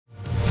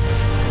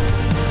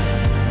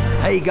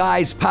Hey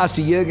guys,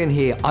 Pastor Jurgen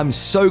here. I'm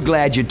so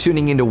glad you're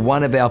tuning into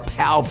one of our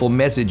powerful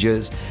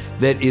messages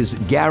that is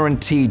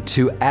guaranteed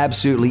to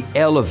absolutely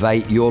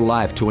elevate your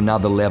life to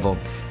another level.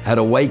 At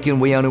Awaken,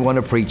 we only want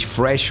to preach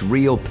fresh,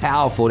 real,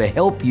 powerful to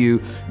help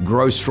you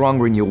grow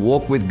stronger in your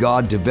walk with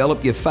God,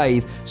 develop your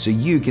faith so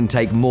you can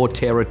take more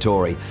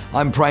territory.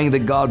 I'm praying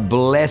that God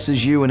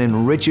blesses you and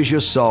enriches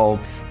your soul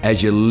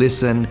as you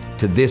listen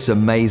to this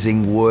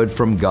amazing word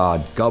from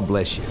God. God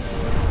bless you.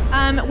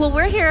 Well,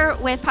 we're here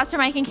with Pastor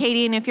Mike and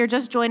Katie, and if you're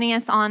just joining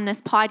us on this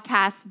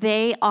podcast,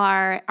 they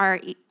are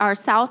our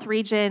South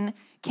Region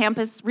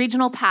campus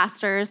regional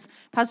pastors.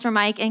 Pastor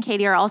Mike and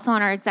Katie are also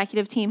on our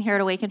executive team here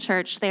at Awaken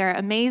Church. They are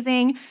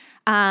amazing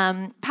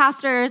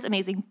pastors,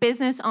 amazing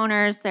business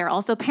owners. They're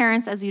also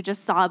parents, as you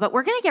just saw, but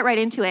we're going to get right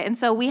into it. And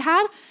so we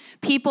had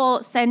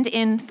people send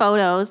in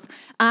questions,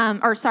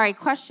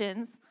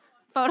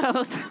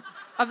 photos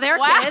of their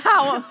kids.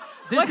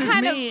 This is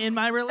me in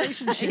my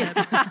relationship.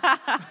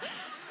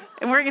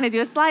 And we're going to do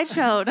a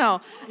slideshow.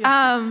 No.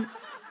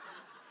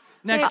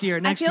 Next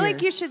year. I feel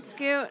like you should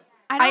scoot.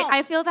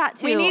 I feel that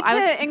too. We need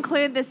to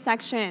include this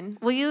section.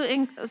 Will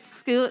you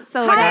scoot?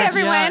 So Hi,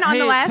 everyone on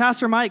the left.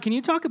 Pastor Mike, can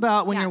you talk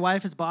about when your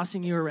wife is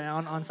bossing you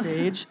around on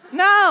stage?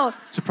 No.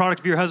 It's a product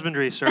of your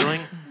husbandry,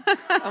 Sterling.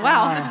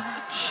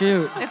 Wow.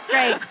 Shoot. It's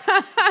great.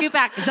 Scoot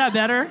back. Is that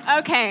better?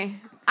 Okay.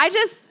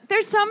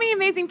 There's so many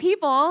amazing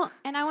people,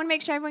 and I want to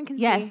make sure everyone can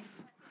see.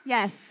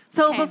 Yes.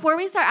 So before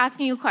we start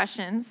asking you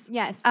questions,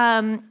 yes.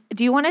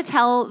 Do you want to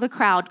tell the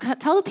crowd,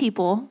 tell the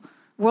people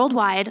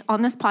worldwide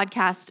on this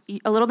podcast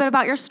a little bit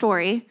about your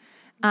story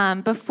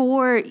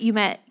before you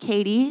met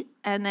Katie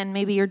and then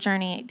maybe your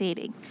journey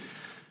dating?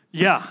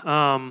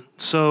 Yeah.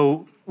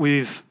 So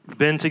we've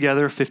been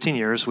together 15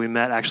 years. We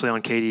met actually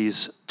on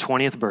Katie's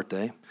 20th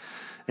birthday.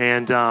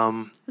 And it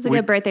was a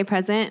good birthday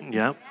present.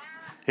 Yeah.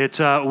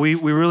 We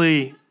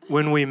really,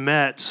 when we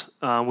met,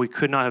 we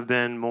could not have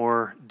been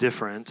more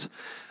different.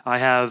 I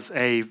have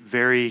a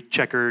very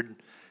checkered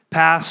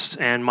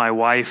past, and my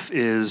wife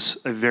is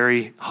a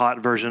very hot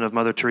version of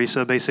Mother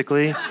Teresa,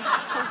 basically,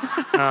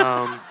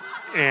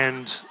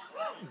 and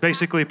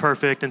basically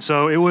perfect. And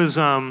so it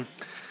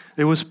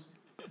was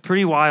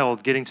pretty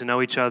wild getting to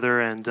know each other,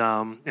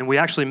 and we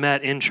actually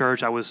met in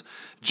church. I was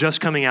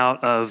just coming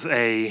out of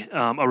a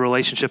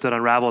relationship that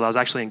unraveled. I was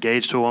actually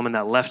engaged to a woman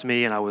that left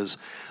me, and I was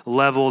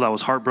leveled. I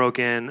was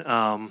heartbroken.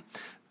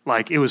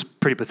 It was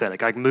pretty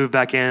pathetic. I moved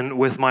back in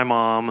with my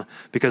mom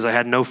because I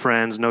had no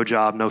friends, no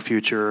job, no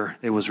future.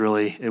 It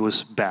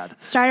was bad.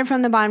 Started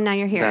from the bottom, now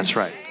you're here. That's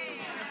right.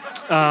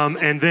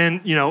 And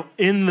then,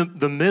 in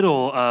the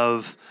middle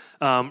of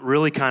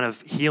really kind of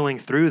healing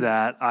through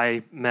that,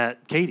 I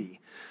met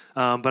Katie.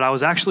 But I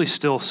was actually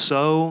still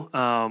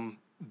so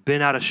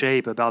bent out of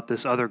shape about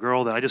this other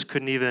girl that I just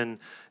couldn't even,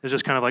 it was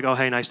just kind of like, oh,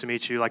 hey, nice to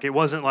meet you. Like, it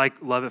wasn't like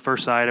love at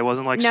first sight. It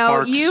wasn't like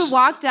sparks. No, you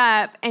walked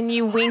up and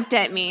you winked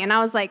at me, and I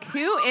was like,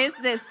 who is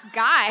this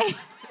guy?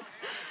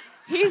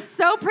 He's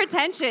so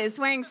pretentious,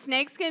 wearing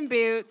snakeskin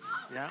boots,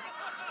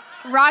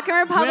 rocking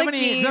Republic jeans.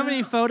 Do you have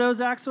any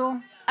photos,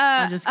 Axel?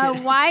 I'm just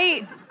kidding. A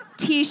white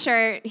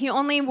T-shirt. He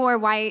only wore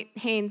white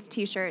Hanes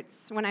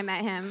T-shirts when I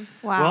met him.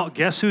 Wow. Well,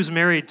 guess who's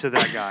married to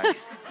that guy?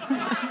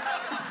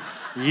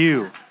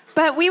 You.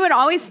 But we would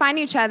always find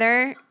each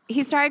other.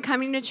 He started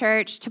coming to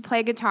church to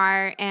play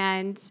guitar,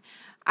 and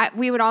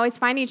we would always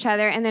find each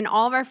other. And then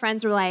all of our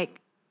friends were like,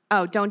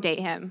 oh, don't date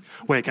him.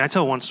 Wait, can I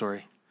tell one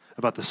story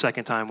about the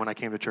second time when I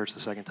came to church the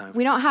second time?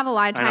 We don't have a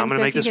lot of time, I'm going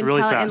to make this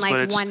really fast,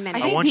 but 1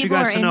 minute. I want you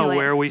guys to know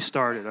where we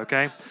started,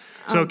 okay?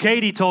 So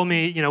Katie told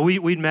me,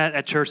 we'd met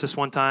at church this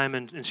one time,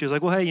 and she was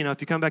like, well, hey,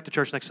 if you come back to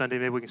church next Sunday,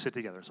 maybe we can sit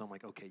together. So I'm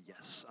like, okay,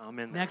 yes, I'm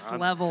in there. Next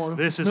level.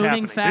 This is Moving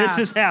happening. fast.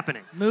 This is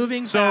happening.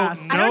 Moving so,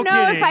 fast. No I don't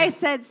know kidding. if I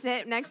said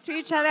sit next to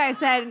each other. I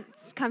said,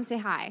 come say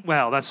hi.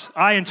 Well,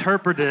 I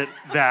interpreted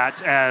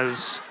that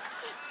as,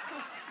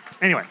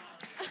 anyway.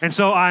 And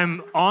so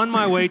I'm on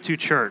my way to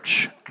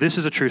church. This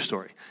is a true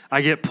story. I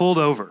get pulled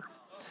over.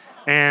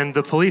 And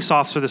the police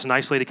officer, this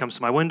nice lady, comes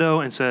to my window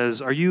and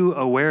says, are you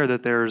aware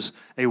that there's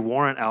a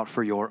warrant out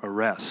for your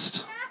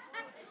arrest?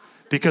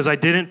 Because I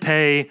didn't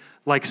pay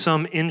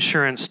some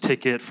insurance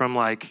ticket from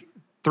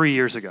 3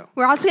 years ago.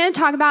 We're also going to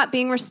talk about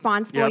being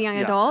responsible young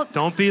adults.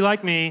 Don't be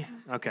like me.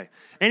 Okay.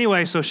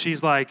 Anyway, so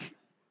she's like,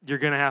 you're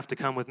going to have to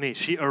come with me.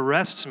 She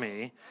arrests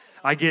me.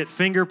 I get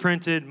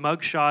fingerprinted,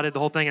 mugshotted, the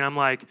whole thing. And I'm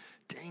like,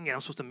 dang it, I'm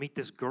supposed to meet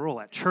this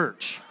girl at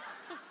church.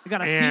 I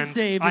got a seat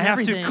saved. I have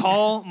everything. to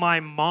call my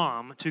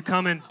mom to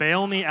come and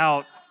bail me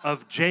out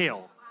of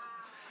jail.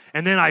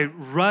 And then I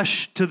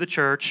rush to the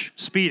church,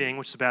 speeding,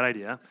 which is a bad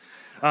idea,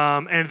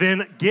 and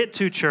then get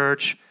to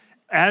church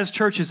as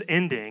church is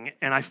ending,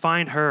 and I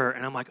find her,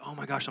 and I'm like, oh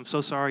my gosh, I'm so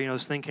sorry,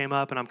 this thing came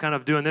up, and I'm kind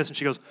of doing this, and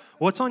she goes,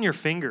 what's on your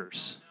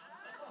fingers?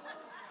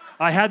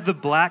 I had the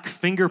black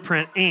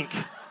fingerprint ink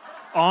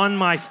on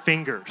my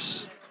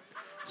fingers.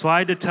 So I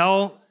had to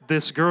tell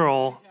this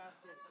girl,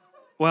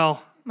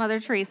 well,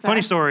 Mother Teresa.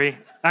 funny story,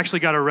 actually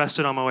got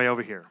arrested on my way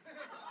over here.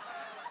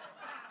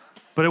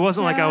 But it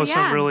wasn't like I was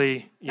some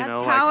really, That's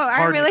how our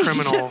hardened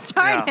relationship criminal.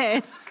 started.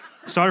 Yeah.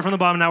 Started from the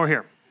bottom, now we're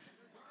here.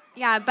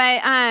 Yeah,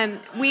 but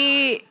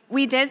we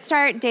did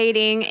start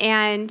dating,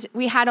 and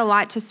we had a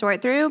lot to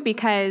sort through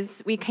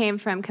because we came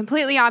from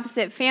completely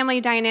opposite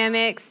family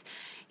dynamics.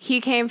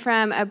 He came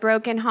from a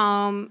broken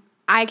home.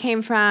 I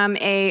came from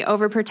a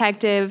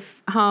overprotective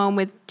home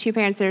with two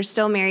parents that are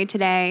still married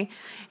today.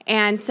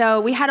 And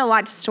so we had a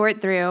lot to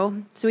sort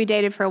through. So we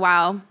dated for a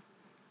while.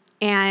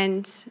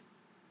 And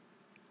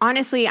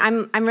honestly,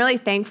 I'm really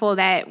thankful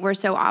that we're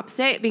so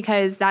opposite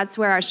because that's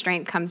where our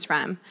strength comes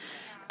from.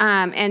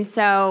 And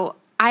so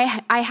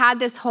I had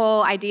this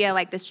whole idea,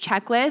 like this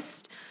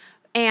checklist.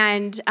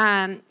 And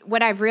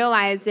what I've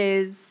realized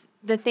is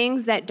the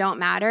things that don't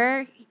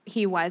matter,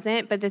 he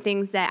wasn't, but the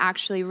things that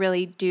actually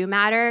really do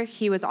matter,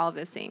 he was all of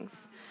those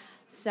things.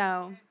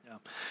 So,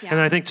 yeah. And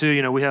then I think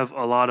too, we have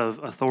a lot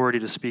of authority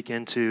to speak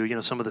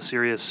into, some of the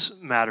serious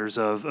matters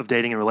of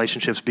dating and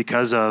relationships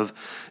because of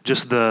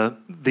just the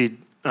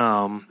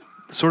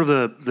sort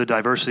of the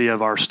diversity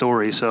of our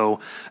story. So,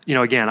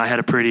 again, I had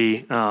a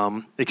pretty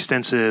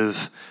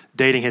extensive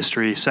dating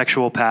history,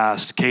 sexual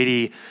past.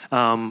 Katie,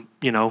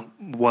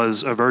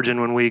 was a virgin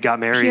when we got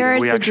married. Pure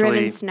as we the actually,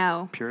 driven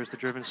snow. Pure as the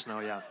driven snow,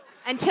 yeah.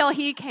 Until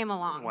he came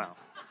along. Wow.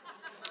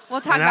 We'll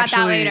talk about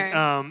that later.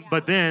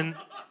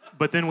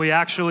 But then we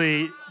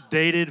actually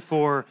dated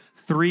for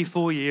 3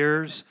 full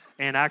years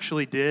and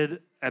actually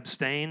did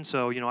abstain.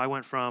 So, I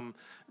went from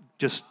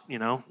just,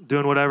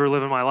 doing whatever,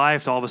 living my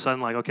life to all of a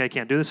sudden like, okay, I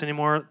can't do this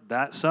anymore.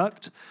 That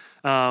sucked.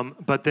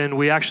 But then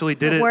we actually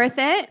did it. Worth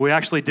it? We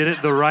actually did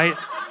it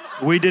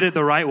we did it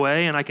the right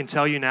way, and I can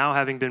tell you now,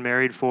 having been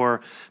married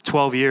for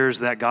 12 years,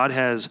 that God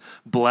has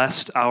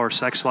blessed our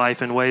sex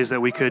life in ways that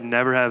we could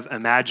never have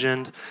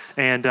imagined.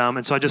 And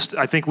so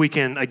I think we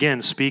can,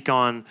 again, speak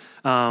on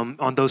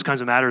those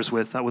kinds of matters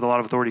with a lot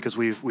of authority because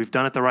we've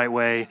done it the right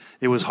way.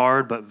 It was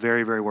hard, but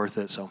very, very worth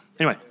it. So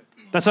anyway,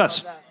 that's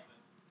us.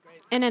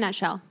 In a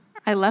nutshell.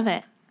 I love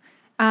it.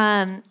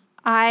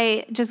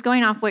 I just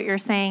going off what you're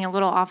saying, a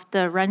little off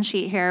the run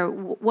sheet here,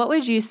 what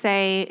would you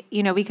say,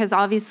 because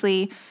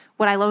obviously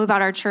what I love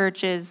about our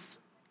church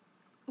is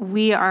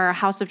we are a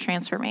house of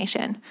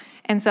transformation.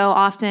 And so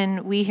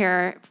often we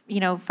hear,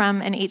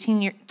 from an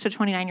 18 to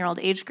 29-year-old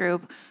age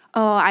group,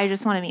 oh, I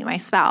just want to meet my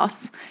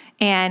spouse.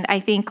 And I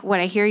think what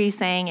I hear you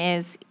saying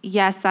is,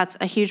 yes, that's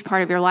a huge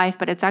part of your life,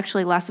 but it's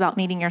actually less about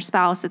meeting your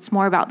spouse. It's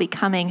more about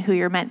becoming who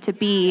you're meant to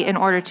be in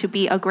order to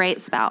be a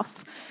great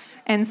spouse.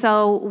 And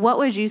so what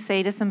would you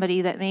say to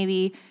somebody that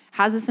maybe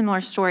has a similar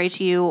story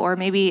to you, or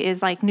maybe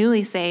is like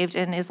newly saved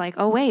and is like,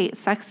 oh, wait,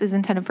 sex is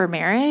intended for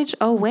marriage?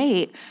 Oh,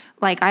 wait,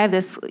 like I have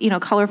this,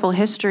 colorful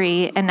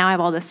history and now I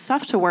have all this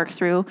stuff to work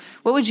through.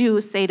 What would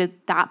you say to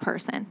that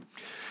person?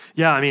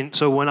 Yeah,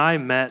 so when I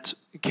met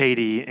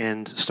Katie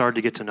and started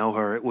to get to know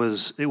her, it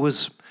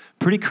was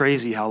pretty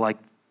crazy how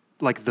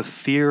like the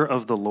fear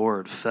of the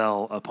Lord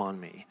fell upon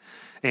me.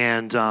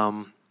 And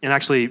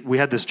actually, we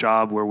had this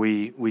job where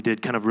we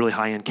did kind of really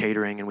high-end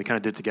catering, and we kind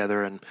of did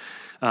together, and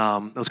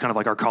it was kind of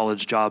like our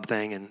college job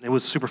thing, and it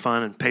was super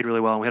fun and paid really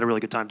well, and we had a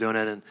really good time doing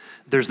it. And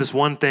there's this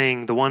one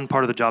thing, the one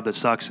part of the job that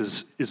sucks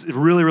is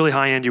really, really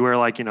high-end. You wear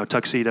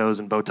tuxedos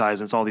and bow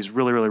ties, and it's all these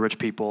really, really rich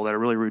people that are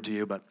really rude to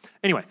you. But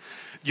anyway,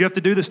 you have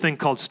to do this thing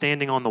called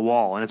standing on the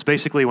wall, and it's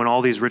basically when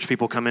all these rich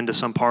people come into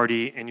some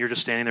party, and you're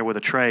just standing there with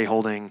a tray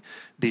holding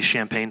these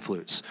champagne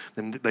flutes,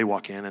 and they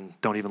walk in and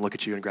don't even look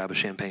at you and grab a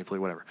champagne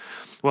flute, whatever.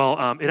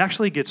 Well, it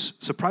actually gets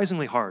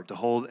surprisingly hard to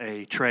hold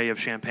a tray of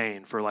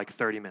champagne for like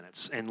 30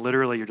 minutes, and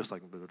literally you're just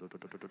like...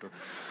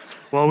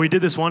 Well, we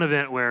did this one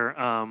event where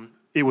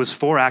it was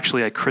for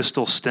actually a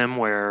crystal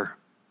stemware,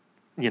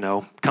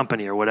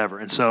 company or whatever,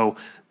 and so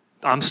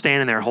I'm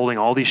standing there holding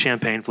all these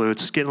champagne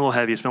flutes, getting a little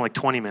heavy. It's been like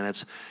 20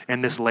 minutes.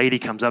 And this lady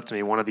comes up to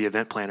me, one of the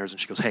event planners,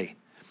 and she goes, hey,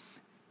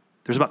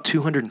 there's about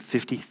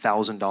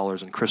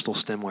 $250,000 in crystal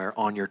stemware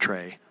on your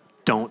tray.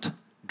 Don't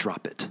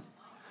drop it.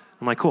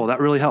 I'm like, cool, that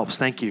really helps.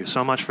 Thank you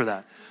so much for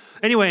that.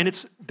 Anyway, and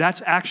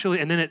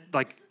then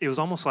it was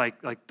almost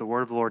like the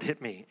word of the Lord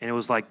hit me. And it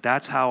was like,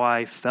 that's how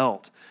I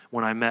felt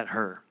when I met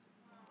her.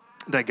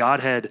 That God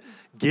had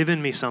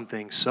given me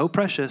something so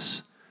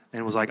precious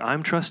and was like,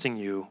 I'm trusting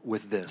you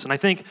with this. And I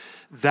think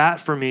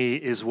that for me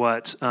is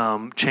what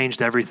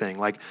changed everything.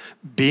 Like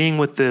being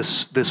with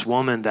this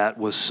woman that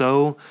was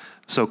so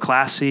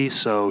classy,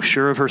 so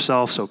sure of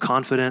herself, so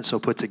confident, so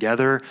put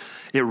together,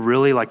 it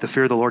really, like the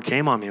fear of the Lord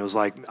came on me. It was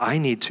like, I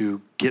need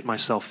to get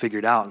myself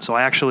figured out. And so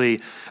I actually,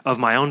 of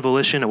my own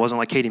volition, it wasn't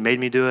like Katie made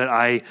me do it.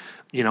 I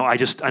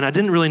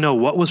didn't really know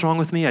what was wrong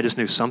with me. I just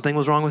knew something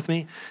was wrong with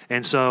me.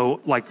 And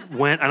so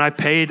went and I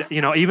paid,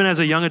 even as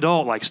a young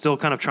adult, still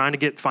kind of trying to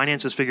get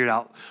finances figured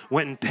out,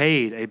 went and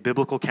paid a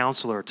biblical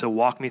counselor to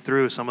walk me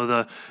through some of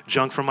the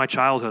junk from my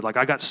childhood.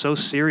 I got so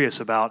serious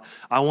about,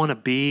 I want to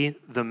be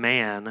the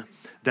man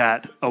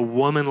that a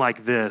woman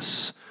like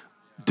this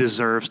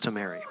deserves to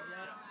marry.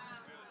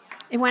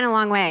 It went a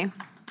long way.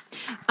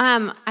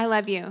 I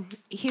love you.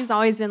 He's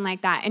always been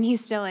like that, and he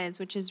still is,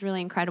 which is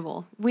really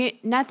incredible.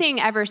 Nothing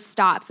ever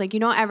stops. You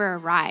don't ever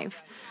arrive.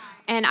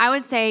 And I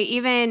would say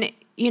even,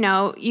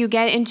 you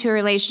get into a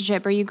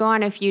relationship or you go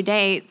on a few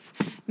dates,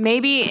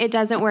 maybe it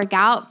doesn't work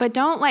out, but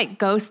don't like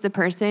ghost the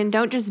person.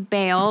 Don't just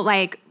bail.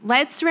 Like,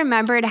 let's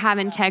remember to have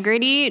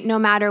integrity no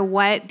matter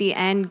what the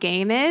end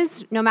game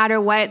is, no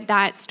matter what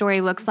that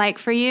story looks like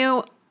for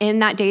you in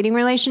that dating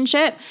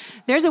relationship.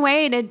 There's a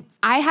way to,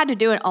 I had to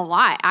do it a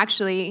lot,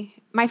 actually.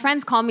 My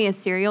friends called me a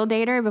serial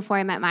dater before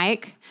I met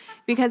Mike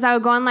because I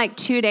would go on like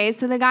 2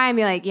 dates with a guy and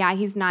be like, yeah,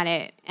 he's not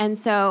it. And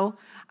so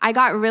I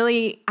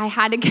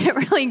had to get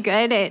really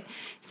good at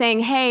saying,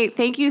 hey,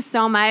 thank you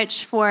so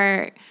much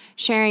for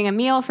sharing a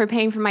meal, for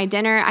paying for my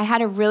dinner. I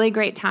had a really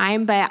great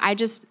time, but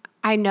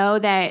I know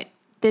that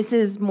this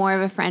is more of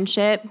a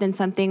friendship than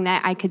something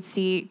that I could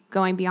see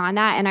going beyond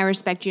that, and I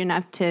respect you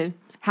enough to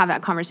have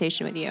that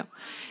conversation with you.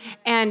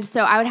 And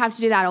so I would have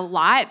to do that a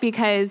lot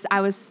because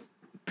I was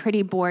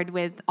pretty bored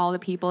with all the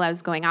people I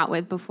was going out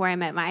with before I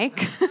met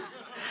Mike.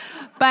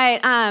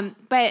 But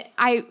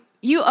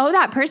you owe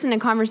that person a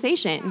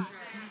conversation.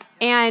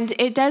 And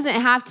it doesn't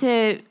have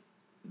to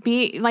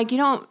be like, you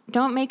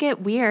don't make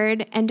it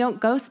weird and don't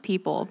ghost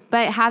people,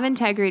 but have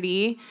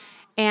integrity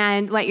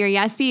and let your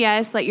yes be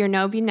yes, let your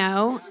no be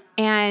no,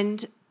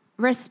 and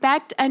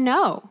respect a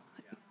no.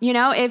 You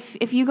know,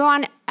 if you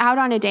go out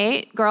on a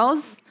date,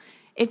 girls,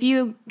 if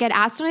you get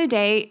asked on a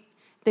date,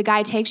 the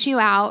guy takes you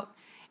out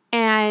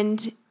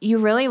and you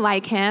really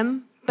like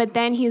him, but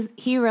then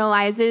he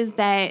realizes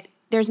that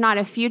there's not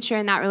a future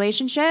in that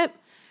relationship,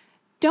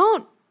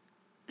 don't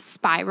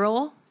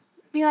spiral.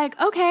 Be like,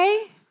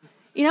 okay,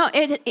 you know,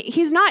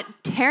 he's not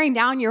tearing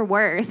down your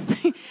worth.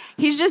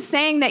 He's just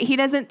saying that he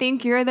doesn't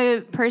think you're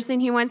the person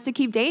he wants to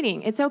keep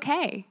dating. It's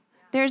okay.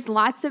 There's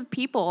lots of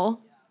people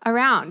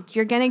around.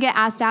 You're going to get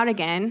asked out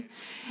again.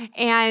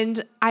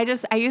 And I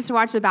used to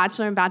watch The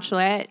Bachelor and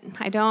Bachelorette.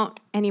 I don't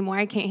anymore.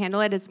 I can't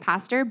handle it as a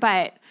pastor.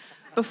 But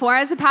before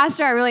as a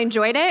pastor, I really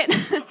enjoyed it.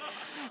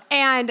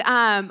 And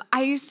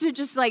I used to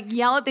just like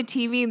yell at the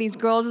TV, and these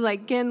girls would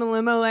like get in the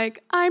limo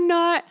like, I'm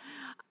not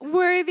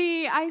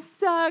worthy, I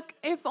suck,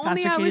 if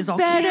only Pastor I Katie's was all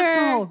better.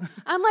 canceled.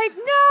 I'm like,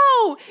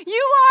 no,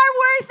 you are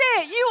worth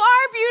it. You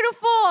are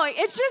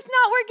beautiful. It's just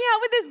not working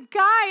out with this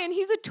guy, and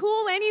he's a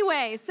tool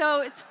anyway,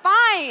 so it's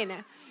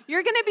fine.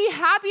 You're going to be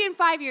happy in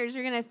 5 years.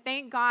 You're going to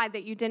thank God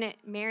that you didn't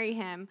marry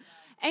him.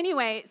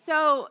 Anyway,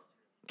 so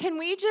can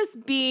we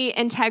just be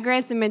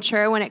integrous and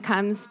mature when it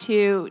comes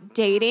to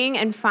dating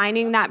and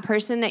finding that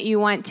person that you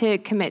want to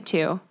commit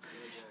to?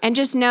 And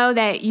just know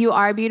that you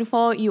are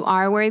beautiful, you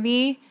are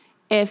worthy,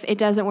 if it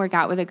doesn't work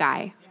out with a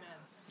guy.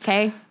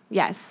 Okay?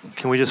 Yes.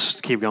 Can we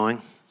just keep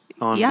going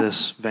on Yeah.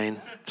 this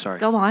vein? Sorry.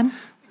 Go on.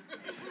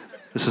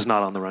 This is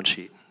not on the run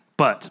sheet.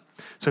 But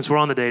since we're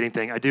on the dating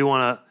thing, I do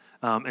want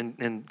to,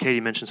 and Katie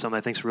mentioned something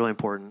I think is really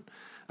important.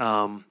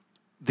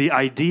 The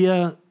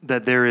idea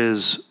that there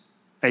is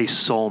a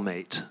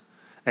soulmate,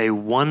 a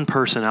one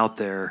person out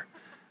there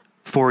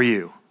for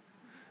you,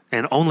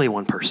 and only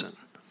one person,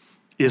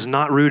 is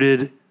not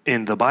rooted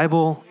in the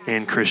Bible,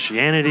 in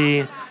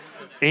Christianity,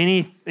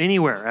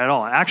 anywhere at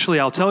all. Actually,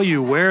 I'll tell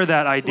you where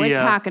that idea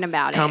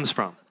comes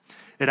from.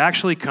 It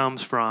actually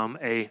comes from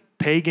a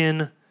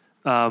pagan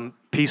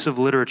piece of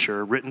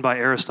literature written by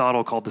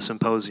Aristotle called the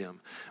Symposium,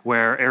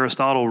 where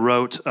Aristotle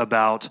wrote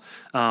about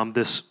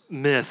this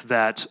myth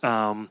that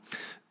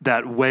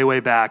that way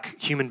back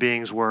human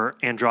beings were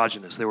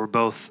androgynous. They were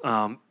both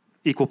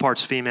equal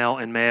parts female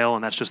and male,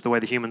 and that's just the way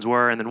the humans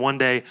were. And then one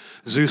day,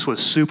 Zeus was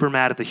super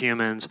mad at the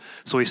humans,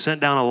 so he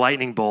sent down a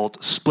lightning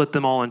bolt, split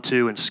them all in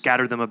two, and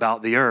scattered them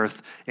about the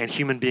earth, and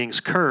human beings'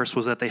 curse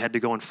was that they had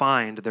to go and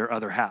find their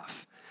other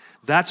half.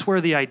 That's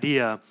where the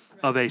idea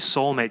of a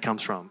soulmate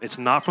comes from. It's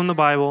not from the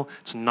Bible.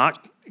 It's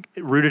not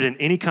rooted in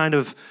any kind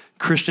of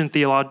Christian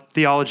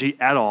theology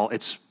at all.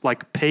 It's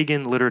like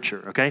pagan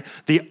literature, okay?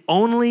 The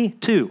only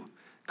two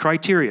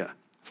criteria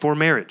for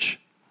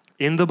marriage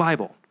in the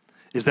Bible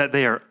is that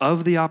they are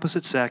of the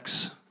opposite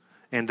sex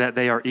and that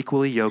they are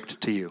equally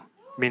yoked to you,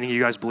 meaning you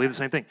guys believe the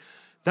same thing.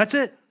 That's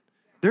it.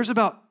 There's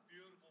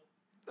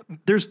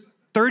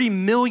 30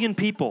 million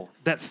people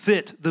that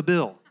fit the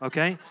bill,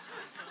 okay,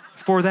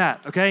 for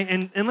that, okay?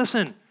 And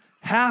listen,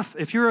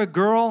 if you're a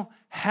girl,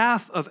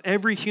 half of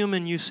every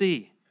human you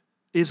see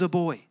is a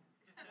boy.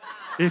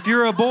 If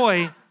you're a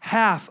boy,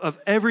 half of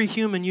every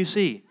human you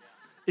see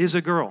is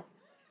a girl.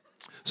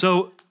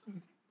 So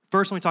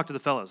first, let me talk to the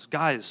fellas.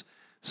 Guys,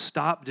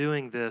 stop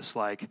doing this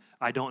like,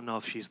 I don't know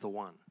if she's the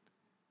one.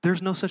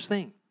 There's no such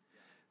thing.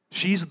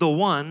 She's the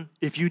one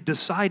if you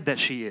decide that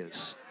she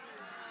is.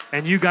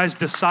 And you guys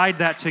decide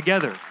that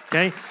together,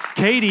 okay?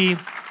 Katie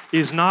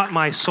is not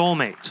my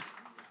soulmate,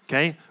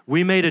 okay?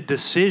 We made a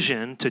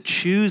decision to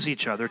choose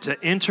each other,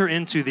 to enter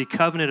into the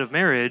covenant of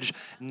marriage.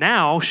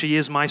 Now she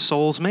is my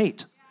soul's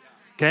mate,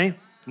 okay?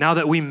 Now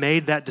that we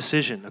made that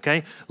decision,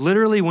 okay?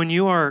 Literally, when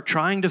you are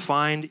trying to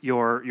find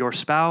your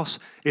spouse,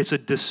 it's a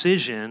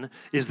decision.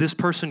 Is this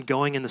person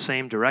going in the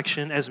same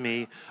direction as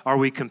me? Are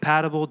we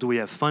compatible? Do we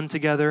have fun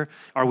together?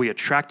 Are we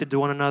attracted to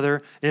one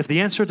another? And if the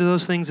answer to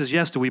those things is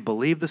yes, do we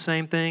believe the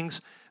same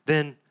things?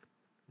 Then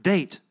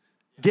date,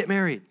 get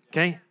married,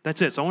 okay?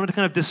 That's it. So I wanted to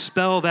kind of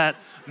dispel that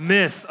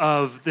myth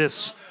of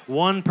this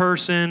one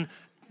person,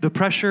 the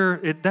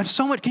pressure. That's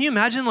so much. Can you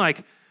imagine,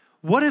 like,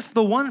 what if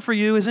the one for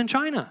you is in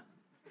China?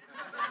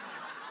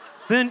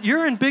 Then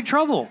you're in big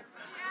trouble,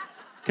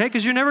 okay?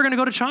 Because you're never going to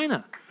go to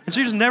China. And so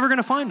you're just never going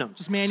to find them.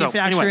 Just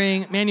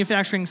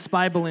manufacturing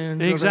spy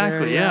balloons. Exactly,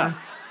 over there, yeah.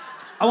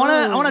 I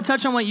want to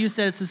touch on what you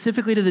said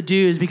specifically to the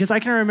dudes, because I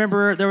can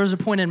remember there was a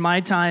point in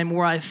my time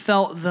where I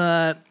feel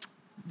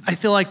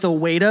like the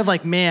weight of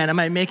like, man, am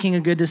I making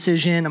a good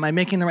decision? Am I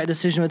making the right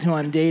decision with who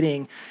I'm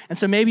dating? And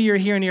so maybe you're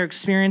here and you're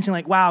experiencing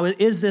like, wow,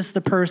 is this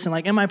the person?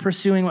 Like, am I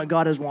pursuing what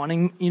God is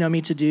wanting,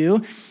 me to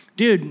do?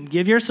 Dude,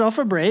 give yourself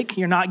a break.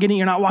 You're not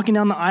walking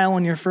down the aisle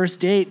on your first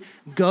date.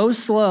 Go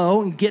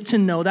slow, get to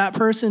know that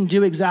person,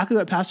 do exactly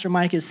what Pastor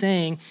Mike is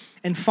saying,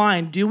 and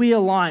find, do we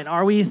align?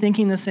 Are we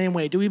thinking the same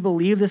way? Do we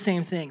believe the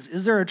same things?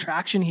 Is there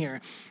attraction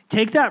here?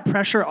 Take that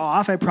pressure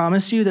off. I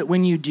promise you that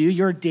when you do,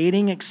 your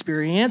dating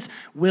experience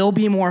will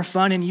be more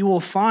fun, and you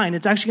will find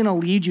it's actually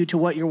going to lead you to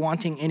what you're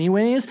wanting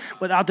anyways,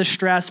 without the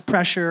stress,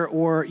 pressure,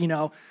 or,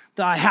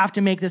 I have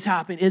to make this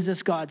happen. Is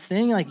this God's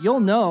thing? Like, you'll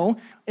know.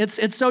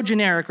 It's so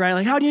generic, right?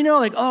 Like, how do you know?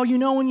 Like, oh, you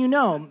know when you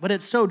know. But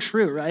it's so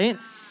true, right?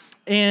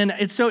 And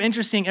it's so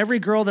interesting. Every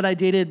girl that I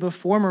dated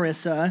before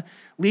Marissa,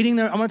 I'm going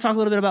to talk a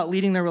little bit about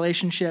leading their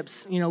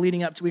relationships,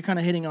 leading up to, we're kind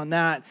of hitting on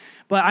that.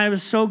 But I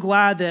was so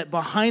glad that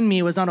behind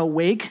me was not a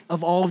wake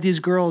of all of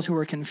these girls who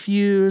were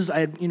confused.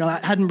 I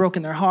hadn't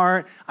broken their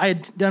heart. I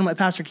had done what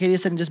Pastor Katie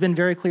said and just been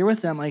very clear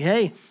with them. Like,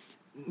 hey,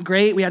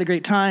 great, we had a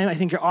great time. I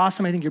think you're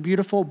awesome. I think you're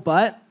beautiful,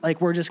 but like,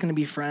 we're just going to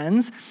be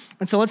friends.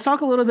 And so let's talk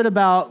a little bit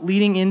about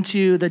leading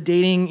into the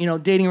dating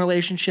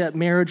relationship,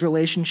 marriage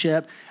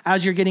relationship,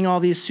 as you're getting all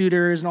these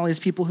suitors and all these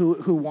people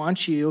who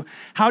want you.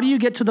 How do you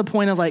get to the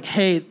point of like,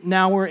 hey,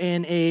 now we're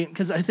in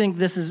because I think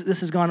this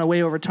has gone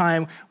away over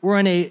time. We're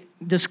in a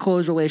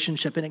disclosed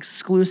relationship, an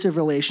exclusive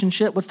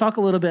relationship. Let's talk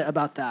a little bit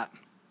about that.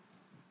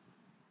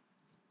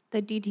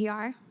 The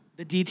DTR?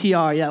 The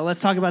DTR, yeah. Let's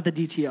talk about the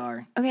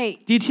DTR. Okay.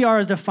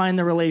 DTR is define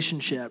the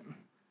relationship.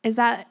 Is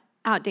that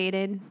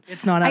outdated?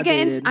 It's not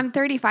outdated. I'm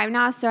 35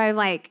 now,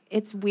 so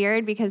it's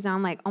weird because now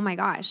I'm like, oh my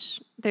gosh,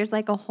 there's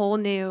like a whole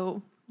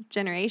new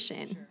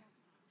generation. Sure.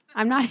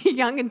 I'm not a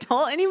young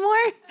adult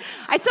anymore.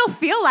 I still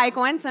feel like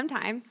one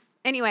sometimes.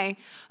 Anyway,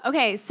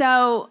 okay,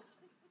 so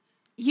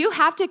you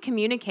have to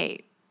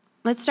communicate.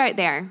 Let's start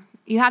there.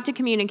 You have to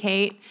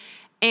communicate.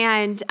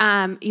 And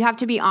you have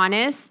to be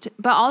honest,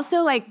 but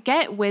also like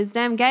get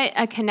wisdom, get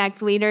a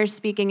connect leader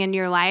speaking in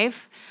your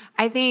life.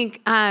 I think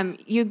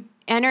you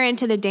enter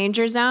into the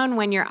danger zone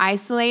when you're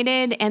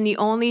isolated and the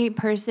only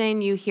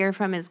person you hear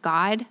from is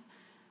God.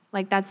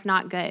 Like, that's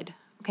not good.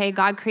 Okay,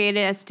 God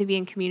created us to be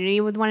in community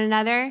with one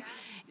another,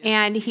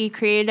 and he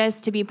created us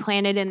to be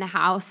planted in the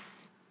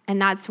house, and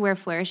that's where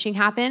flourishing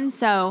happens.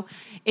 So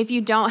if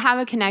you don't have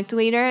a connect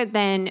leader,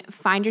 then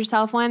find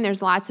yourself one.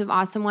 There's lots of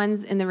awesome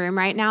ones in the room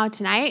right now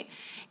tonight.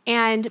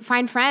 And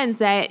find friends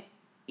that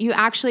you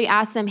actually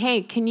ask them,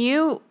 hey, can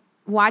you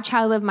watch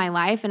how I live my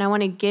life? And I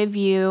want to give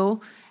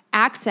you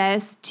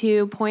access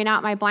to point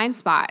out my blind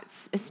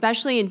spots,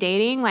 especially in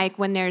dating. Like,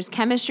 when there's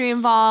chemistry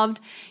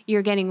involved,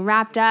 you're getting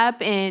wrapped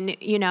up in,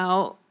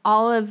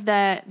 all of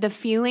the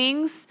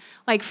feelings.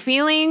 Like,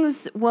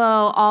 feelings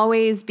will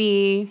always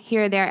be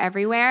here, there,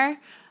 everywhere.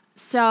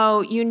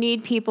 So you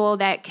need people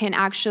that can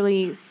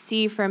actually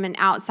see from an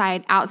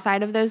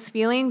outside of those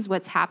feelings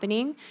what's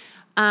happening.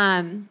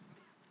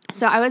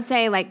 So I would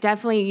say, like,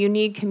 definitely you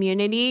need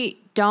community.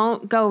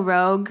 Don't go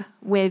rogue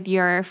with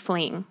your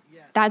fling.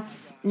 Yes.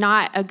 That's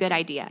not a good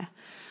idea.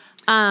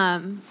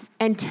 And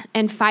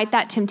fight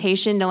that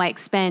temptation to like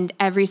spend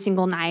every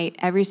single night,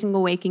 every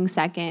single waking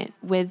second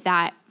with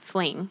that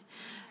fling.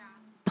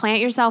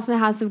 Plant yourself in the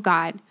house of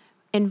God.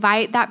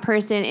 Invite that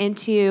person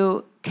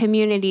into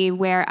community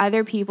where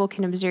other people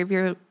can observe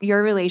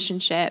your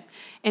relationship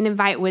and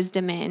invite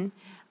wisdom in,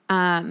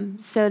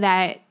 so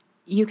that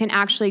you can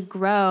actually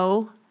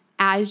grow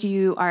as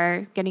you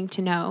are getting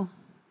to know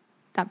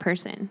that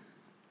person.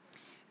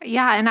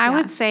 Yeah, and I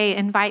would say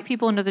invite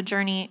people into the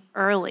journey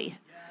early.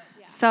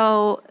 Yes.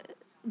 So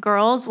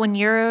girls, when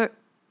you're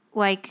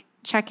like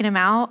checking him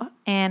out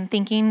and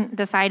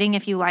deciding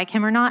if you like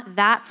him or not,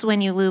 that's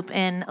when you loop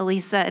in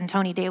Elisa and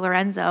Tony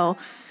DeLorenzo,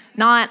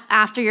 not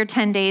after your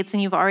 10 dates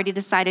and you've already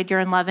decided you're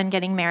in love and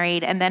getting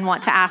married and then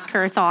want to ask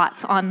her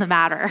thoughts on the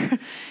matter.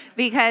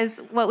 Because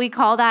what we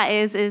call that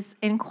is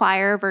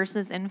inquire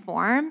versus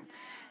inform.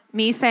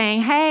 Me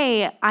saying,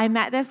 hey, I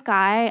met this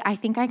guy. I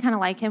think I kind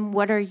of like him.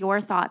 What are your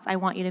thoughts? I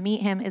want you to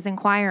meet him, is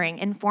inquiring.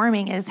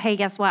 Informing is, hey,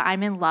 guess what?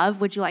 I'm in love.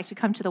 Would you like to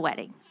come to the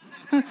wedding?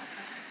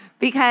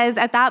 Because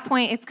at that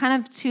point, it's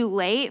kind of too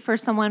late for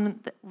someone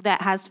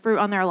that has fruit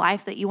on their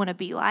life that you want to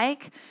be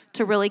like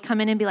to really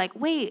come in and be like,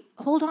 wait,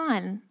 hold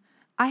on.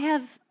 I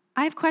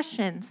have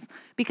questions,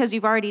 because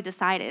you've already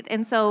decided.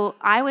 And so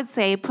I would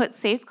say put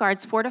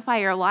safeguards, fortify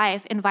your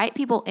life, invite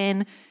people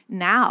in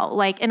now.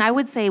 And I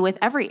would say with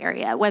every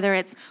area, whether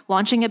it's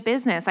launching a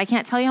business. I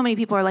can't tell you how many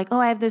people are like, oh,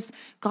 I have this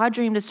God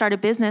dream to start a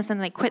business,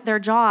 and they quit their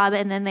job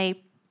and then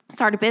they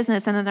start a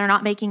business and then they're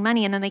not making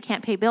money and then they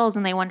can't pay bills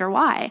and they wonder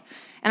why.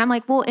 And I'm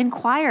like, well,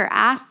 inquire,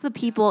 ask the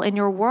people in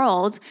your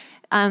world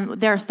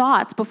their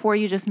thoughts before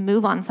you just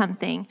move on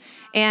something.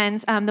 And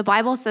the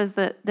Bible says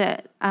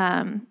that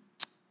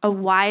a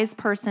wise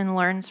person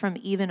learns from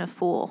even a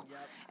fool. Yep.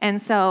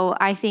 And so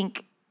I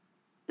think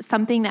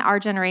something that our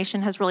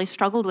generation has really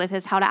struggled with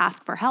is how to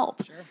ask for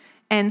help. Sure.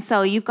 And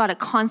so you've got to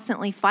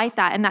constantly fight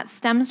that. And that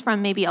stems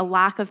from maybe a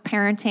lack of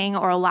parenting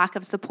or a lack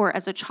of support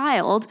as a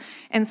child.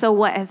 And so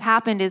what has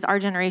happened is our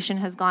generation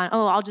has gone,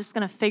 oh, I'm just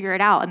going to figure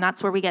it out. And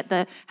that's where we get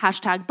the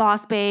hashtag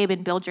boss babe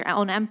and build your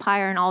own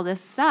empire and all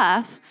this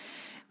stuff,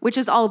 which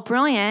is all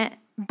brilliant.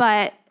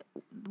 But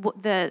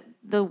the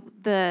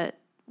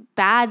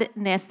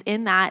badness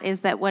in that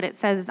is that what it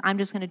says is I'm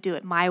just going to do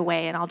it my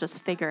way and I'll just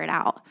figure it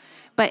out.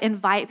 But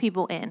invite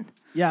people in.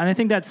 Yeah, and I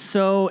think it's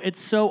so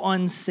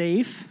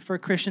unsafe for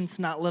Christians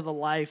to not live a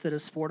life that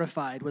is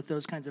fortified with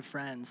those kinds of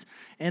friends.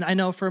 And I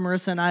know for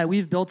Marissa and I,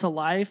 we've built a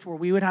life where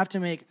we would have to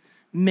make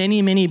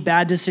many, many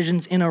bad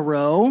decisions in a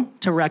row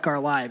to wreck our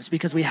lives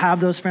because we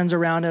have those friends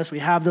around us, we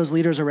have those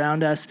leaders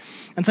around us.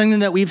 And something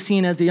that we've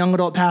seen as the young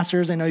adult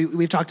pastors, I know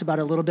we've talked about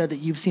it a little bit, that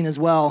you've seen as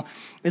well,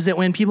 is that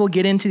when people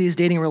get into these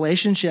dating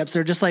relationships,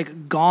 they're just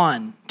like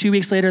gone. 2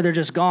 weeks later, they're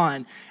just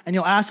gone. And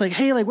you'll ask like,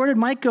 hey, like where did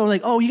Mike go?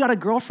 Like, oh, he got a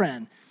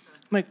girlfriend.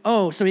 I'm like,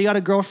 oh, so he got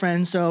a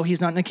girlfriend, so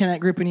he's not in a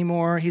Connect group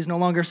anymore. He's no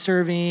longer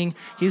serving.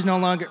 He's no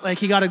longer, like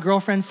he got a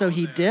girlfriend, so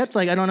he dipped.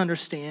 Like, I don't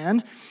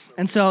understand.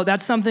 And so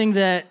that's something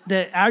that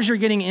as you're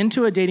getting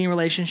into a dating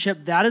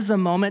relationship, that is the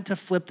moment to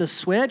flip the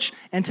switch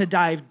and to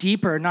dive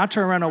deeper, not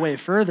to run away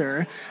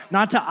further,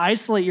 not to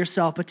isolate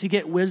yourself, but to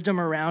get wisdom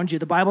around you.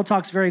 The Bible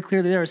talks very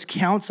clearly there is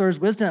counselor's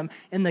wisdom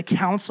in the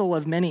counsel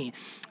of many.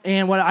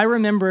 And what I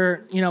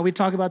remember, we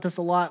talk about this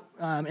a lot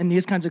in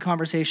these kinds of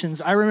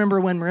conversations. I remember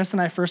when Marissa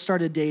and I first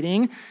started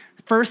dating,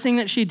 first thing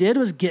that she did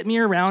was get me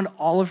around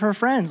all of her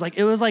friends. Like,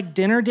 it was like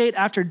dinner date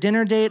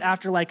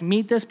after like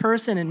meet this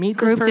person and meet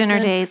this person. Group dinner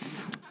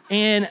dates.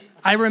 And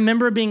I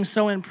remember being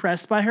so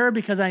impressed by her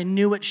because I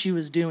knew what she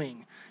was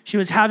doing. She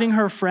was having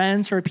her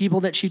friends, her people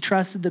that she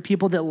trusted, the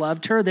people that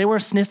loved her. They were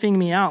sniffing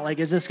me out. Like,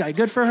 is this guy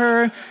good for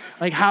her?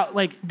 Like, how?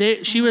 Like,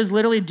 she was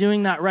literally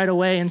doing that right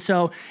away. And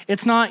so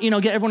it's not, get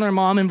everyone and their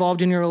mom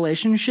involved in your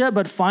relationship,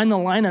 but find the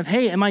line of,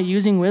 hey, am I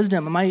using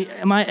wisdom? Am I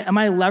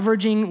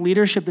leveraging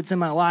leadership that's in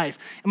my life?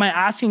 Am I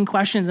asking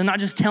questions and not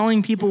just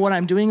telling people what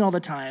I'm doing all the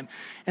time?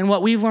 And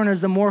what we've learned is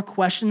the more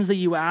questions that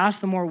you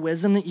ask, the more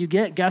wisdom that you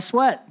get. Guess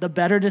what? The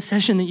better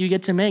decision that you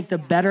get to make, the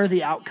better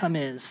the outcome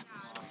is.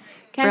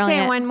 Can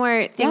Brilliant. I say one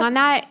more thing on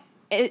that?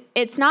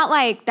 It's not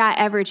like that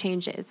ever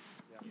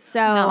changes.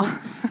 So,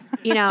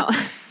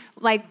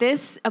 like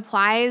this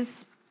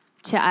applies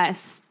to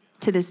us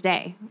to this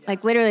day.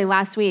 Like literally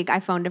last week,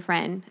 I phoned a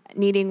friend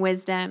needing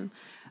wisdom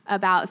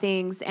about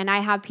things. And I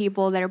have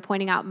people that are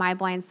pointing out my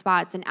blind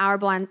spots and our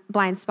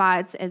blind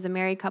spots as a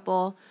married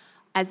couple,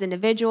 as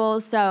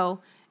individuals. So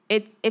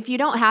if you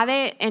don't have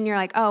it and you're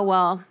like, oh,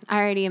 well, I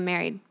already am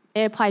married,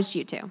 it applies to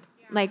you too.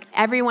 Like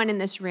everyone in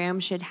this room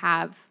should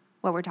have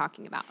what we're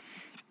talking about.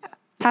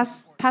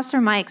 Pastor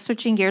Mike,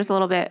 switching gears a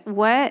little bit,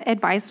 what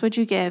advice would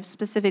you give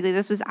specifically?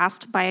 This was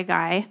asked by a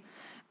guy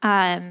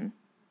in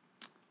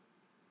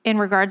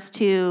regards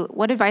to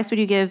what advice would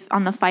you give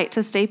on the fight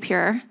to stay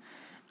pure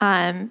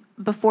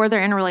before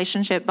they're in a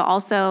relationship, but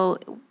also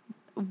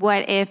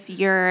what if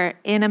you're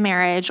in a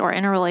marriage or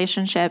in a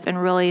relationship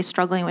and really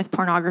struggling with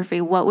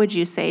pornography? What would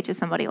you say to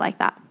somebody like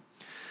that?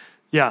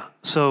 Yeah,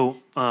 so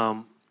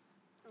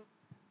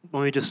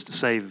let me just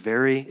say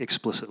very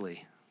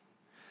explicitly,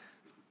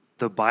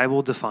 the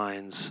Bible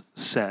defines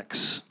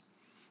sex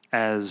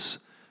as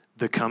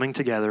the coming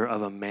together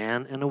of a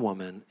man and a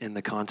woman in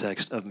the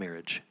context of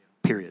marriage,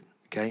 period,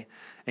 okay?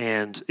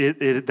 And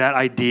that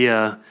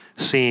idea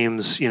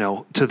seems,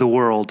 to the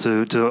world,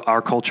 to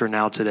our culture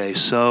now today,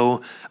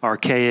 so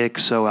archaic,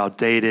 so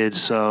outdated,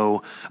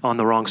 so on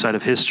the wrong side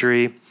of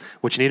history.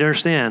 What you need to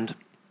understand,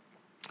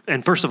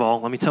 and first of all,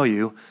 let me tell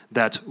you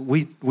that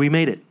we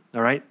made it,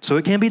 all right? So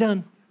it can be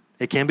done.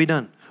 It can be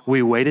done.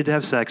 We waited to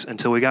have sex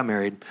until we got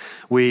married.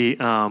 We,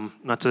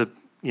 not to,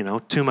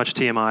 too much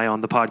TMI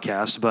on the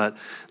podcast, but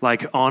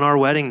like on our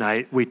wedding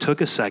night, we took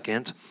a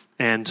second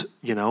and,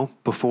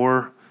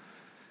 before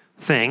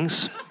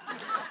things.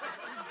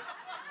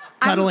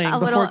 Cuddling,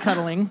 before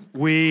cuddling.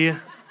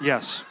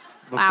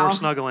 Before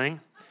snuggling,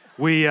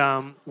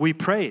 we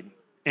prayed.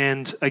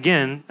 And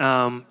again,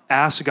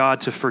 asked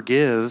God to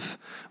forgive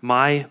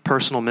my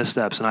personal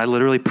missteps. And I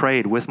literally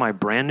prayed with my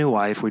brand new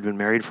wife. We'd been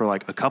married for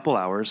like a couple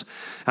hours.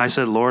 And I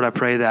said, Lord, I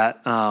pray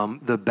that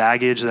the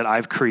baggage that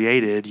I've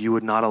created, you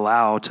would not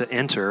allow to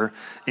enter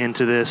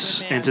into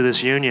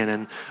this union.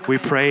 And we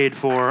prayed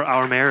for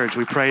our marriage.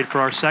 We prayed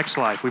for our sex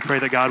life. We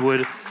prayed that God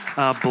would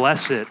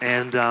bless it.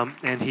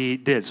 And he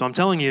did. So I'm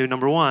telling you,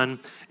 number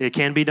one, it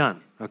can be done,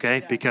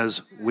 okay?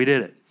 Because we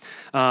did it.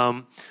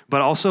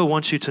 But also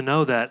want you to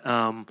know that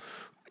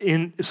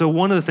so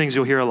one of the things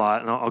you'll hear a lot,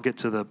 and I'll get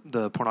to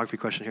the pornography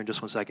question here in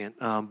just one second,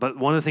 but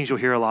one of the things you'll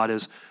hear a lot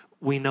is,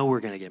 we know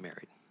we're going to get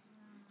married.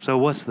 So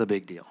what's the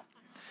big deal?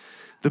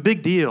 The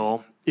big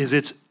deal is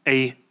it's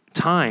a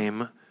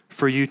time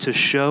for you to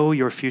show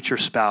your future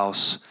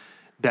spouse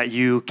that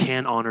you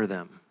can honor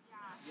them.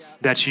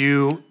 that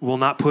you will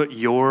not put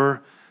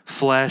your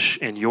flesh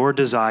and your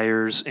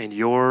desires and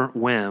your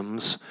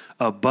whims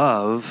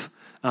above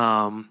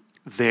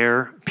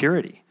their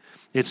purity.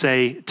 It's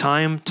a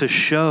time to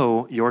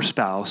show your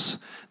spouse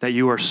that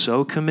you are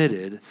so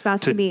committed, spouse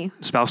to be,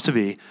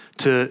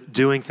 to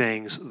doing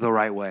things the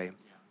right way.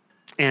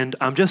 And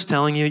I'm just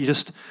telling you, you'll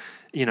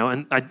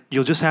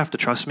just have to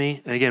trust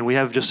me. And again, we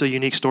have just a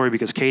unique story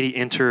because Katie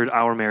entered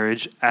our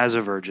marriage as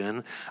a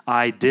virgin.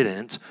 I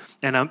didn't.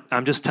 And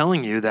I'm just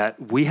telling you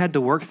that we had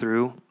to work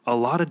through a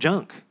lot of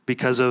junk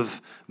because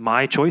of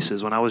my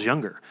choices when I was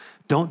younger.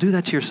 Don't do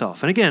that to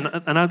yourself. And again,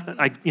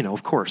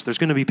 of course, there's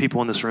going to be people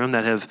in this room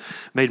that have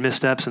made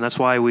missteps, and that's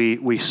why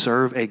we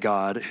serve a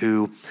God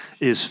who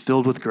is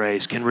filled with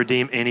grace, can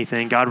redeem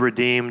anything. God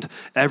redeemed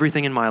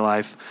everything in my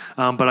life,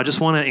 but I just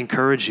want to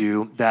encourage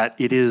you that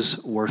it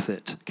is worth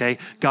it, okay?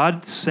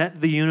 God set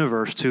the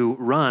universe to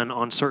run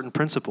on certain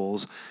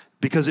principles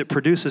because it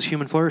produces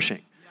human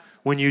flourishing.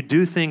 When you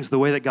do things the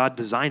way that God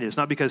designed it, it's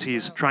not because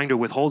he's trying to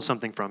withhold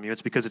something from you.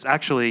 It's because it's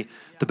actually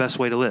the best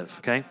way to live,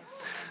 okay?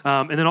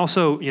 And then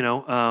also,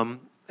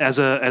 as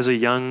a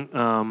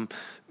young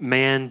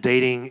man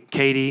dating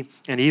Katie,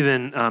 and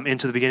even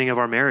into the beginning of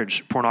our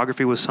marriage,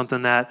 pornography was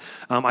something that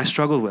I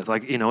struggled with.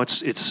 Like,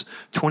 it's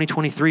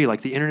 2023.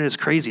 Like, the internet is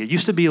crazy. It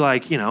used to be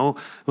like, it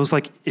was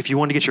like if you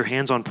wanted to get your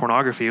hands on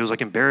pornography, it was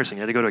like embarrassing.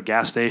 You had to go to a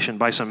gas station,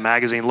 buy some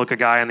magazine, look a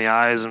guy in the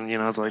eyes, and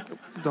it's like,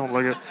 don't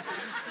look at.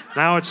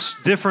 Now it's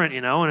different,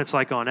 and it's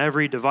like on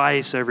every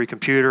device, every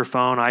computer,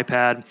 phone,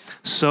 iPad,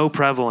 so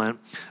prevalent.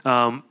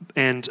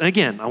 And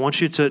again, I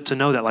want you to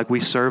know that, like,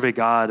 we serve a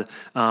God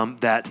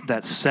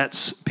that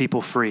sets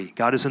people free.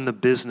 God is in the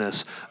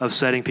business of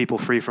setting people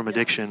free from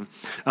addiction.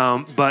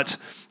 But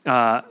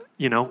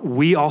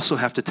we also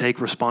have to take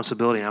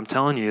responsibility. And I'm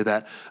telling you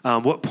that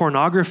what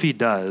pornography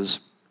does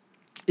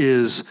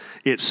is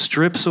it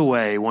strips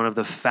away one of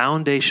the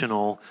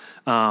foundational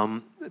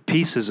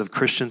pieces of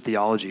Christian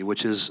theology,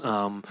 which is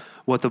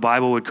what the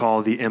Bible would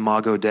call the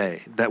imago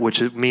Dei, which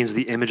means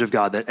the image of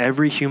God, that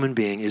every human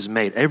being is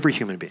made in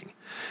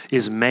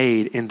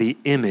the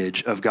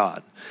image of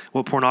God.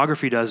 What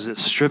pornography does is it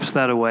strips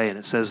that away, and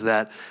it says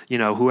that,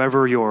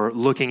 whoever you're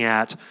looking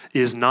at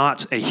is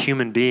not a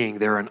human being,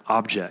 they're an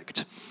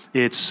object.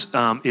 It's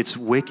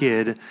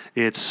wicked,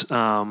 it's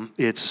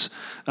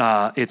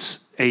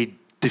a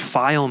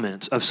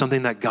defilement of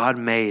something that God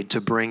made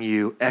to bring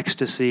you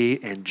ecstasy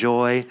and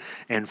joy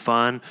and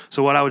fun.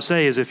 So what I would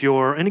say is, if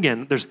you're, and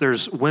again,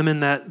 there's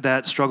women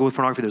that struggle with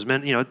pornography. There's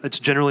men, it's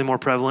generally more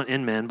prevalent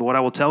in men. But what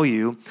I will tell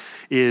you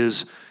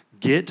is,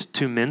 get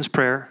to men's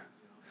prayer,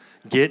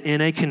 get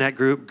in a connect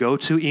group, go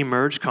to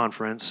Emerge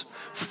conference,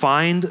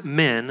 find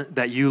men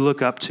that you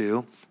look up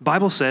to.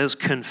 Bible says,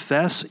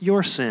 confess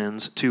your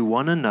sins to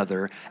one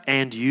another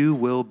and you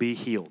will be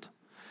healed.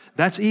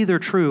 That's either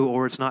true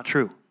or it's not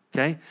true,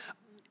 okay?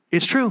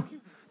 It's true.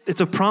 It's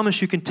a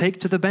promise you can take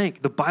to the bank.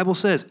 The Bible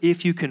says,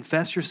 if you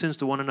confess your sins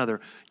to one another,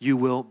 you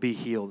will be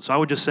healed. So I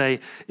would just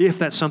say, if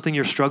that's something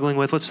you're struggling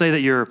with, let's say that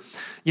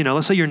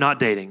let's say you're not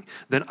dating,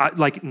 then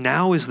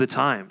now is the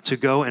time to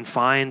go and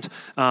find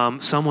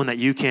someone that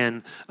you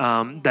can,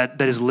 that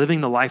is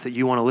living the life that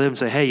you want to live, and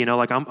say, hey,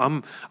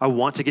 I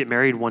want to get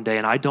married one day,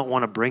 and I don't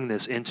want to bring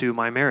this into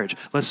my marriage.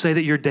 Let's say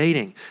that you're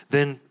dating,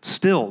 then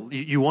still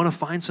you want to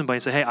find somebody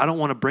and say, hey, I don't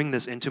want to bring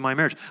this into my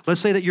marriage.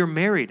 Let's say that you're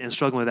married and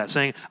struggling with that,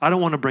 saying, I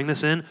don't want to bring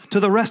this in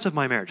to the rest of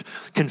my marriage.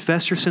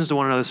 Confess your sins to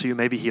one another so you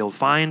may be healed.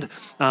 Find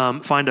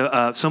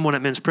someone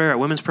at men's prayer, at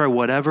women's prayer,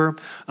 whatever,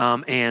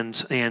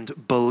 and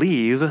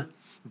believe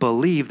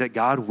that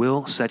God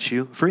will set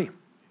you free.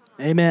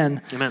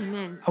 Amen.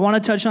 Amen. I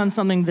want to touch on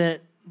something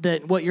that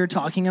what you're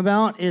talking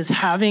about is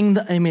having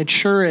a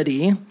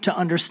maturity to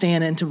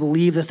understand and to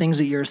believe the things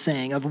that you're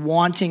saying, of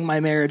wanting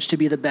my marriage to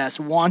be the best,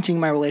 wanting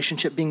my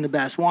relationship being the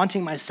best,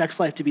 wanting my sex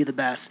life to be the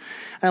best.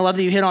 And I love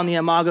that you hit on the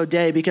imago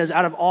Dei, because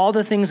out of all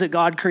the things that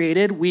God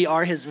created, we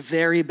are his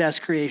very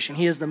best creation.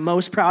 He is the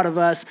most proud of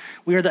us.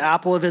 We are the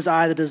apple of his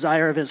eye, the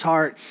desire of his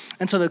heart.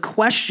 And so the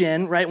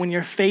question, right, when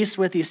you're faced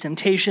with these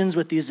temptations,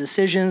 with these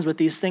decisions, with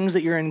these things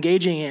that you're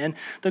engaging in,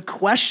 the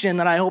question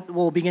that I hope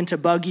will begin to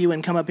bug you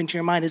and come up into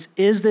your mind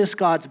is this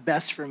God's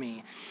best for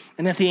me?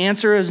 And if the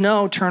answer is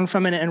no, turn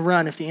from it and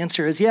run. If the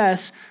answer is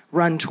yes,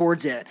 run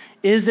towards it.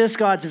 Is this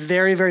God's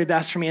very, very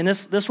best for me? And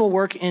this will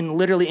work in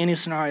literally any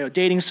scenario: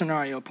 dating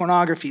scenario,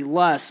 pornography,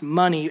 lust,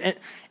 money,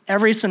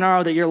 every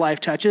scenario that your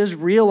life touches.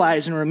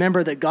 Realize and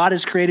remember that God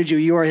has created you.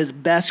 You are his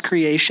best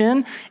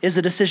creation. Is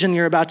the decision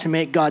you're about to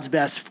make God's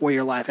best for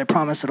your life? I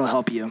promise it'll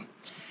help you.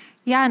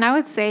 Yeah, and I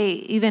would say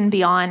even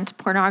beyond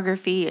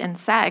pornography and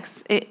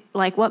sex,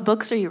 what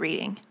books are you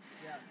reading?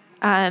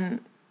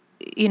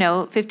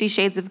 50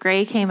 Shades of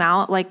Grey came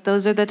out. Like,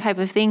 those are the type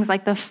of things,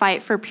 like the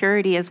fight for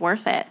purity is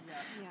worth it.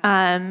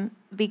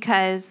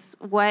 Because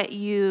what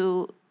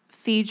you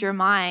feed your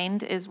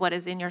mind is what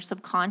is in your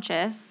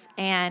subconscious.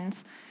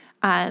 And,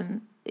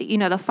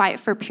 the fight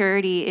for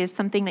purity is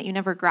something that you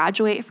never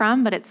graduate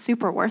from, but it's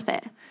super worth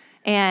it.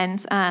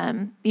 And,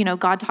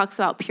 God talks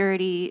about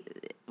purity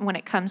when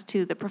it comes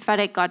to the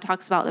prophetic, God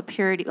talks about the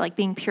purity, like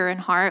being pure in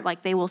heart,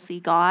 like they will see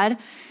God.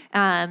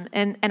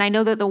 And I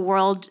know that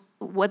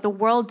what the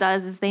world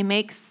does is they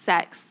make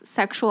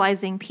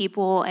sexualizing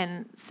people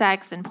and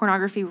sex and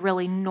pornography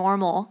really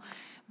normal.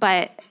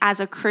 But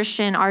as a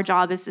Christian, our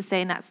job is to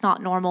say, that's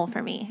not normal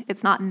for me.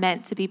 It's not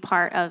meant to be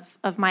part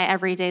of my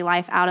everyday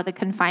life out of the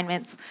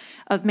confinements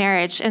of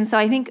marriage. And so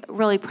I think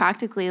really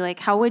practically, like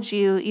how would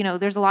you,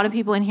 there's a lot of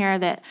people in here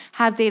that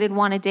have dated,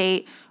 want to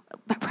date.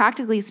 But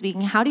practically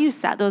speaking, how do you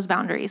set those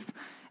boundaries?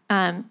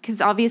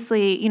 Because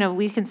obviously,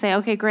 we can say,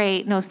 okay,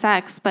 great, no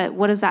sex, but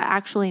what does that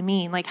actually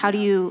mean? Like, how do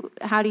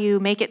you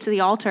make it to the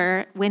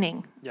altar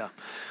winning? Yeah.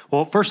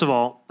 Well, first of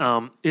all,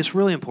 it's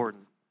really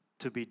important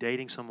to be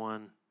dating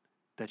someone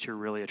that you're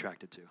really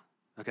attracted to.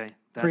 Okay?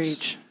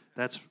 Preach.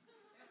 That's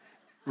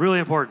really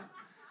important.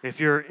 If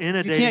you're in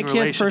a dating relationship, you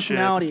can't kiss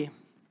personality.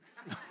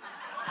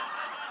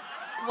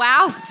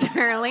 Wow,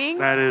 Sterling.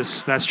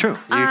 That's true. You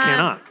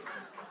cannot.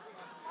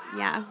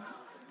 Yeah.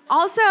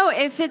 Also,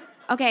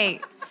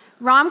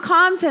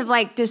 rom-coms have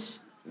like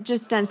just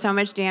done so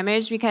much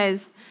damage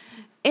because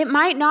it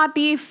might not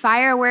be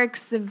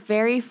fireworks the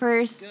very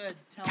first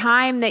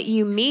time that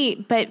you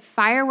meet, but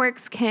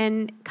fireworks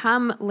can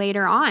come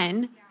later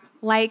on,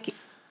 like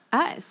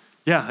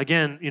us. Yeah,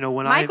 again,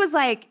 when Mike was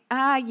like,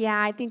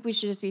 yeah, I think we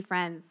should just be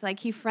friends. Like,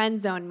 he friend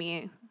zoned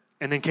me.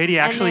 And then Katie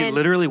actually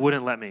literally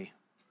wouldn't let me.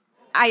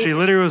 She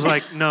literally was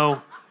like,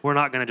 no, we're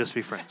not going to just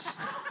be friends.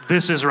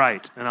 This is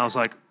right. And I was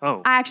like,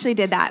 oh. I actually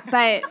did that,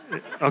 but...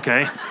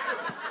 Okay.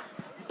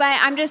 But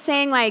I'm just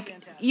saying,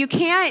 like, you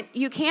can't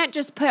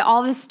just put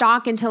all this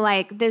stock into,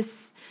 like,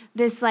 this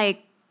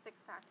like...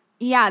 Six-pack.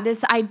 Yeah,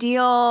 this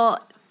ideal,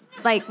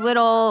 like,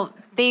 little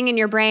thing in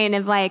your brain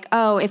of, like,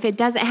 oh, if it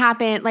doesn't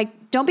happen, like,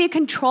 don't be a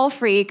control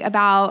freak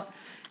about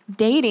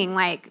dating.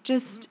 Like,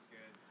 just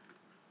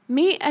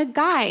meet a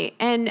guy.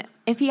 And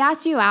if he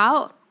asks you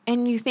out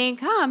and you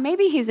think,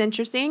 maybe he's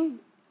interesting,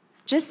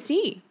 just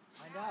see.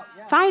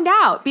 Find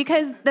out,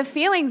 because the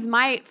feelings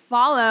might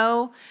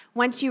follow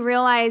once you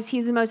realize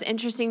he's the most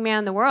interesting man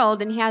in the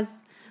world and he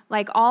has,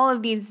 like, all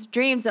of these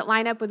dreams that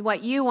line up with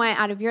what you want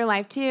out of your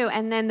life, too.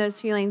 And then those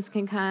feelings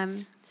can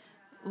come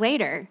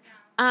later.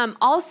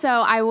 Also,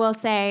 I will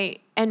say,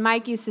 and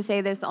Mike used to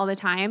say this all the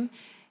time,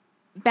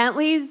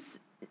 Bentleys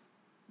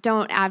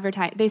don't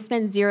advertise. They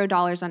spend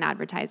 $0 on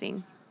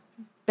advertising.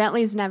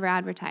 Bentleys never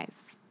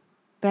advertise.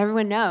 But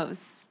everyone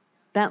knows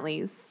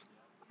Bentleys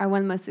are one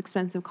of the most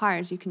expensive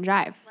cars you can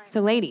drive. Right.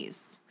 So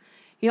ladies,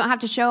 you don't have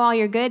to show all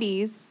your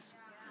goodies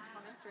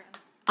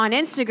on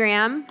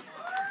Instagram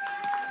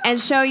and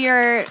show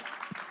your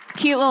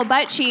cute little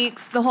butt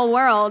cheeks the whole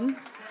world,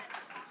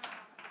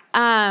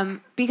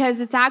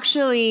 because it's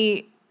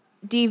actually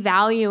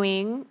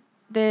devaluing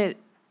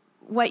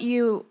what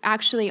you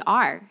actually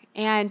are.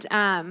 And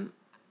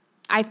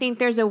I think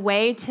there's a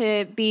way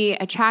to be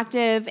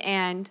attractive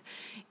and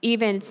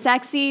even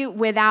sexy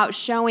without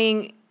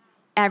showing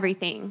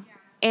everything.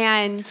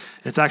 And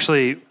it's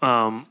actually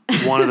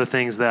one of the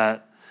things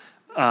that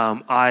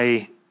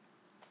I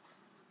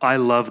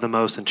love the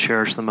most and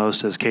cherish the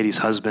most as Katie's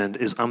husband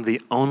is I'm the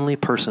only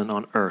person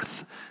on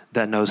earth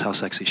that knows how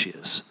sexy she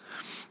is.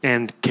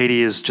 And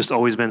Katie has just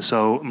always been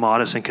so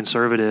modest and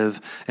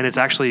conservative, and it's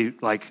actually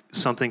like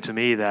something to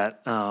me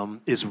that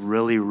is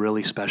really,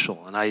 really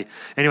special. And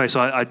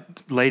so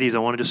ladies, I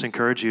want to just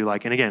encourage you,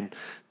 like, and again,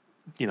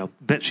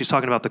 she's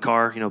talking about the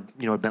car. You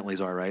know what Bentleys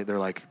are, right? They're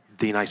like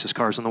the nicest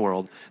cars in the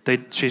world.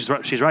 She's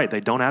right. They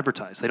don't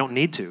advertise. They don't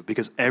need to,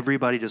 because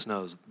everybody just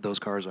knows those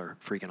cars are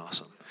freaking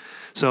awesome.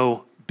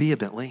 So be a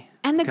Bentley.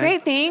 And the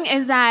great thing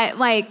is that,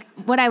 like,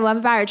 what I love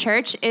about our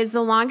church is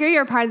the longer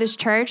you're part of this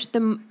church,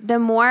 the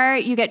more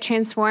you get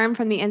transformed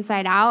from the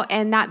inside out,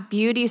 and that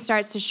beauty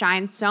starts to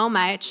shine so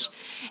much,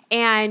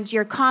 and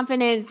your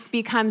confidence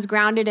becomes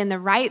grounded in the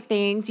right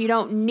things. You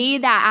don't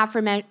need that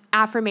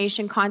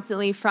affirmation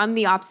constantly from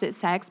the opposite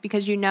sex,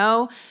 because you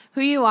know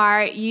who you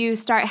are. You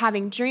start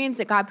having dreams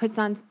that God puts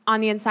on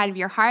the inside of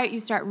your heart. You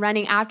start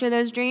running after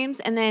those dreams,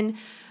 and then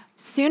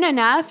soon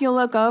enough, you'll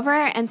look over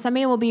and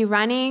somebody will be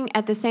running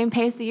at the same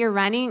pace that you're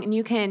running, and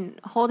you can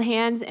hold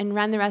hands and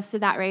run the rest of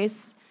that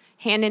race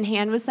hand in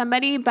hand with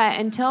somebody. But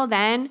until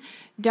then,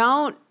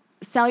 don't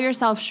sell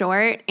yourself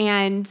short,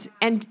 and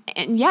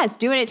yes,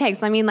 do what it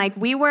takes. I mean, like,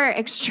 we were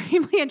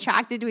extremely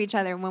attracted to each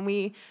other when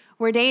we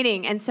were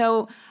dating. And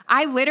so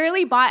I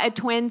literally bought a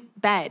twin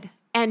bed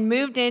and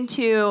moved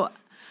into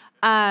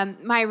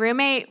my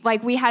roommate.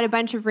 Like, we had a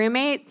bunch of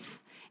roommates.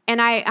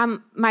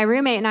 And my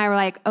roommate and I were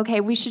like, okay,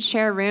 we should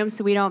share a room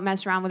so we don't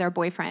mess around with our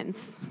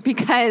boyfriends,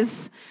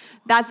 because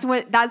that's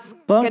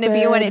going to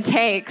be what it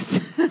takes.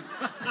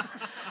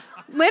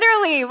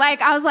 Literally,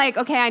 like, I was like,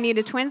 okay, I need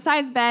a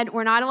twin-size bed.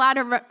 We're not allowed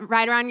to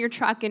ride around your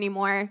truck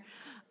anymore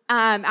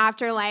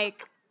after,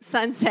 like,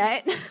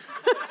 sunset.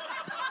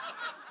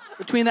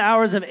 Between the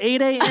hours of 8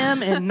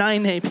 a.m. and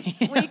 9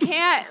 p.m. We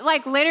can't,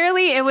 like,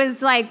 literally, it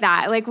was like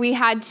that. Like, we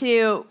had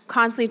to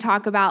constantly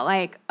talk about,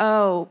 like,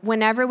 oh,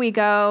 whenever we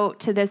go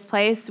to this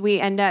place, we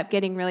end up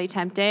getting really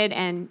tempted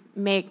and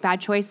make bad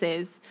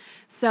choices.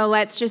 So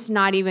let's just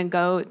not even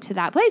go to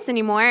that place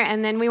anymore.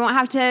 And then we won't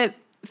have to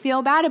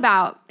feel bad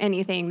about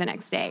anything the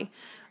next day.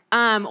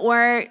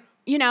 Or,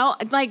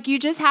 you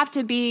just have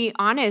to be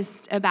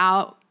honest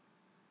about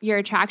your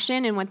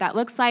attraction and what that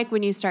looks like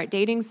when you start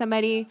dating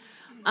somebody.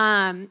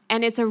 And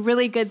it's a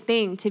really good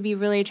thing to be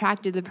really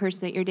attracted to the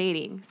person that you're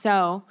dating.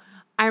 So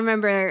I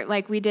remember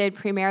we did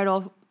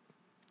premarital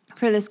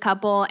for this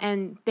couple,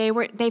 and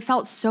they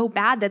felt so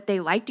bad that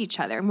they liked each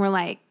other. And we're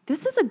like,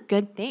 this is a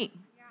good thing.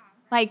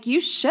 Yeah. You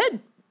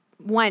should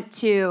want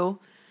to,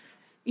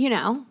 you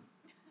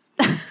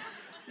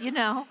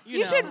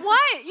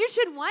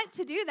should want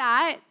to do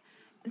that.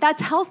 That's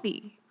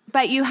healthy.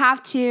 But you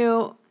have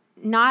to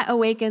not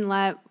awaken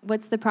love.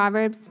 What's the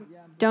Proverbs?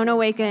 Don't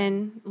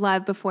awaken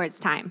love before it's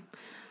time.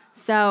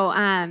 So,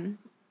 I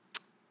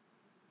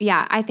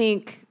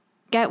think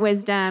get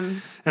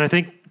wisdom. And I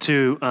think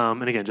too,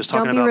 and again, just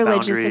talking about boundaries.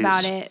 Don't be religious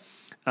about it.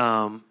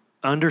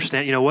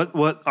 Understand,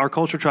 what our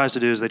culture tries to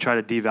do is they try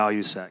to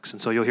devalue sex.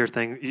 And so you'll hear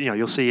things,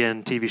 you'll see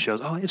in TV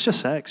shows, oh, it's just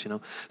sex,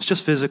 it's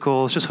just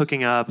physical, it's just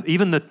hooking up.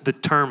 Even the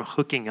term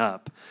hooking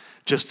up,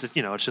 it's just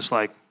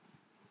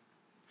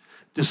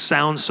just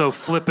sounds so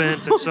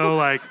flippant and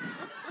so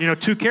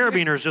two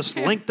carabiners just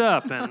linked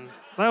up, and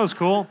that was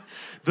cool.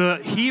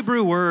 The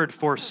Hebrew word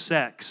for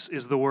sex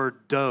is the word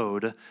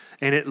dode,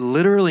 and it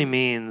literally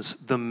means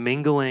the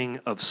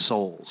mingling of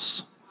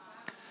souls.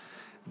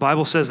 The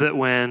Bible says that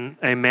when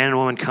a man and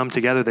woman come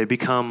together, they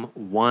become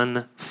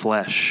one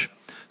flesh.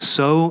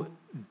 So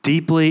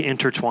deeply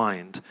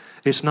intertwined.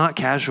 It's not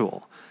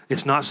casual.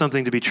 It's not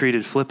something to be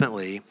treated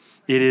flippantly.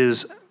 It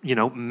is,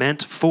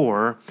 meant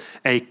for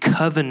a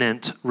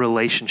covenant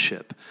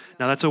relationship.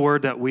 Now, that's a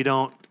word that we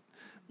don't,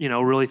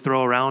 really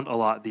throw around a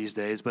lot these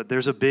days, but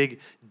there's a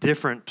big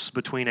difference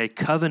between a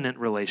covenant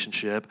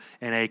relationship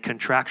and a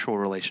contractual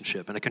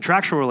relationship. And a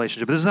contractual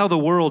relationship, this is how the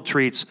world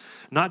treats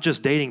not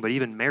just dating, but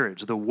even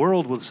marriage. The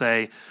world will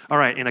say, all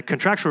right, in a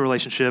contractual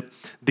relationship,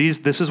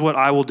 this is what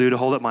I will do to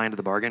hold up my end of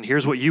the bargain.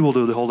 Here's what you will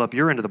do to hold up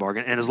your end of the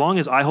bargain. And as long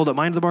as I hold up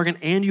my end of the bargain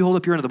and you hold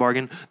up your end of the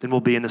bargain, then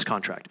we'll be in this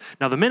contract.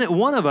 Now, the minute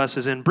one of us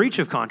is in breach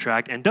of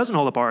contract and doesn't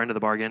hold up our end of the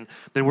bargain,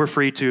 then we're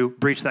free to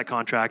breach that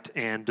contract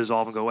and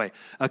dissolve and go away.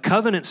 A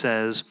covenant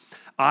says,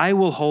 I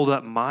will hold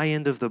up my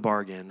end of the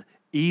bargain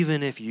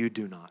even if you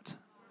do not.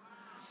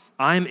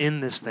 I'm in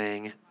this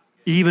thing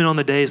even on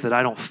the days that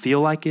I don't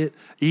feel like it,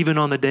 even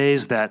on the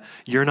days that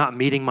you're not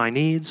meeting my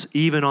needs,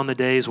 even on the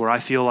days where I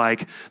feel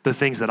like the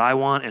things that I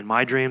want and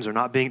my dreams are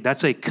not being,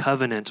 that's a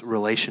covenant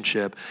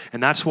relationship.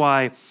 And that's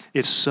why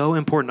it's so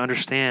important to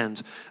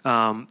understand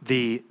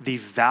the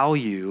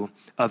value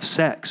of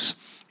sex.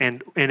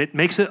 And it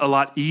makes it a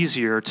lot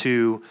easier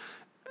to,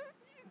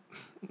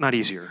 not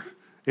easier,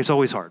 it's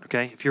always hard,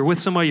 okay? If you're with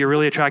somebody you're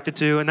really attracted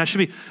to, and that should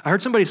be, I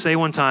heard somebody say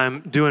one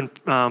time doing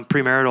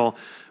premarital,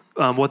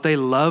 what they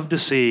love to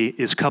see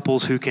is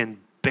couples who can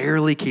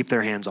barely keep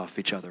their hands off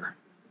each other,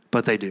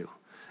 but they do.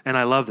 And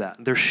I love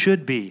that. There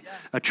should be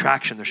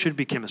attraction, there should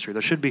be chemistry,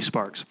 there should be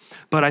sparks.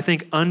 But I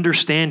think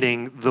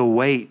understanding the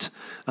weight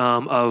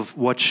of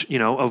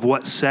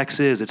what sex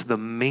is, it's the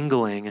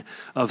mingling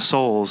of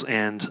souls,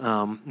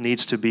 and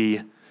needs to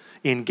be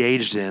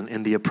engaged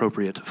in the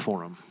appropriate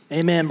forum.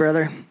 Amen,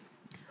 brother.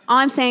 All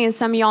I'm saying is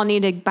some of y'all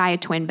need to buy a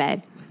twin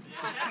bed.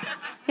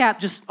 Yeah.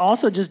 Just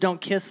don't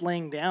kiss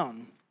laying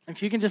down.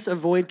 If you can just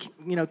avoid,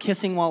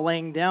 kissing while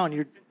laying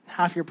down,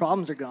 half your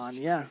problems are gone.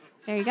 Yeah.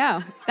 There you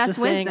go. That's just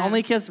wisdom. saying,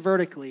 only kiss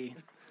vertically,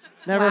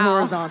 never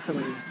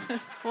horizontally.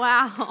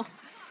 Wow.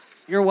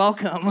 You're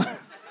welcome.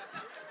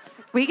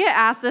 We get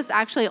asked this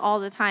actually all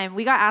the time.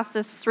 We got asked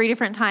this 3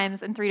 different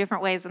times in 3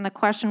 different ways, and the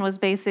question was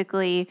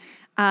basically,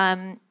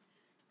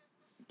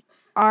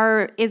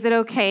 is it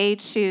okay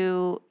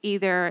to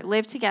either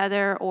live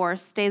together or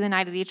stay the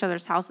night at each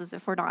other's houses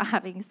if we're not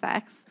having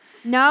sex?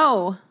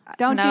 No,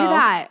 don't do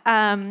that.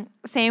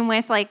 Same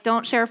with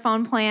don't share a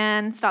phone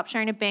plan, stop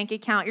sharing a bank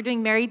account. You're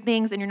doing married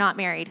things and you're not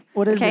married.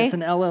 What is this, an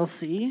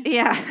LLC?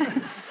 Yeah.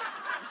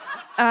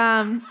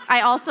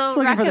 I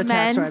also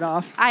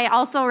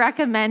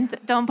recommend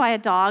don't buy a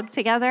dog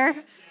together.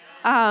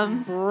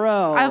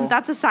 Bro.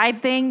 That's a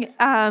side thing. You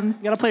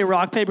gotta play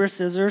rock, paper,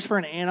 scissors for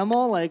an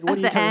animal? What are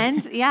you talking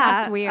end? Yeah.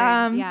 That's weird.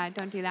 Yeah,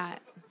 don't do that.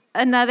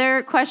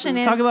 Another question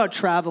Let's talk about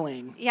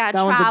traveling. Yeah,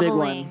 that traveling. one's a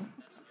big one.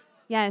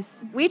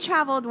 Yes. We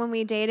traveled when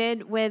we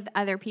dated with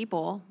other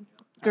people.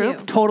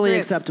 Groups? Totally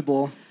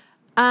acceptable.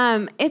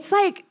 It's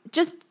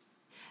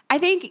I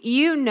think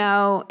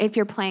if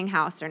you're playing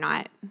house or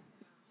not.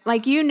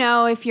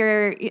 If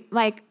you're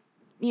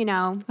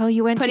oh,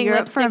 you went putting to Europe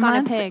lipstick for a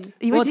month? on a pig.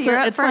 You went to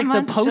Europe it's for a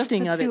month, the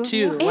posting of it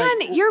too.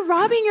 And you're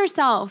robbing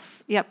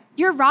yourself. Yep.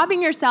 You're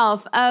robbing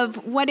yourself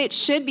of what it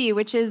should be,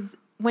 which is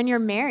when you're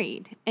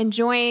married,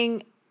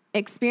 enjoying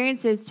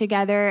experiences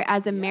together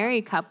as a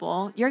married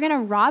couple. You're going to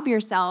rob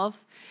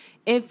yourself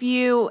if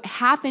you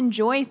half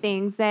enjoy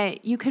things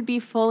that you could be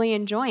fully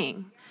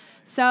enjoying.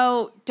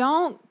 So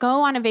don't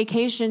go on a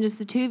vacation, just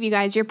the two of you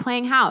guys. You're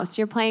playing house.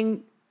 You're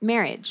playing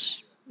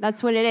marriage.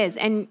 That's what it is.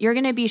 And you're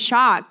going to be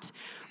shocked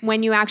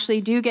when you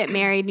actually do get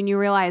married and you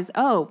realize,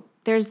 oh,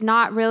 there's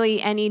not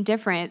really any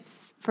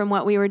difference from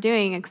what we were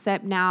doing,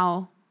 except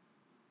now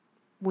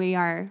we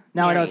are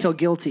Now I don't married. feel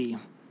guilty.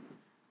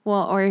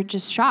 Well, or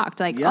just shocked,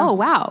 like, Yeah. oh,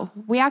 wow,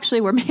 we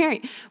actually were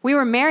married. We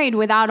were married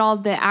without all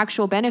the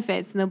actual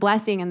benefits and the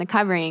blessing and the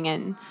covering.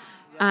 And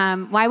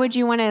why would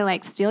you want to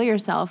like steal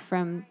that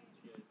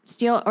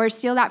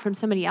from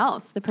somebody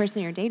else, the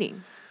person you're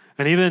dating?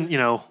 And even,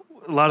 a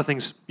lot of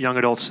things young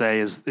adults say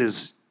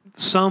is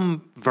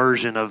some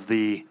version of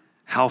the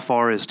how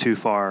far is too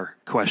far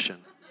question,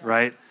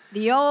 right?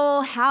 The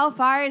old how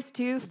far is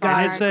too far.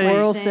 And it's a-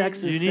 Oral question.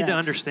 sex is You need to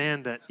sex.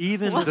 understand that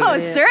even Oh, the,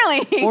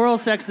 Sterling. Oral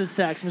sex is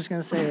sex. I'm just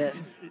going to say it.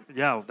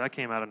 yeah, that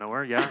came out of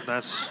nowhere. Yeah,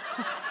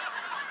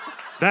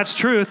 that's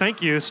true.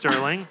 Thank you,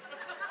 Sterling.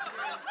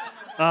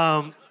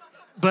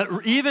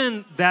 But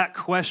even that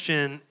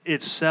question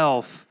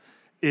itself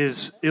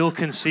is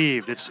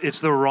ill-conceived. It's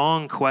the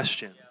wrong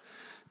question.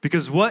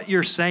 Because what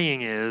you're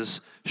saying is,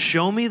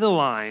 show me the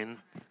line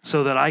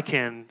so that I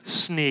can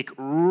sneak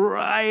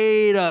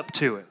right up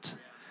to it.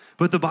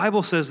 But the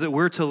Bible says that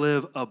we're to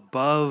live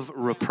above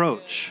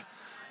reproach,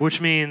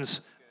 which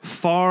means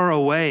far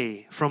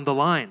away from the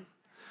line.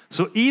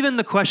 So even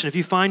the question, if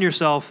you find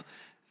yourself,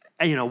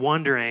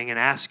 wondering and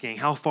asking,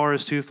 how far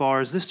is too far?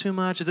 Is this too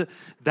much?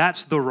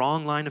 That's the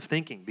wrong line of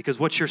thinking. Because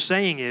what you're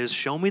saying is,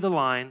 show me the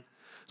line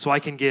so I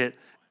can get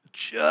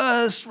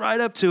just right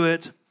up to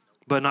it,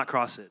 but not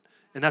cross it.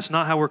 And that's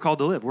not how we're called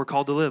to live. We're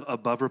called to live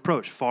above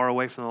reproach, far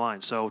away from the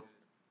line. So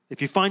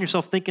if you find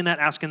yourself thinking that,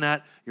 asking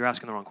that, you're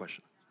asking the wrong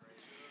question.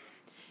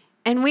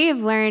 And we have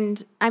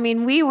learned,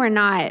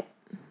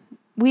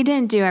 we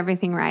didn't do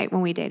everything right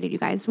when we dated, you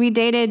guys. We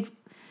dated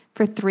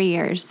for 3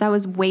 years. That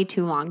was way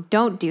too long.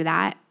 Don't do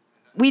that.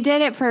 We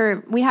did it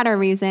we had our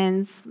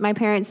reasons. My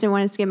parents didn't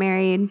want us to get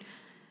married.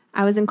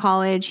 I was in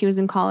college. He was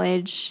in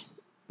college.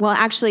 Well,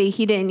 actually,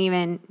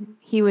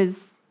 he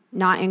was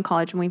not in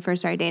college when we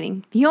first started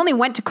dating. He only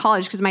went to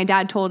college because my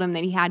dad told him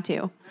that he had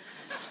to.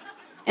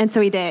 And so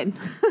he did.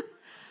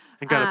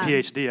 And got a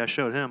PhD. I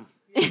showed him.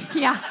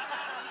 Yeah.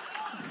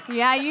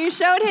 Yeah, you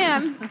showed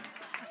him.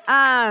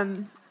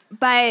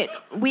 But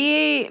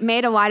we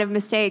made a lot of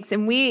mistakes.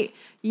 And we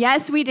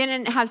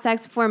didn't have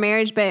sex before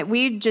marriage, but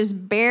we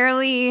just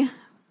barely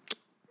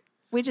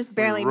We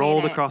made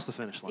rolled it. across the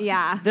finish line.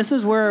 Yeah. This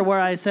is where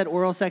I said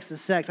oral sex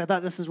is sex. I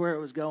thought this is where it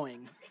was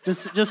going.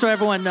 Just so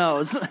everyone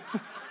knows.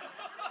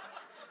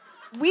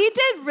 We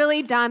did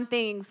really dumb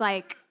things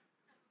like,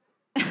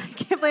 I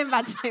can't believe I'm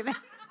about to say this.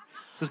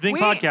 This is being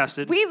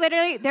podcasted. We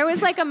literally, there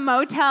was like a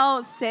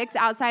Motel 6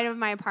 outside of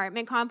my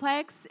apartment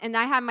complex, and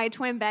I had my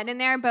twin bed in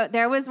there, but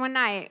there was one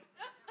night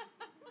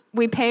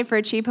we paid for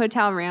a cheap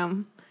hotel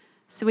room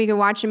so we could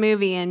watch a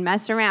movie and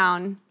mess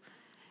around,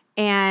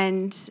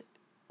 and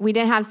we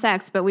didn't have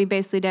sex, but we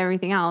basically did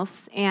everything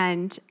else.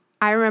 And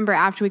I remember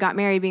after we got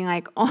married being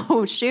like,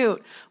 oh,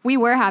 shoot, we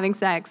were having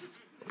sex,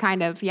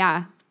 kind of,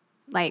 yeah,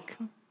 like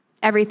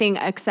everything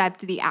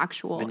except the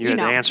actual, And you had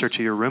to answer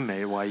to your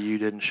roommate why you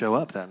didn't show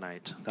up that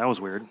night. That was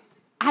weird.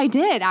 I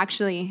did,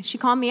 actually. She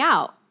called me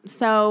out.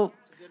 So,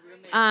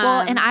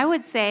 Well, and I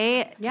would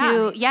say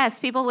Yeah. yes,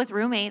 people with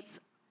roommates,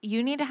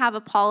 you need to have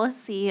a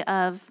policy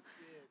of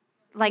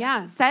like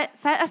Yeah. set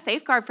a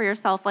safeguard for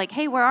yourself. Like,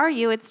 hey, where are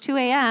you? It's 2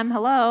 a.m.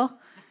 Hello.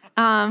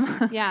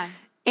 yeah.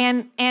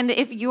 And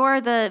if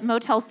you're the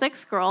Motel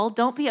 6 girl,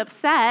 don't be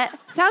upset.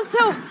 Sounds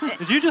so,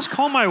 Did you just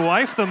call my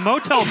wife the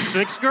Motel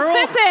 6 girl?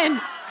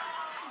 listen,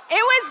 it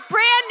was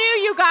brand new,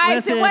 you guys.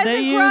 Listen, it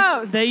wasn't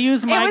gross. they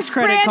used It Mike's was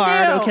credit brand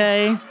card, new.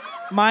 okay?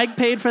 Mike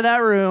paid for that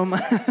room.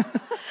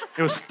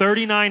 It was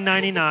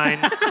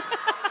 $39.99.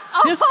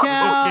 Just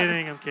Discount.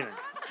 kidding. I'm kidding.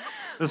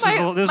 This is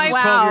 12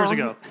 Wow. years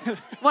ago.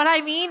 What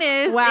I mean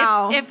is,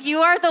 Wow. if you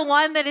are the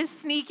one that is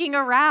sneaking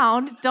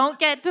around, don't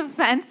get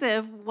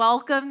defensive.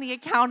 Welcome the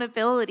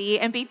accountability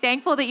and be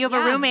thankful that you have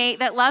Yeah. a roommate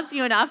that loves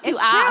you enough to It's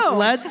ask. true.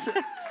 Let's give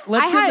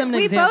them an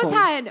example. We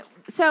both had,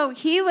 so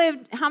he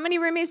lived, how many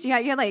roommates do you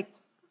have? You had like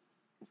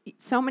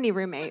so many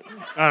roommates.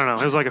 I don't know.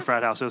 It was like a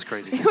frat house. It was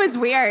crazy. It was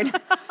weird.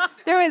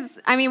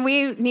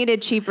 We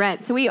needed cheap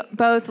rent. So we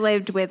both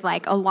lived with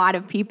like a lot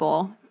of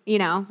people.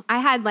 I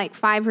had like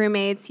 5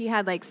 roommates. He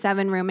had like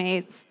 7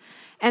 roommates.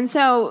 And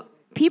so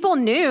people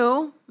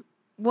knew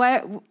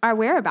what our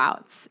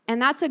whereabouts.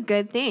 And that's a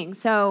good thing.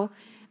 So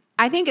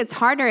I think it's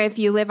harder if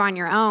you live on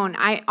your own.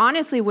 I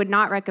honestly would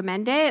not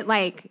recommend it.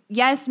 Like,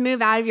 yes,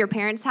 move out of your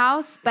parents'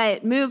 house,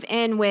 but move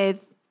in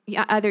with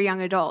other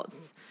young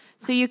adults.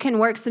 So you can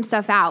work some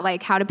stuff out,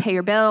 like how to pay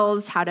your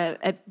bills, how to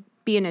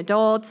be an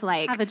adult,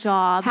 like Have a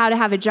job. how to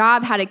have a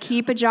job, how to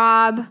keep a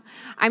job.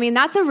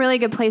 That's a really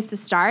good place to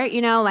start,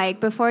 like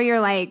before you're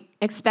like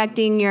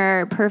expecting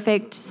your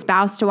perfect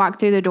spouse to walk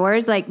through the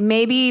doors, like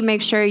maybe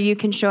make sure you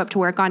can show up to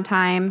work on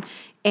time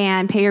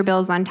and pay your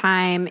bills on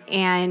time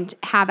and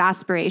have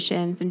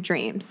aspirations and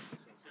dreams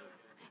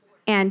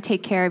and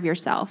take care of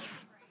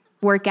yourself,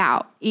 work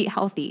out, eat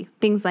healthy,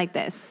 things like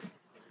this.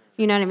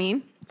 You know what I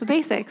mean? The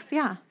basics,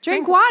 yeah.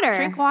 Drink water.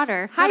 Drink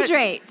water.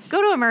 Hydrate.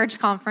 Go to a Merge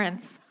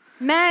conference.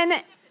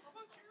 Men,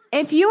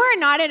 if you are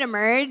not at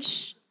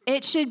Emerge,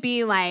 it should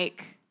be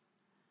like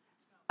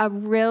a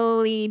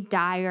really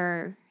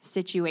dire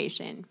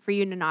situation for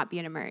you to not be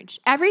in a marriage.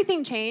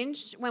 Everything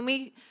changed when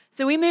we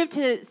moved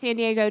to San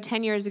Diego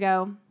 10 years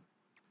ago.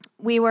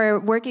 We were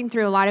working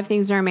through a lot of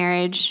things in our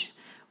marriage.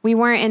 We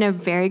weren't in a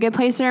very good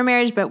place in our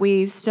marriage, but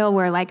we still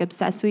were like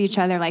obsessed with each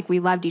other. Like we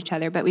loved each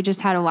other, but we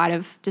just had a lot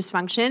of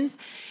dysfunctions.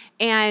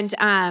 And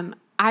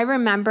I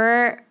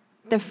remember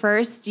the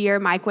first year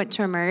Mike went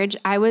to Emerge,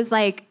 I was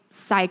like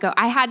psycho.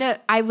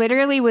 I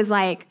literally was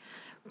like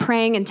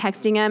praying and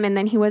texting him, and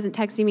then he wasn't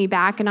texting me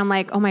back. And I'm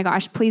like, oh my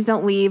gosh, please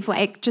don't leave.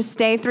 Like, just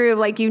stay through.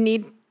 Like, you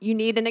need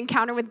an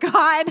encounter with God.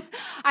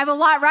 I have a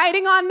lot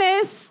riding on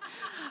this.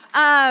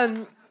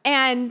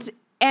 And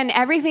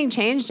everything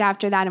changed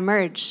after that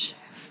Emerge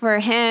for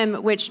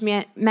him, which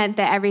meant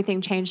that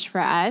everything changed for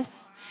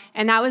us.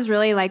 And that was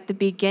really like the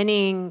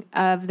beginning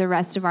of the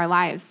rest of our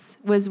lives,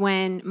 was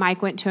when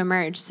Mike went to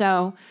Emerge.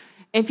 So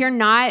if you're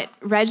not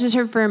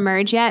registered for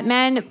Emerge yet,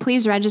 men,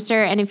 please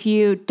register. And if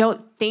you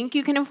don't think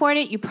you can afford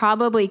it, you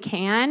probably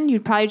can.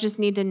 You probably just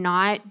need to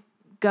not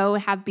go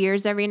have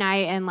beers every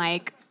night and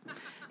like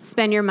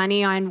spend your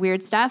money on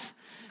weird stuff.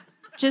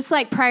 Just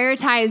like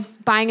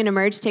prioritize buying an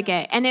Emerge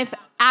ticket. And if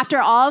after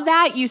all of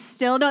that you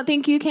still don't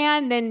think you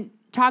can, then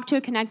talk to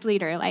a Connect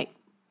leader. Like,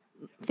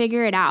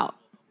 figure it out.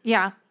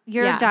 Yeah.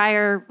 Your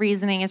dire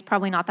reasoning is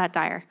probably not that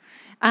dire.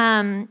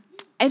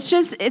 It's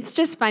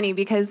just funny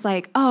because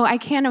like, oh, I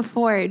can't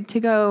afford to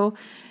go,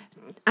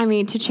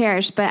 to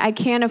Cherish, but I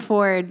can't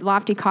afford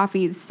Lofty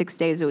Coffees 6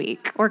 days a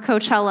week. Or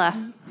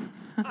Coachella.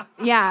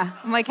 Yeah.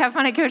 I'm like, have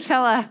fun at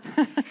Coachella.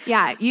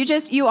 Yeah.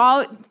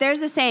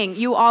 There's a saying,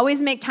 you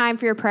always make time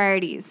for your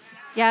priorities.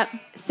 Yep.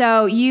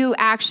 So you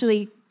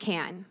actually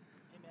can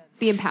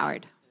be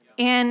empowered.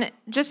 And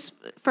just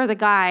for the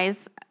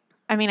guys,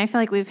 I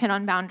feel like we've hit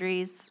on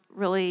boundaries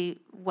really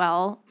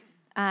well.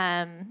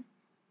 I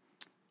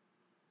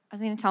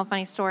was going to tell a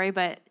funny story,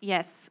 but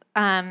yes.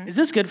 Is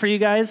this good for you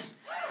guys?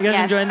 You guys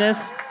yes. enjoying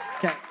this?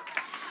 Okay.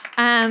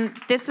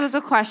 This was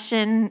a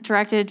question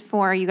directed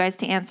for you guys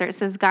to answer. It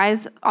says,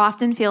 guys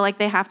often feel like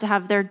they have to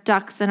have their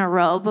ducks in a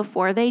row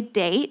before they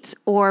date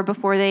or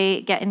before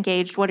they get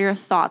engaged. What are your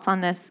thoughts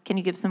on this? Can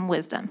you give some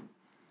wisdom?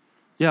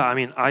 Yeah,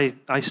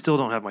 I still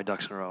don't have my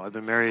ducks in a row. I've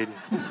been married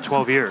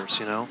 12 years,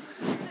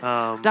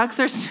 Ducks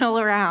are still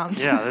around.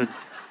 Yeah.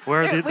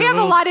 We have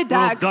a lot of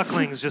ducks.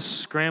 Ducklings just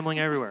scrambling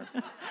everywhere.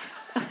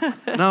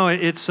 No,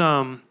 it's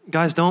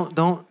guys,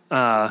 don't.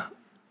 That's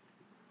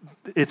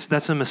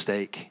a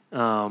mistake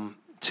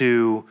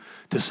to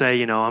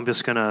say, I'm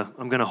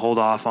gonna hold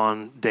off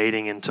on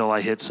dating until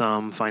I hit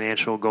some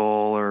financial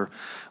goal or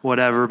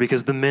whatever,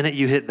 because the minute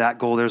you hit that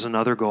goal, there's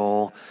another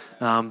goal.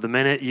 The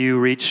minute you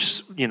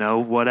reach,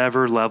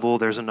 whatever level,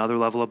 there's another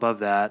level above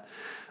that.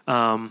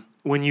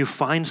 When you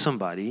find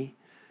somebody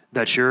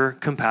that you're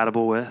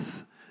compatible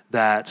with,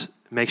 that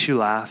makes you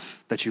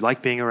laugh, that you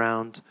like being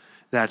around,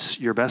 that's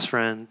your best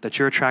friend, that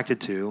you're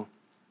attracted to,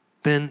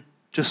 then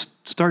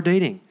just start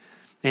dating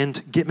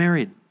and get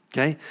married,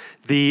 okay?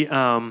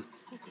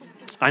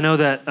 I know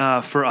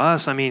that for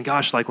us,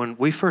 like when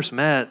we first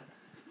met,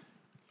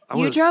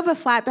 you drove a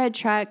flatbed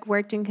truck,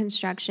 worked in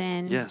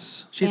construction.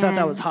 Yes. She thought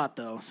that was hot,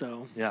 though,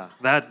 so. Yeah,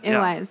 it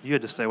was. You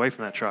had to stay away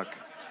from that truck.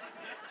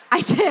 I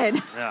did.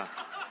 Yeah.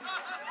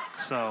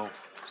 So.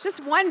 It's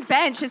just one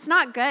bench. It's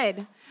not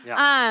good.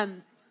 Yeah.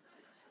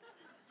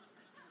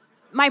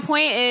 My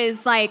point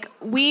is, like,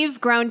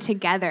 we've grown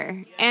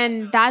together,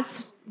 and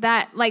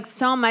like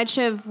so much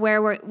of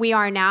where we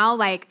are now.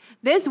 Like,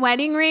 this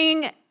wedding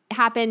ring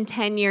happened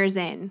 10 years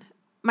in.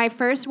 My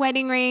first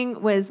wedding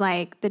ring was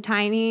like the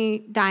tiny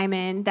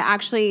diamond that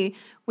actually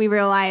we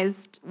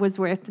realized was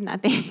worth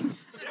nothing.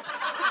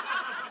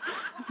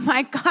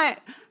 My God,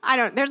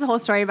 there's a whole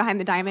story behind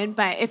the diamond,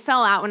 but it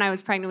fell out when I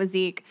was pregnant with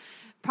Zeke,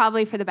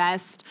 probably for the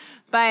best.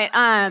 But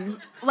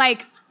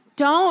like,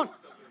 don't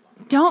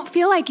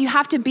feel like you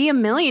have to be a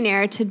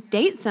millionaire to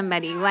date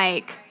somebody.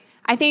 Like,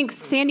 I think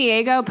San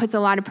Diego puts a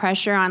lot of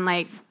pressure on,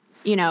 like,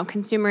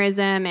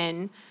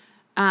 consumerism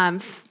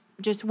and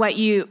just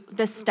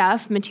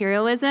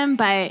materialism,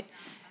 but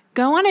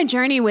go on a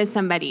journey with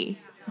somebody.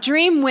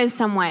 Dream with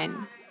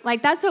someone.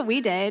 Like, that's what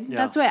we did. Yeah.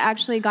 That's what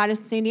actually got us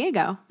to San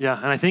Diego. Yeah,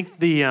 and I think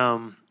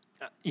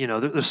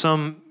there's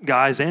some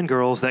guys and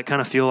girls that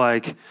kind of feel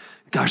like,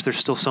 gosh, there's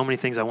still so many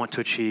things I want to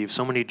achieve,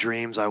 so many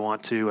dreams I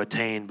want to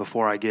attain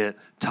before I get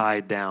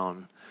tied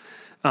down.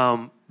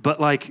 But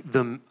like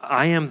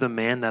I am the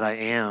man that I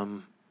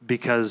am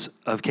because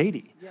of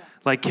Katie. Yeah.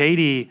 Like,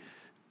 Katie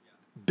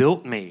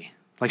built me.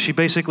 Like, she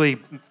basically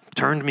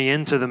turned me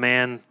into the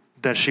man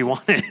that she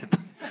wanted.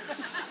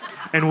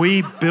 And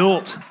we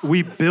built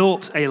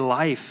a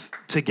life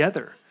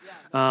together.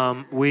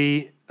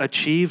 We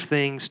achieved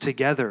things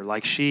together.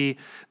 Like,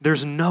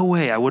 there's no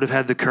way I would have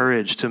had the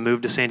courage to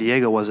move to San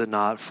Diego was it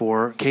not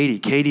for Katie.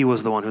 Katie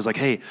was the one who was like,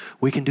 hey,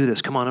 we can do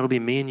this. Come on, it'll be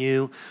me and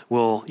you.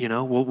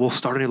 We'll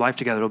start a new life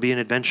together. It'll be an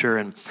adventure.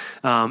 And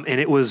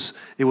it was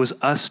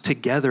us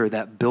together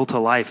that built a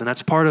life. And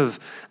that's part of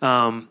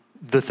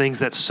the things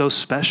that's so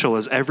special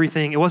is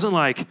everything. It wasn't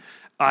like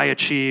I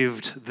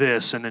achieved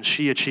this and then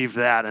she achieved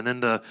that and then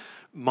the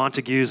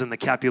Montagues and the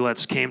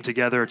Capulets came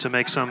together to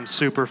make some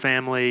super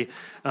family.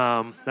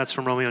 That's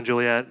from Romeo and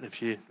Juliet.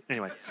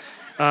 Anyway.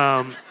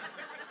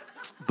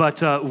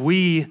 But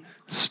we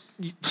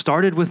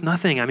started with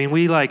nothing. I mean,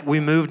 we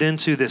moved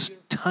into this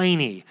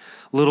tiny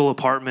little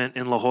apartment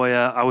in La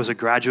Jolla. I was a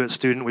graduate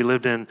student. We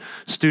lived in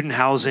student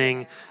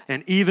housing,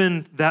 and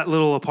even that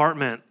little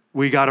apartment,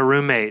 we got a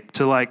roommate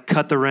to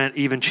cut the rent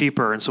even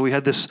cheaper. And so we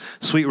had this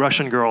sweet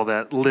Russian girl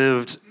that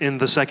lived in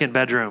the second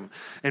bedroom,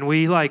 and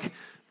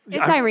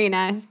It's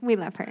Irina. We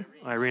love her.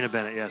 Irina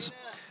Bennett, yes.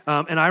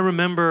 And I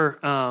remember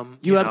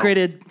You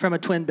upgraded from a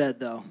twin bed,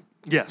 though.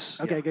 Yes.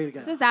 Okay, yeah. good.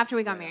 This was after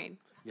we got married.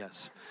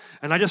 Yes.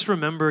 And I just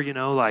remember,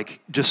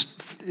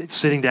 just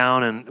sitting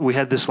down, and we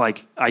had this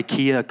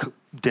IKEA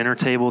dinner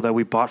table that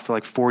we bought for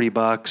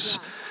 $40.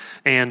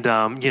 And,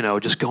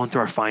 just going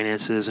through our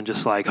finances and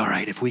just all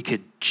right, if we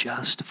could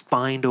just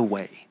find a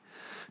way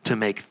to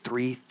make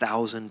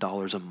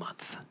 $3,000 a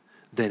month,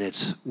 then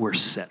we're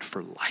set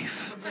for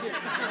life.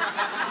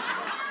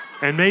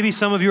 And maybe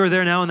some of you are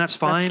there now, and that's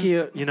fine. That's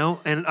cute.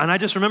 And I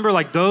just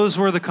remember those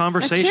were the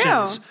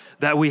conversations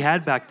that we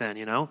had back then,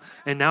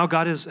 And now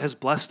God has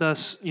blessed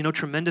us,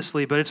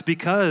 tremendously, but it's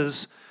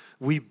because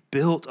we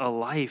built a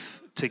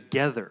life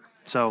together.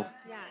 So.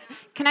 Yeah.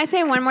 Can I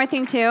say one more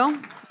thing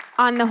too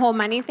on the whole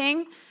money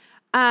thing?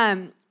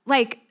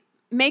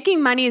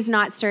 Making money is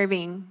not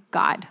serving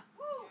God.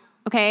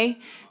 Okay?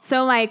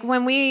 So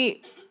when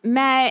we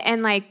met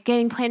and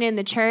getting planted in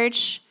the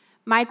church,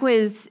 Mike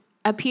was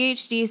a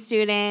PhD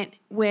student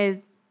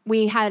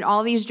we had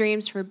all these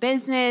dreams for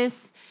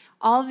business,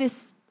 all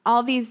these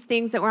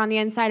things that were on the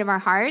inside of our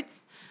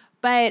hearts.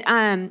 But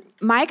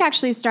Mike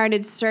actually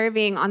started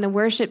serving on the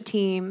worship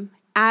team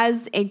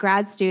as a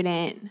grad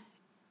student,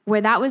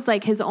 where that was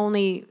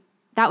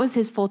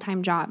his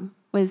full-time job,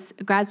 was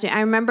a grad student.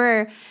 I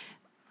remember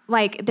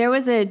there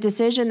was a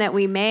decision that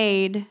we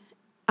made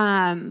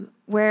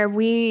where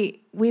we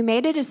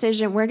made a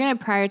decision, we're going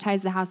to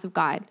prioritize the house of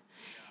God.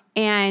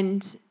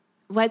 And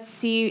let's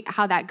see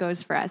how that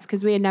goes for us,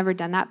 because we had never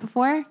done that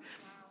before.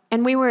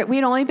 And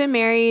we'd only been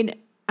married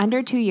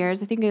under 2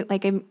 years, I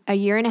think a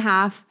year and a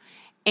half.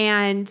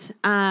 And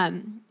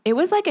it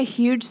was a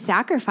huge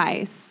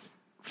sacrifice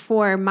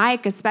for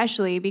Mike,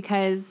 especially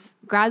because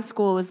grad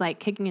school was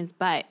kicking his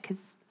butt,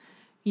 because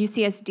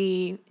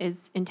UCSD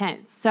is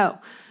intense. So,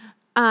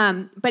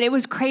 but it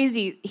was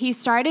crazy. He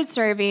started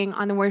serving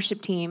on the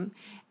worship team,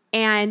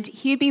 and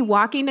he'd be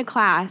walking to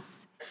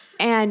class,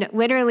 and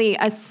literally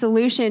a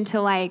solution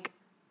to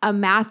a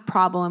math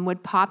problem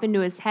would pop into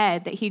his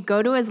head that he'd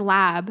go to his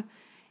lab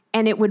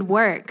and it would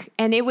work.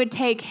 And it would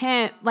take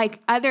him,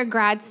 other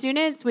grad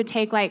students would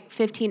take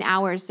 15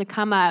 hours to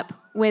come up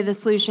with a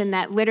solution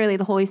that literally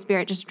the Holy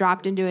Spirit just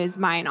dropped into his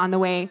mind on the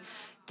way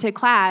to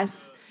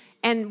class.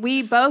 And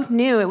we both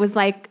knew it was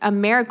a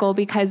miracle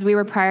because we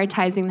were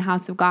prioritizing the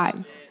house of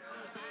God.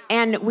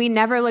 And we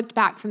never looked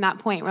back from that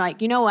point. We're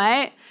you know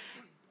what?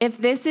 If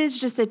this is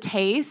just a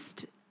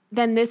taste,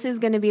 then this is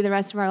going to be the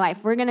rest of our life.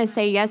 We're going to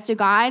say yes to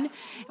God.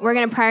 We're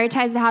going to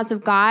prioritize the house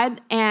of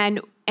God.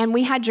 And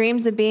we had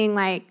dreams of being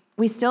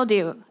we still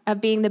do, of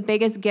being the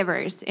biggest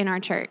givers in our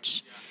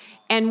church.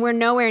 And we're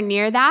nowhere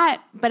near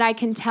that, but I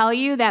can tell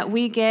you that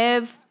we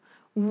give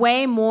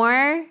way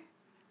more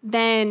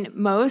than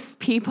most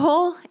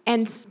people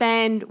and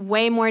spend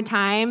way more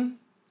time.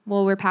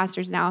 Well, we're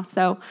pastors now,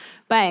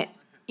 but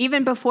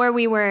even before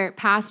we were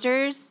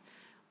pastors,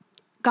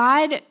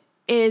 God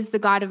is the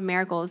God of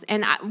miracles.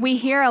 And we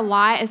hear a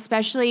lot,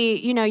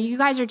 especially, you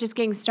guys are just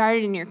getting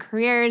started in your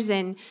careers,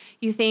 and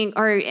you think,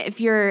 or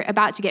if you're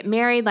about to get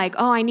married,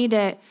 I need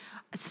to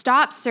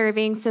stop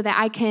serving so that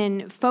I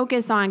can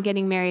focus on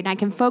getting married and I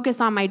can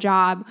focus on my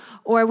job.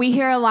 Or we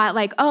hear a lot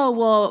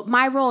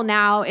my role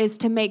now is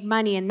to make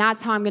money, and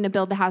that's how I'm going to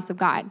build the house of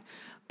God.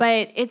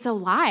 But it's a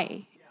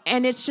lie.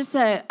 And it's just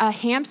a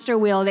hamster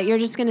wheel that you're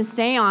just going to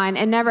stay on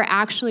and never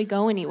actually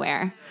go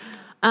anywhere.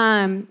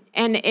 And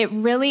it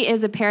really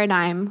is a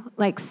paradigm,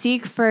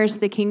 seek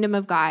first the kingdom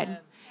of God,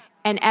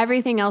 and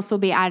everything else will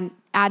be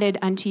added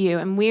unto you.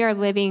 And we are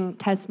living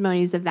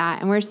testimonies of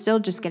that, and we're still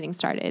just getting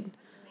started.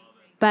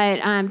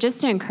 But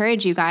just to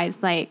encourage you guys,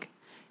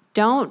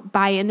 don't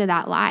buy into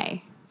that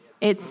lie.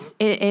 It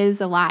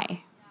is a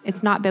lie.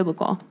 It's not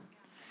biblical.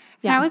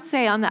 Yeah. And I would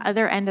say on the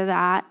other end of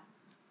that,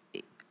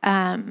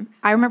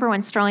 I remember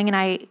when Sterling and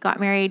I got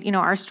married,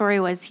 our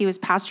story was he was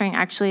pastoring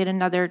actually at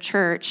another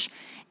church.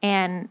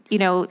 And,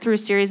 through a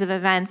series of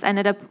events,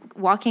 ended up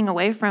walking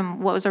away from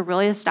what was a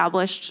really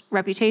established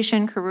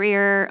reputation,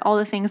 career, all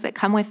the things that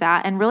come with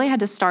that, and really had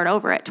to start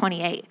over at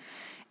 28.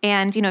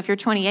 And, if you're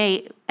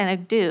 28 and a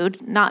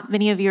dude, not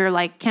many of you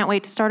are can't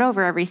wait to start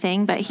over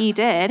everything, but he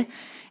did.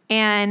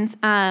 And,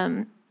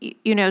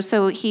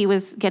 so he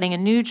was getting a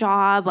new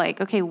job,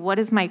 okay, what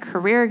is my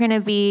career going to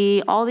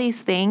be? All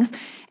these things.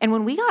 And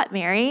when we got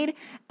married,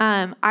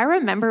 I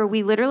remember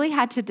we literally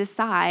had to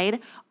decide,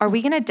 are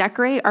we going to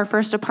decorate our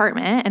first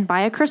apartment and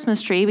buy a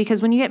Christmas tree?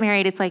 Because when you get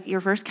married, it's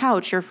your first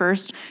couch, your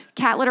first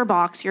cat litter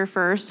box, your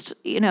first,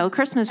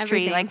 Christmas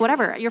tree, everything.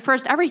 whatever, your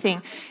first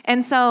everything.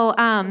 And so...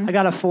 I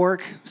got a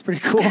fork. It's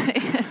pretty cool.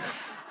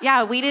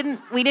 Yeah, we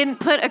didn't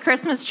put a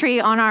Christmas tree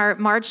on our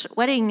March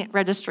wedding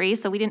registry,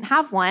 so we didn't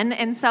have one.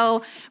 And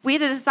so we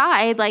had to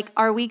decide, like,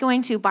 are we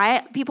going to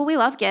buy people we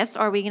love gifts, or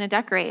are we going to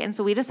decorate? And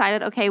so we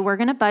decided, okay, we're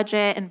going to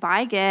budget and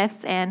buy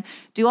gifts and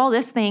do all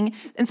this thing.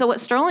 And so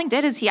what Sterling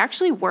did is he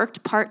actually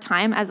worked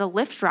part-time as a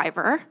Lyft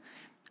driver,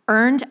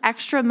 earned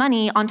extra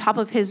money on top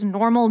of his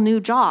normal new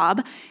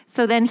job.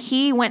 So then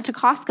he went to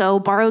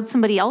Costco, borrowed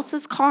somebody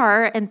else's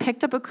car, and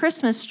picked up a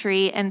Christmas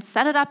tree and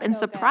set it up and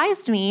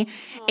surprised me.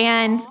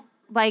 And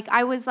like,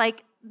 I was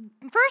like,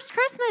 first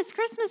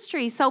Christmas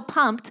tree, so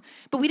pumped.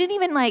 But we didn't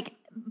even like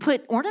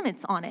put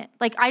ornaments on it.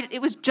 Like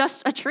it was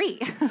just a tree.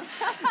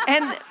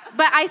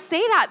 But I say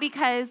that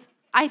because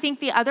I think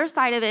the other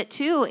side of it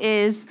too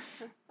is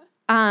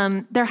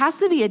there has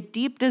to be a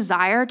deep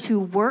desire to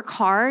work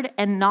hard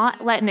and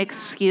not let an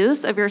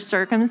excuse of your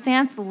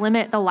circumstance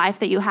limit the life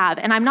that you have.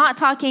 And I'm not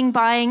talking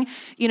buying,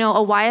 a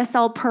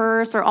YSL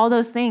purse or all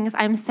those things.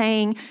 I'm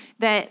saying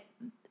that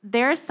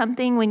there's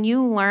something when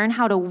you learn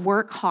how to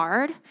work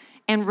hard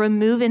and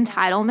remove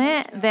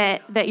entitlement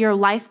that your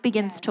life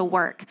begins to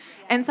work.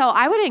 And so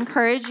I would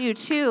encourage you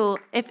too,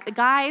 if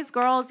guys,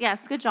 girls,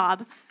 yes, good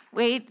job.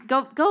 Wait,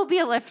 go be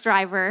a Lyft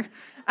driver.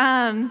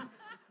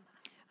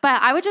 But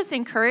I would just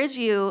encourage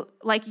you,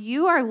 like,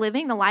 you are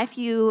living the life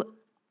you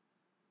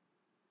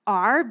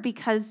are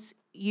because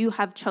you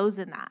have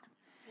chosen that.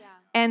 Yeah.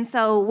 And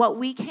so what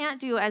we can't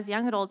do as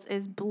young adults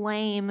is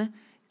blame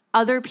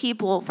other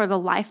people for the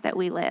life that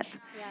we live.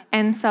 Yeah.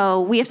 And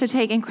so we have to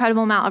take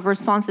incredible amount of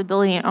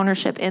responsibility and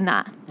ownership in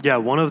that. Yeah,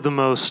 one of the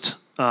most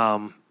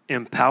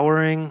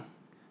empowering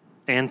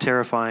and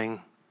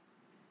terrifying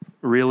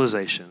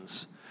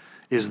realizations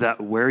is that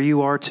where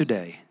you are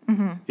today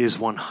is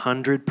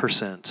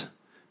 100%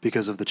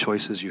 because of the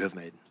choices you have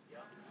made.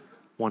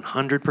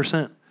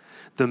 100%.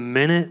 The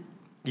minute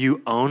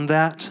you own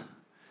that,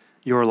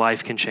 your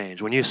life can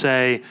change. When you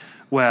say,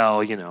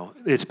 well,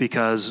 it's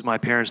because my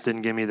parents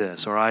didn't give me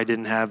this, or I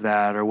didn't have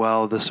that, or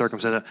well, the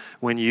circumstance.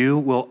 When you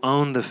will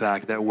own the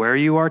fact that where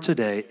you are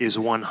today is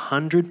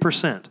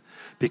 100%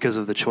 because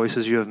of the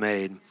choices you have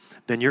made,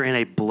 then you're in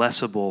a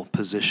blessable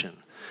position.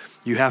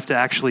 You have to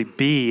actually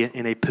be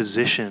in a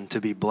position to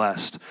be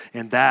blessed.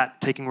 And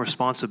that, taking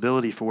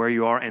responsibility for where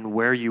you are and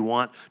where you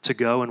want to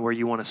go and where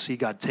you want to see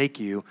God take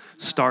you,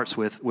 starts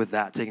with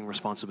that, taking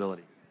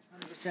responsibility.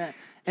 100%.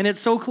 And it's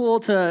so cool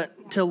to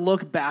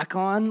look back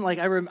on. Like,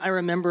 I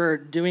remember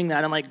doing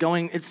that and, like,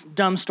 going, it's a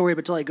dumb story,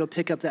 but to, like, go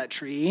pick up that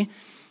tree,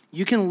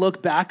 you can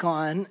look back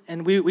on,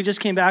 and we just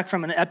came back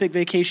from an epic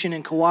vacation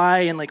in Kauai,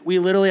 and, like,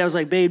 I was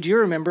like, babe, do you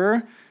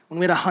remember when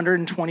we had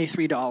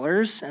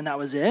 $123 and that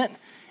was it?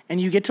 And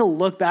you get to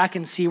look back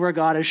and see where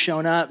God has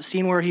shown up,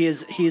 seeing where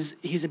he's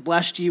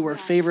blessed you, where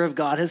favor of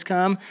God has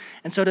come.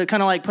 And so to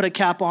kind of like put a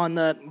cap on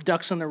the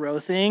ducks on the row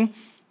thing,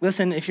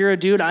 listen, if you're a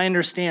dude, I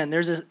understand.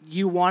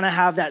 You want to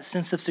have that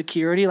sense of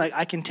security, like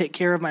I can take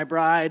care of my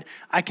bride,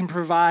 I can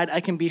provide,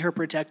 I can be her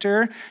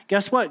protector.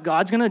 Guess what?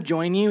 God's going to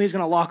join you. He's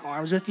going to lock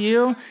arms with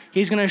you.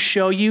 He's going to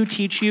show you,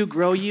 teach you,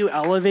 grow you,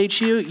 elevate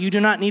you. You do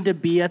not need to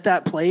be at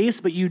that place,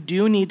 but you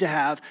do need to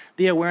have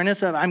the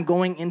awareness of, I'm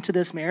going into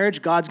this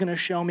marriage. God's going to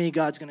show me.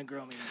 God's going to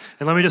grow me.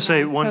 And let me just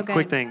say one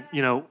quick thing.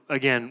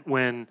 Again,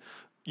 when,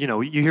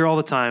 you hear all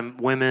the time,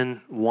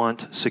 women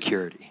want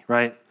security,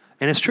 right?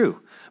 And it's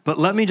true. But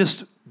let me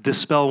just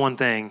dispel one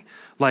thing,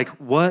 like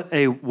what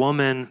a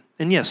woman,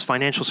 and yes,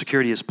 financial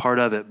security is part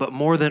of it, but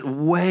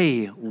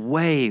way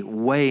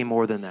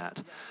more than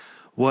that.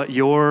 What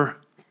your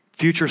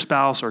future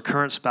spouse or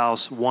current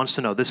spouse wants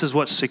to know, this is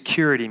what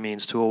security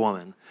means to a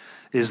woman,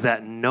 is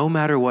that no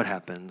matter what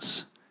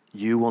happens,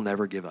 you will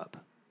never give up.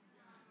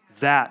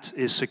 That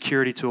is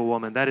security to a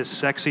woman. That is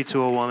sexy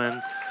to a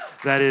woman.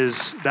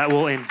 That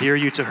will endear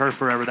you to her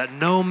forever. That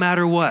no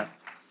matter what,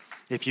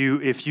 if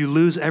you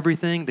lose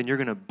everything, then you're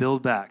going to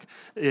build back.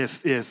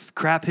 If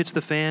crap hits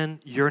the fan,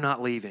 you're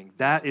not leaving.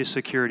 That is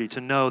security, to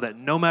know that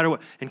no matter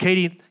what, and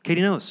Katie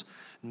knows,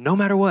 no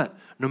matter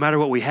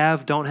what we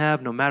have, don't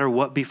have, no matter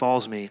what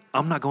befalls me,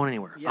 I'm not going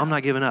anywhere. Yeah. I'm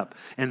not giving up.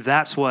 And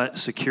that's what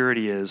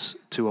security is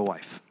to a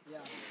wife.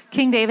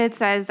 King David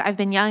says, I've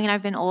been young and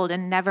I've been old,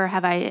 and never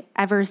have I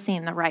ever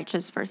seen the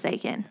righteous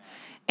forsaken.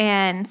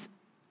 And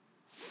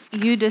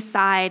you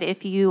decide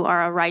if you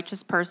are a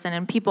righteous person,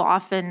 and people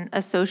often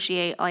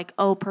associate like,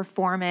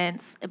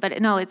 performance,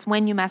 but no, it's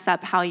when you mess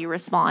up, how you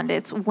respond.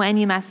 It's when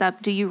you mess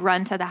up, do you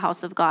run to the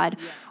house of God?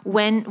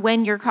 Yeah.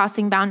 When you're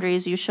crossing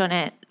boundaries, you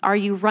shouldn't. Are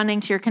you running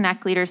to your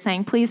Connect leader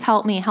saying, please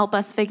help me, help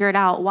us figure it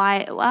out?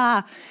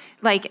 Why?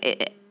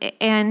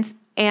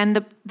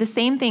 And the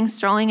same thing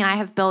Sterling and I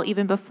have built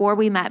even before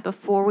we met,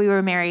 before we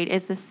were married,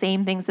 is the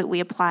same things that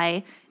we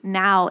apply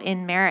now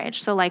in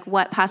marriage. So like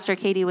what Pastor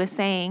Katie was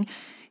saying,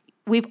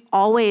 we've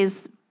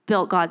always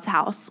built God's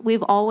house.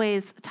 We've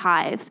always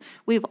tithed.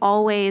 We've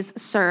always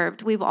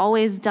served. We've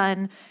always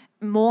done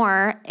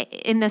more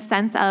in the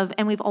sense of,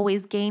 and we've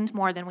always gained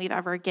more than we've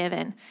ever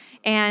given.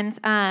 And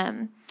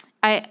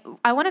I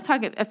want to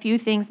talk a few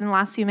things in the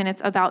last few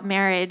minutes about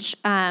marriage,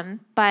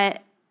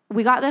 but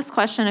we got this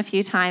question a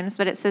few times,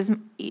 but it says,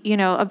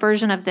 a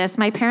version of this.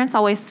 My parents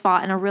always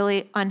fought in a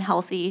really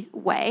unhealthy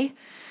way.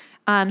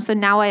 So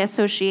now I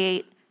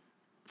associate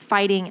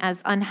fighting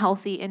as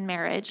unhealthy in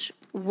marriage.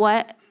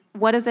 What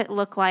does it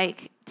look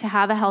like to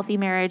have a healthy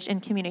marriage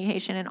in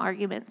communication and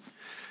arguments?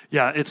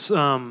 Yeah, it's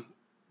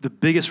the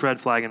biggest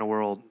red flag in the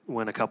world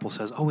when a couple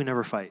says, "Oh, we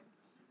never fight."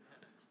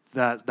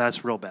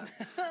 That's real bad.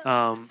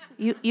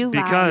 You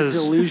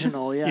Because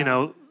Delusional,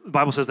 yeah. The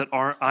Bible says that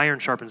iron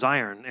sharpens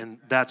iron, and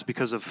that's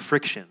because of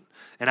friction.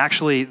 And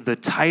actually, the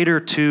tighter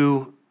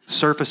two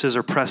surfaces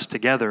are pressed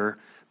together,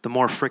 the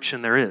more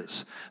friction there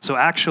is. So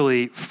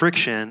actually,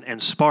 friction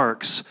and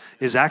sparks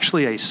is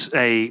actually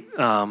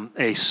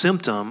a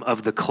symptom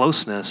of the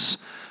closeness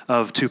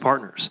of two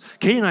partners.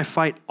 Katie and I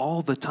fight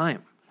all the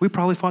time. We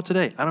probably fought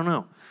today. I don't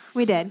know.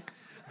 We did.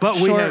 But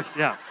we have,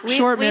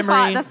 Short we memory.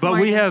 fought this but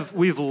morning.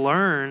 we've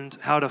learned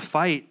how to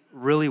fight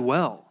really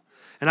well.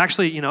 And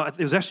actually, it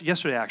was actually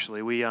yesterday.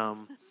 Actually, we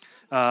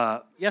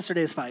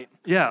Yesterday's fight.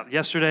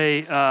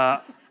 yesterday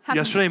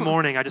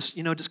morning, I just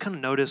kind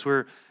of noticed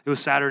it was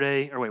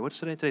Saturday, or wait, what's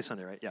today? Today's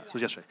Sunday, right? Yeah, so it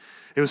was yesterday.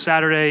 It was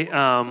Saturday,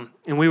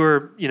 and we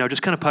were,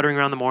 just kind of puttering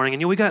around in the morning,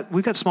 and we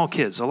got small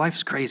kids, so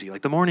life's crazy.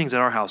 Like the mornings at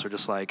our house are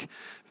just like,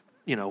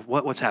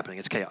 what's happening?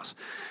 It's chaos.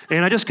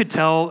 And I just could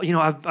tell,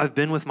 I've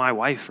been with my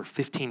wife for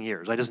 15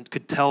 years. I just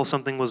could tell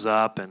something was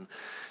up, and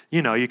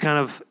you kind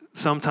of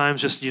sometimes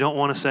just you don't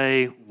want to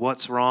say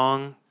what's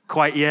wrong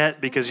quite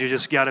yet because you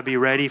just got to be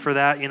ready for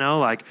that,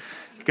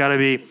 got to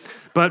be.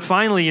 But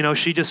finally,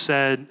 she just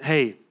said,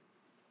 "Hey,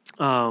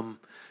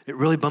 it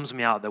really bums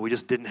me out that we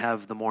just didn't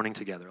have the morning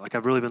together. Like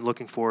I've really been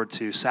looking forward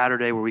to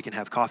Saturday where we can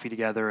have coffee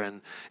together."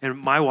 And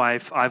my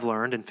wife, I've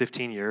learned in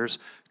 15 years,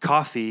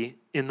 coffee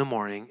in the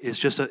morning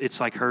is it's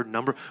like her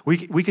number.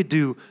 We could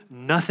do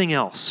nothing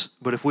else,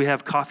 but if we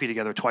have coffee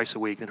together twice a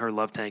week, then her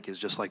love tank is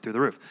just like through the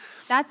roof.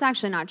 That's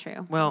actually not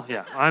true. Well,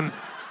 yeah,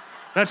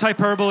 that's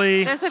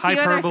hyperbole. There's a few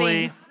other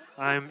hyperbole.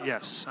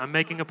 things. I'm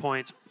making a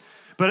point.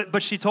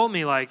 But she told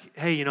me like,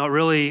 hey,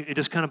 it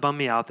just kind of bummed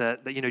me out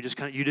that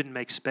you didn't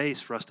make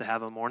space for us to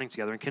have a morning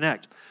together and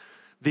connect.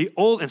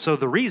 And so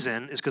the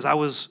reason is because I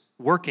was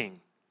working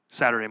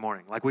Saturday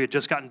morning. Like we had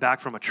just gotten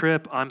back from a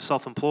trip. I'm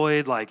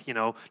self-employed. Like,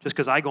 just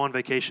because I go on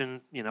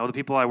vacation, the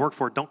people I work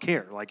for don't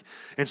care. Like,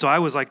 and so I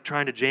was like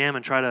trying to jam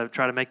and try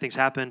to make things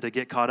happen to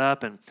get caught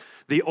up. And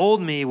the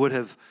old me would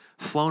have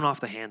flown off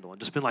the handle and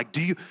just been like,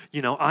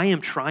 I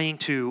am trying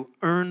to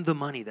earn the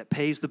money that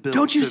pays the bills.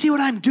 Don't you see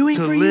what I'm doing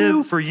to for live,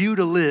 you? For you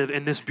to live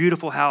in this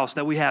beautiful house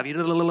that we have.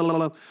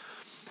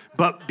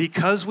 But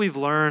because we've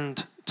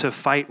learned to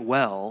fight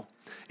well,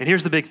 and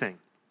here's the big thing.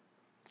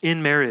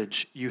 In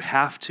marriage, you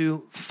have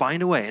to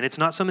find a way, and it's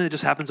not something that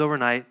just happens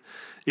overnight.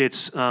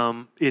 It's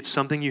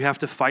something you have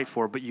to fight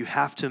for, but you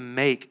have to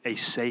make a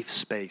safe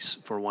space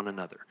for one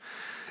another.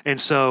 And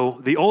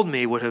so the old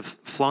me would have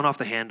flown off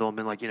the handle and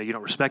been like, you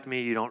don't respect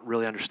me, you don't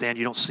really understand,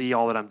 you don't see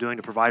all that I'm doing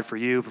to provide for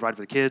you, provide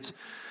for the kids.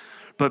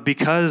 But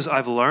because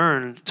I've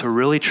learned to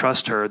really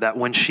trust her, that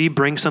when she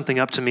brings something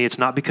up to me, it's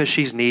not because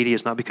she's needy,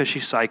 it's not because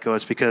she's psycho,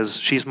 it's because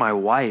she's my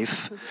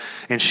wife,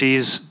 and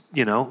she's,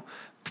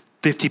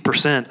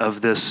 50%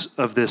 of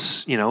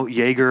this,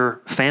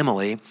 Jaeger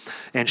family,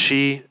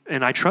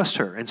 and I trust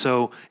her. And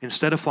so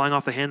instead of flying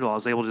off the handle, I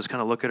was able to just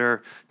kind of look at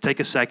her, take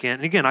a second.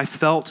 And again, I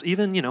felt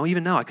even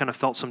now, I kind of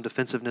felt some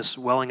defensiveness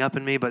welling up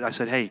in me, but I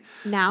said, hey.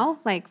 Now?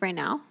 Like right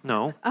now?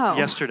 No. Oh.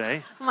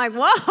 Yesterday. I'm like,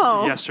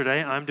 whoa.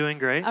 Yesterday, I'm doing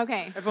great.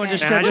 Okay. Everyone good.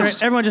 just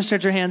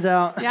stretch your hands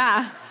out.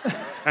 Yeah.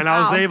 And I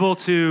was able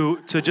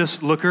to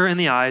just look her in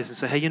the eyes and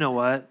say, hey, you know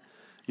what?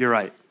 You're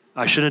right.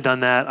 I shouldn't have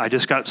done that. I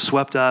just got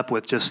swept up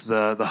with just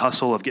the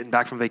hustle of getting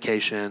back from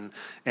vacation,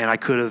 and I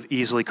could have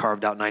easily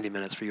carved out 90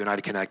 minutes for you and I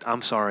to connect.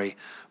 I'm sorry.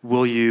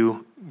 Will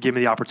you give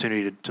me the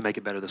opportunity to make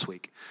it better this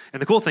week?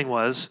 And the cool thing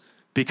was,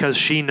 because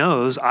she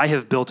knows I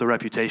have built a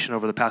reputation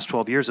over the past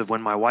 12 years of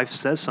when my wife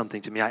says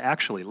something to me, I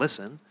actually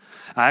listen.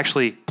 I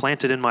actually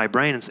plant it in my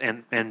brain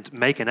and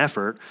make an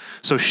effort.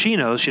 So she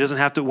knows she doesn't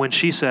have to, when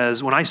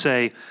I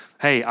say,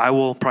 hey, I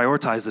will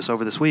prioritize this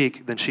over this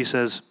week, then she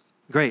says,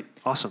 great,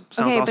 awesome,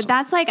 sounds okay, awesome. but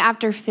that's like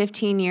after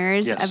 15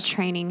 years Yes. of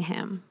training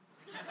him.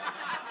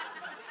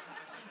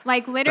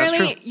 Like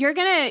literally, you're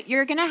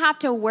gonna have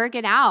to work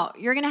it out.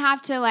 You're gonna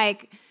have to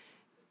like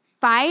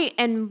fight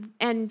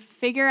and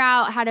figure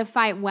out how to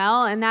fight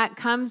well, and that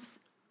comes,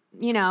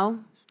 you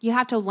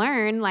have to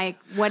learn like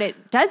what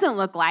it doesn't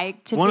look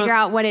like to figure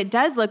out what it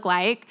does look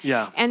like.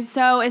 Yeah. And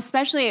so,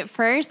 especially at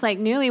first, like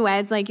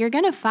newlyweds, like you're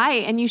gonna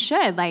fight, and you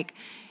should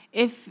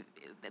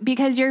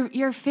because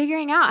you're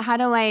figuring out how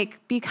to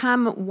like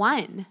become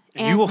one.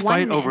 And you will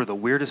fight oneness over the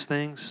weirdest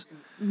things.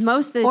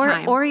 most of the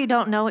time. Or you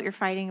don't know what you're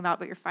fighting about,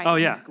 but you're fighting. Oh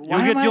yeah,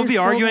 Why am I you'll be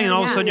so arguing, mad? and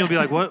all of a Yeah. sudden you'll be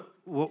like, what?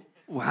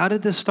 How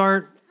did this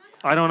start?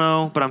 I don't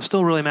know, but I'm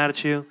still really mad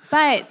at you.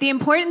 But the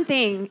important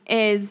thing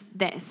is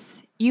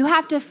this. You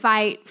have to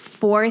fight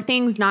for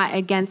things, not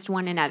against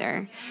one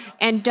another.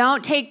 And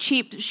don't take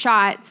cheap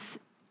shots.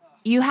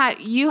 You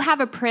have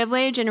a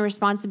privilege and a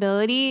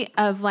responsibility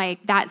of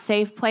like that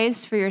safe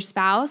place for your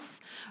spouse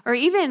or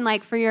even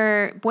like for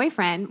your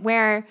boyfriend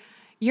where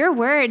your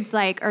words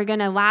like are going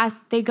to last.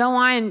 They go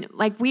on,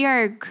 like we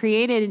are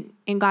created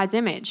in God's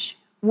image.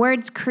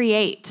 Words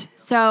create.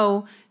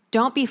 So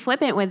don't be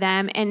flippant with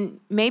them. And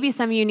maybe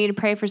some of you need to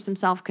pray for some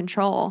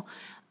self-control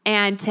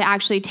and to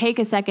actually take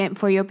a second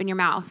before you open your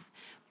mouth.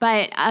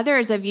 But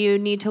others of you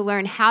need to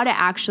learn how to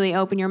actually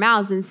open your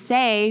mouths and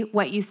say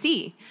what you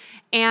see.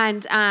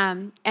 And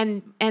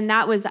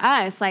that was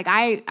us. Like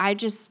I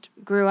just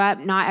grew up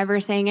not ever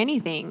saying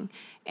anything.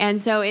 And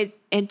so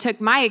it took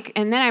Mike,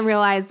 and then I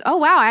realized, oh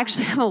wow, I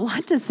actually have a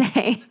lot to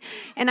say.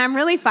 And I'm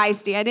really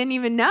feisty. I didn't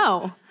even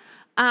know.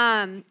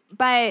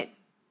 But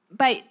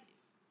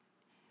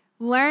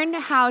learn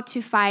how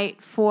to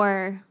fight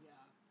for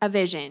a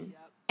vision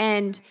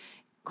and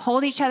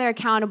hold each other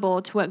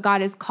accountable to what God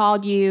has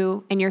called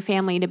you and your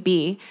family to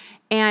be.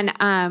 And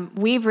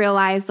we've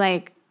realized,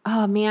 like,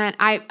 oh man,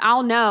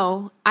 I'll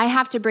know I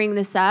have to bring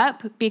this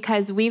up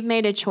because we've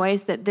made a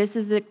choice that this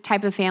is the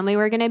type of family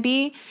we're going to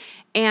be.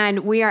 And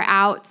we are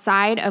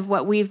outside of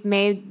what we've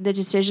made the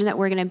decision that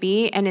we're going to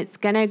be. And it's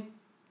going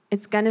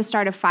to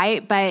start a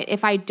fight. But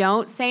if I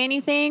don't say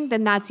anything,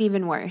 then that's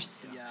even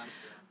worse.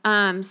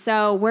 Yeah.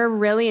 So we're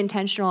really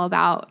intentional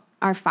about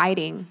our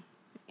fighting.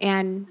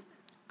 And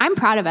I'm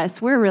proud of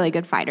us. We're really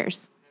good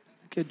fighters.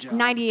 Good job.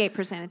 98% of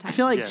the time. I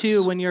feel like Yes.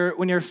 too, when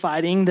you're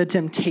fighting, the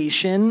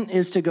temptation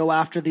is to go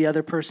after the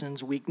other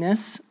person's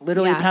weakness.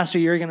 Literally, Yeah. Pastor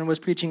Jurgen was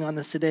preaching on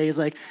this today. He's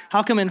like,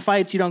 how come in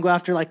fights you don't go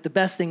after like the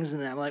best things in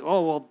them? Like,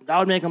 oh, well, that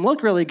would make them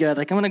look really good.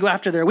 Like, I'm going to go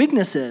after their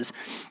weaknesses.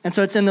 And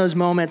so it's in those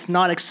moments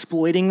not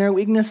exploiting their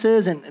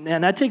weaknesses. And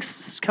that takes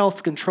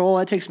self-control.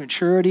 That takes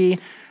maturity.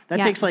 That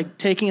Yeah. takes like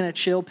taking a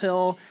chill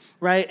pill,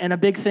 right? And a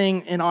big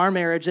thing in our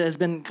marriage that has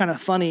been kind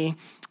of funny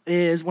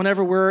is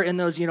whenever we're in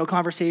those,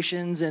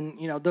 conversations and,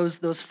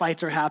 those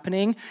fights are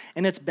happening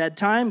and it's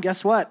bedtime,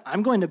 guess what?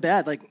 I'm going to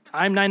bed. Like,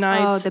 I'm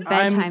nights. the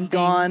bedtime I'm thing.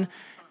 gone.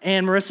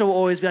 And Marissa will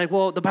always be like,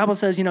 well, the Bible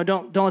says,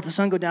 don't let the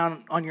sun go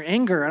down on your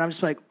anger. And I'm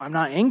just like, I'm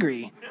not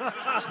angry.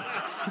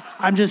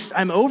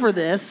 I'm over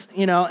this,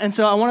 And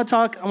so I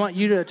want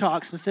you to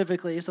talk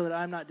specifically so that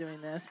I'm not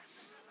doing this.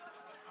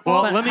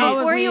 Well, But let me. how have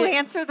Before we- you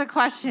answer the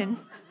question,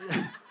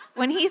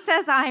 when he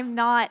says I'm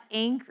not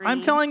angry,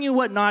 I'm telling you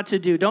what not to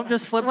do. Don't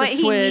just flip what the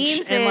he switch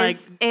means and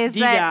is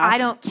that I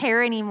don't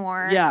care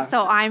anymore. Yeah.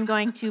 So I'm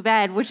going to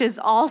bed, which is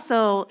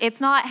also,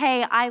 it's not,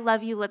 hey, I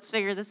love you, let's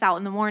figure this out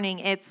in the morning.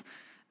 It's,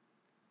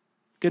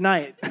 Good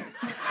night.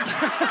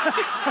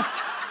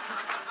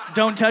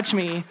 Don't touch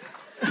me.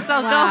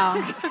 so Wow.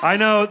 go. I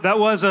know that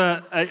was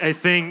a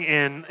thing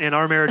in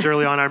our marriage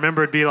early on. I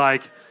remember it'd be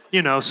like,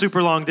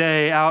 super long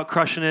day, out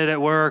crushing it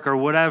at work or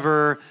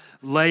whatever,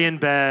 lay in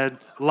bed,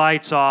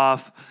 lights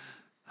off.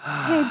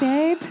 Hey,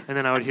 babe. And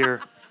then I would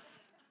hear,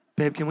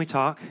 babe, can we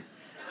talk?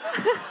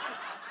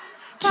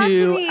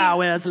 2 me.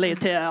 hours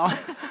later.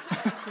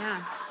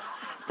 Yeah.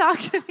 Talk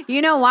to me.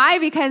 You know why?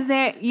 Because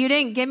you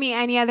didn't give me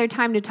any other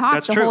time to talk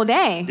That's the true. whole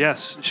day.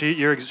 Yes,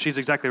 she's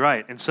exactly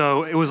right. And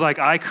so it was like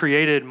I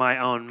created my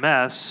own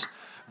mess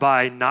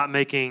by not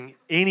making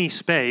any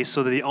space,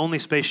 so that the only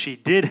space she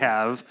did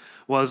have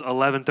was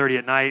 11:30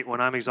 at night when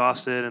I'm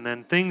exhausted, and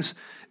then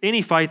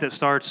any fight that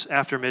starts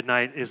after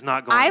midnight is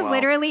not going well.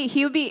 Literally,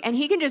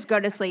 he can just go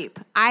to sleep.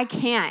 I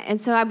can't.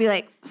 And so I'd be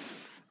like,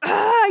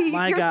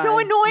 My you're guy, so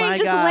annoying my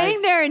just guy.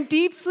 laying there in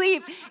deep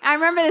sleep. And I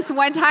remember this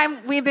one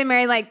time, we'd been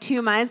married like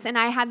 2 months, and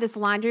I had this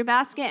laundry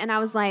basket, and I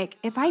was like,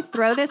 if I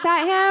throw this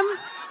at him,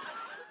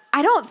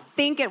 I don't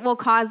think it will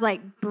cause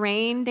like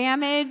brain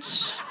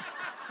damage.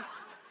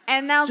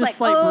 And I was Just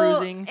like, slight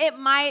bruising. it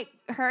might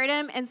hurt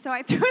him. And so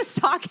I threw a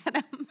sock at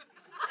him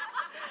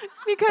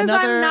because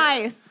Another- I'm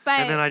nice.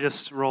 But And then I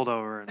just rolled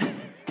over and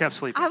kept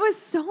sleeping. I was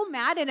so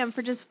mad at him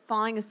for just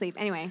falling asleep.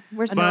 Anyway,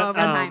 we're so But, over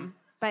time.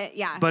 But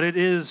yeah. But it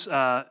is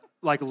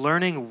like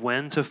learning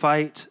when to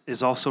fight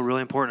is also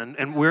really important.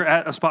 And we're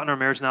at a spot in our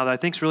marriage now that I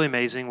think is really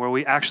amazing, where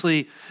we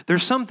actually,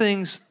 there's some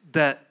things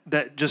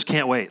that just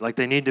can't wait. Like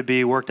they need to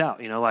be worked out.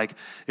 Like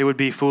it would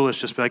be foolish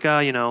just be like,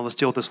 let's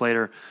deal with this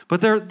later. But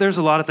there's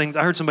a lot of things.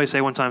 I heard somebody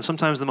say one time,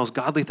 sometimes the most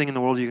godly thing in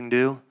the world you can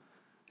do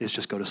is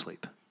just go to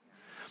sleep.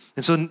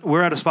 And so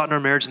we're at a spot in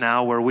our marriage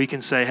now where we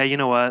can say, hey, you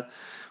know what?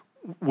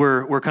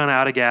 We're kind of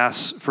out of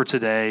gas for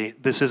today.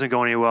 This isn't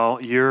going any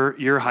well.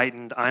 You're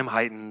heightened. I'm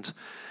heightened.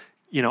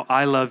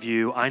 I love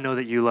you. I know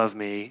that you love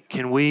me.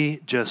 Can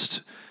we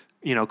just,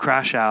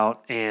 crash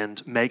out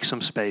and make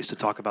some space to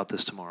talk about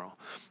this tomorrow?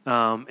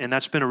 And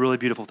that's been a really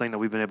beautiful thing that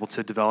we've been able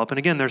to develop. And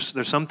again, there's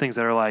some things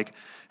that are like,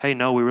 hey,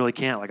 no, we really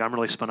can't. Like, I'm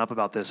really spun up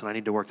about this, and I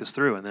need to work this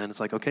through. And then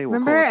it's like, okay, well,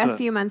 Remember cool, let's do a it.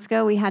 few months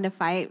ago, we had to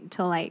fight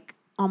till like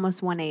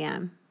almost 1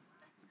 a.m.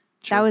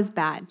 Sure. That was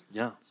bad.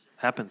 Yeah,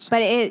 happens.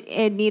 But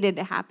it needed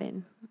to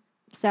happen.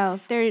 So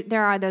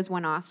there are those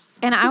one-offs.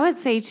 And I would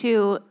say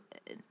too,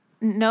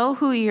 know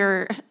who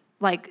you're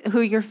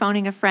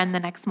phoning a friend the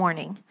next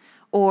morning,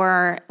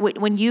 or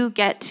when you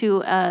get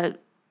to a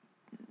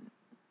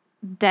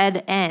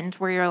dead end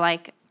where you're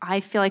like, I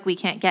feel like we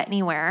can't get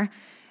anywhere.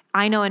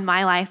 I know in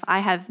my life I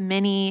have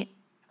many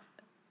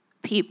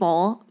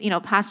people,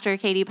 Pastor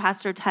Katie,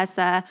 Pastor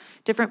Tessa,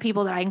 different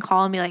people that I can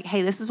call and be like,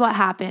 hey, this is what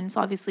happened.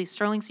 So obviously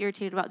Sterling's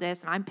irritated about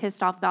this, and I'm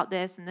pissed off about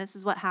this, and this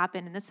is what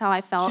happened, and this is how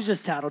I felt. She's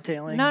just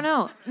tattletaling.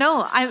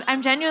 No,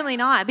 I'm genuinely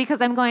not,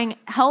 because I'm going,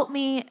 help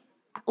me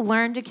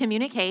learn to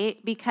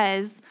communicate,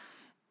 because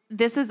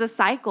this is a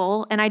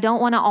cycle, and I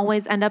don't want to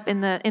always end up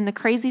in the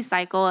crazy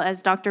cycle,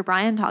 as Dr.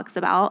 Brian talks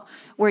about,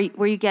 where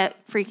you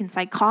get freaking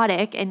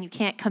psychotic and you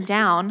can't come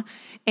down.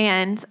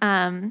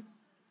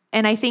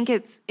 And I think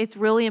it's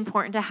really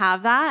important to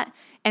have that.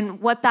 And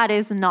what that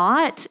is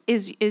not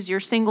is your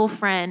single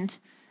friend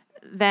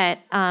that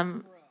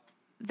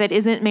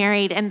isn't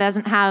married and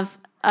doesn't have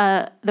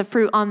the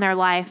fruit on their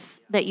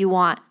life that you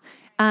want.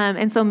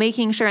 And so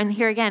making sure, and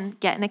here again,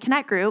 get in a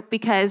connect group,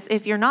 because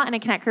if you're not in a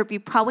connect group,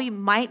 you probably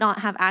might not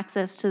have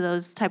access to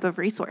those type of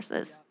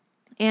resources.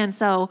 And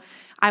so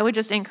I would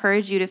just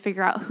encourage you to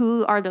figure out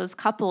who are those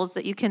couples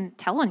that you can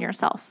tell on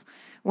yourself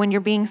when you're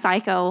being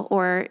psycho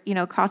or,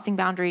 crossing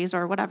boundaries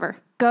or whatever.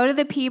 Go to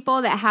the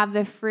people that have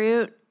the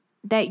fruit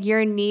that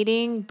you're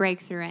needing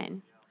breakthrough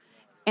in.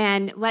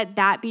 And let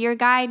that be your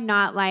guide,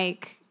 not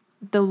like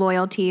the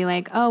loyalty,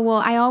 like, oh,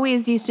 well, I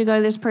always used to go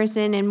to this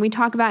person and we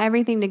talk about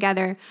everything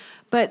together.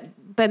 But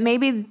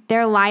maybe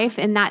their life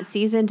in that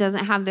season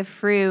doesn't have the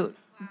fruit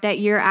that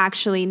you're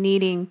actually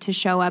needing to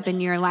show up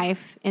in your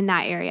life in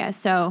that area.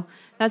 So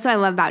that's what I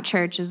love about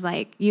church, is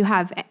like you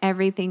have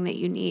everything that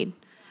you need.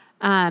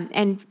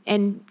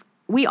 And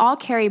we all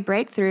carry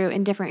breakthrough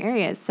in different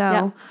areas. So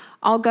yeah.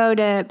 I'll go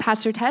to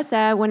Pastor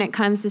Tessa when it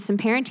comes to some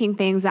parenting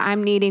things that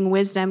I'm needing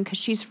wisdom, because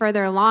she's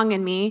further along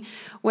in me.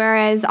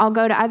 Whereas I'll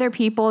go to other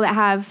people that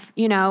have,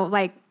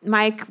 like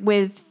Mike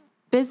with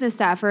business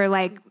stuff, or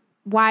like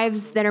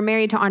wives that are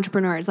married to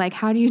entrepreneurs. Like,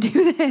 how do you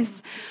do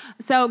this?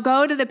 So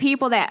go to the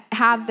people that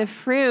have the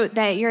fruit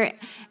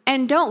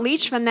and don't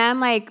leech from them.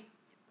 Like,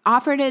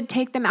 offer to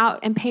take them out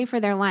and pay for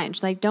their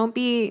lunch. Like, don't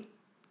be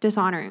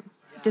dishonoring.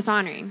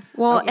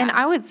 Well, and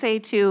I would say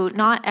too,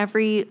 not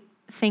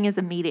everything is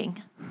a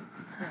meeting.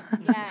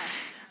 Yeah.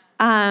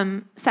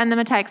 Send them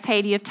a text,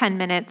 hey, do you have 10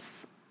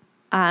 minutes?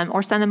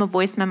 Or send them a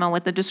voice memo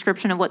with the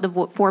description of what the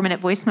 4-minute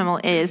voice memo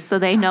is, so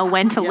they know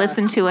when to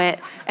listen to it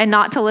and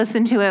not to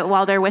listen to it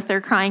while they're with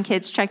their crying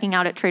kids checking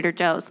out at Trader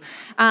Joe's.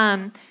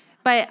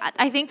 But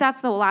I think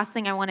that's the last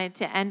thing I wanted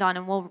to end on,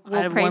 and we'll pray for people.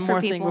 I have one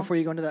more thing before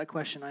you go into that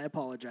question. I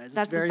apologize.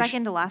 That's the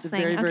second to last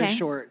thing. Very, very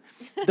short.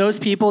 Those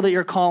people that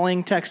you're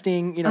calling,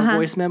 texting,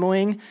 voice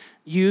memoing,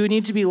 you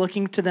need to be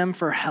looking to them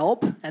for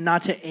help and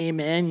not to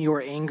amen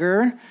your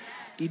anger.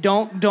 You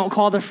don't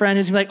call the friend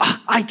who's like,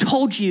 I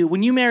told you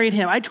when you married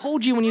him. I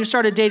told you when you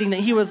started dating that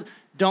he was.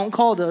 Don't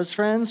call those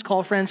friends.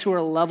 Call friends who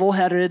are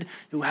level-headed,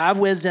 who have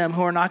wisdom,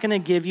 who are not going to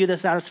give you the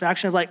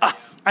satisfaction of like,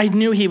 I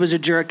knew he was a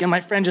jerk and my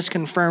friend just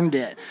confirmed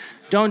it.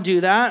 Don't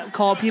do that.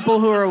 Call people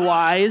who are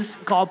wise.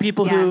 Call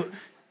people who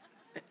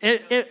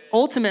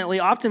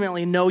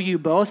optimally know you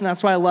both. And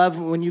that's why I love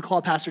when you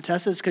call Pastor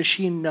Tessa, because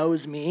she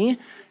knows me.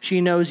 She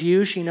knows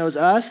you. She knows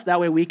us. That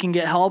way we can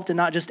get helped and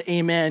not just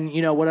amen,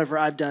 whatever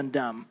I've done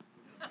dumb.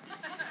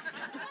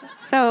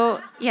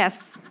 So,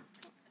 yes.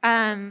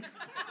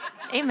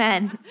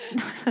 Amen.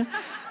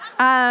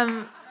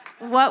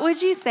 What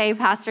would you say,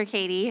 Pastor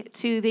Katie,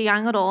 to the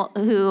young adult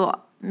who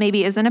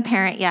maybe isn't a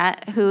parent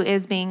yet, who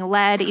is being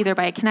led either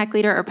by a Connect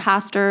leader or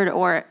pastored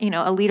or,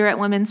 a leader at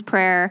Women's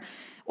Prayer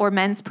or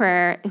Men's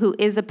Prayer who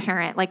is a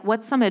parent? Like,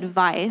 what's some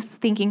advice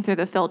thinking through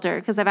the filter?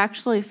 Because I've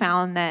actually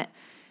found that,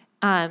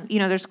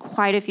 there's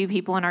quite a few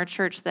people in our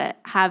church that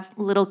have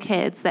little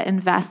kids that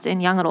invest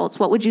in young adults.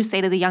 What would you say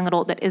to the young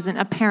adult that isn't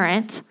a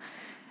parent?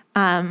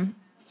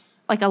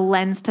 Like a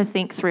lens to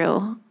think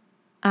through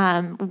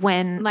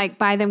when... Like,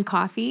 buy them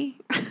coffee?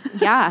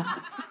 Yeah.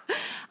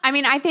 I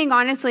mean, I think,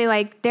 honestly,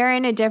 like, they're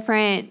in a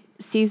different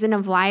season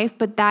of life,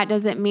 but that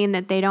doesn't mean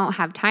that they don't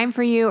have time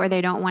for you or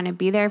they don't want to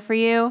be there for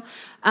you.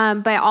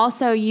 But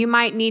also, you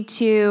might need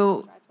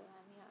to,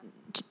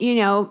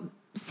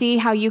 see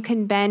how you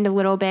can bend a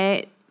little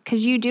bit,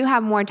 because you do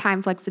have more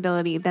time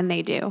flexibility than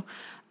they do.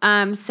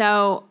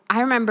 So I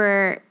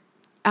remember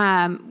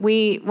when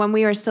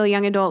we were still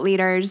young adult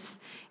leaders,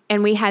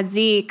 and we had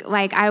Zeke,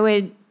 like I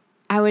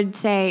would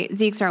say,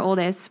 Zeke's our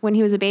oldest, when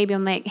he was a baby,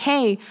 I'm like,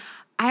 hey,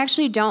 I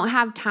actually don't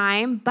have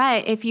time,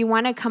 but if you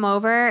want to come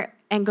over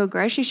and go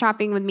grocery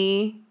shopping with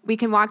me, we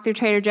can walk through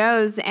Trader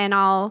Joe's and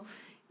I'll,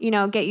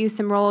 get you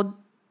some rolled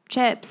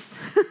chips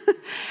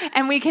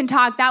and we can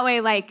talk that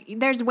way. Like,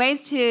 there's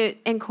ways to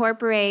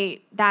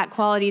incorporate that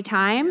quality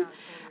time.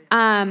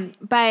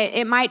 But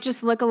it might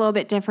just look a little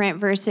bit different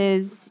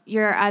versus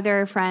your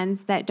other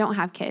friends that don't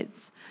have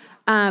kids.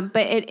 But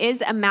it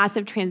is a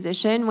massive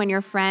transition when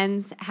your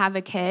friends have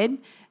a kid,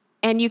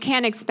 and you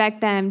can't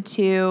expect them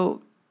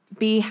to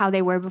be how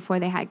they were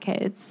before they had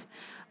kids.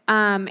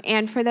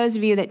 And for those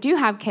of you that do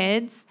have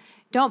kids,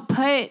 don't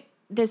put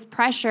this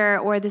pressure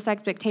or this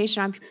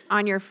expectation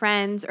on your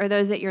friends or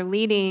those that you're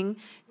leading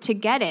to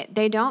get it.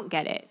 They don't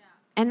get it,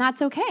 and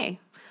that's okay.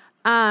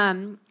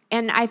 And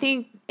I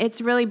think it's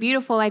really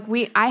beautiful. Like,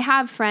 I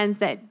have friends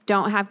that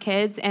don't have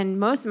kids, and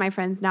most of my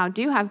friends now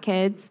do have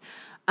kids,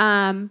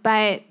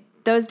 but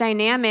those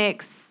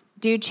dynamics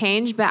do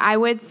change, but I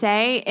would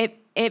say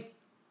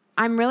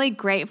I'm really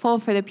grateful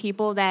for the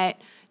people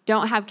that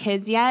don't have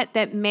kids yet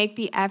that make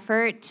the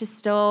effort to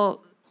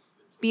still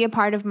be a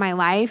part of my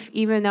life,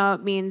 even though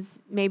it means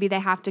maybe they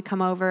have to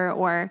come over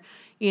or,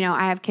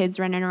 I have kids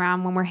running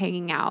around when we're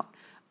hanging out.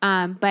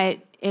 But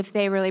if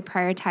they really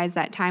prioritize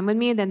that time with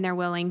me, then they're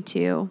willing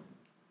to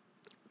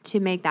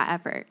make that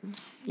effort.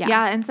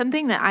 Yeah, and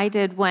something that I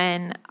did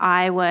when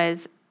I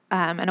was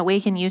an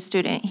Awaken Youth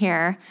student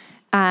here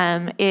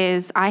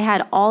is I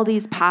had all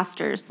these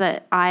pastors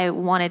that I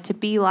wanted to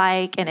be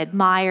like and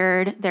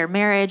admired their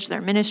marriage,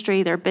 their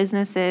ministry, their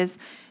businesses.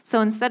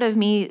 So instead of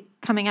me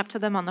coming up to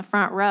them on the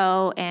front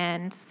row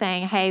and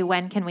saying, hey,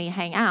 when can we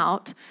hang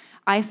out?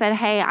 I said,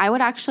 hey, I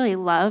would actually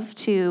love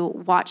to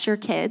watch your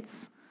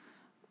kids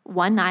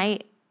one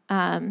night.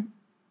 And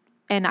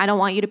I don't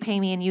want you to pay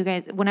me, and you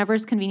guys, whenever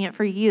it's convenient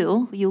for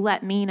you, you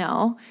let me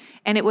know.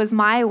 And it was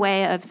my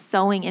way of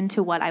sowing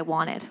into what I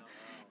wanted.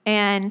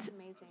 And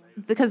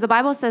because the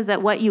Bible says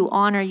that what you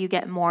honor, you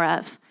get more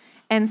of.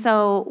 And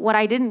so what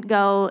I didn't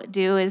go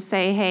do is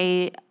say,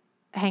 hey,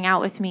 hang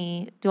out with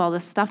me, do all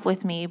this stuff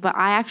with me. But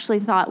I actually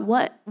thought,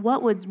 what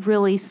would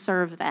really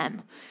serve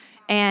them?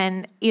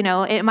 And,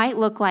 it might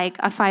look like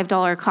a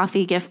 $5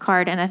 coffee gift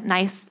card and a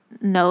nice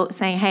note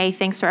saying, hey,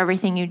 thanks for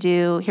everything you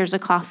do. Here's a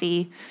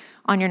coffee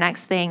on your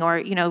next thing,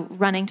 or,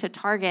 running to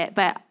Target.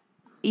 But,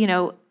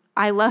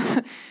 I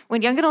love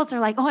when young adults are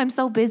like, oh, I'm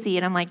so busy.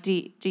 And I'm like,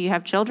 do you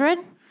have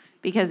children?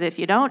 Because if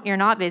you don't, you're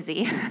not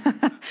busy.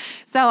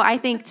 So I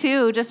think,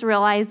 too, just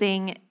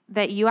realizing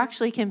that you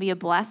actually can be a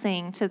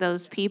blessing to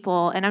those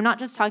people. And I'm not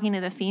just talking to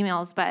the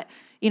females, but,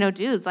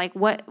 dudes, like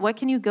what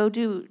can you go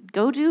do?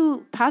 Go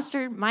do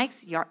Pastor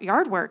Mike's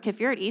yard work. If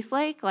you're at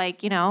Eastlake,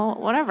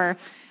 whatever.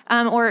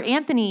 Or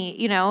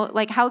Anthony,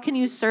 like how can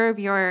you serve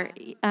your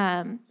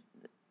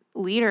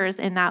leaders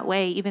in that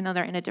way, even though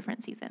they're in a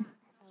different season?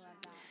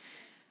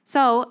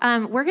 So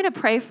we're going to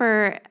pray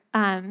for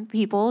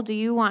people. Do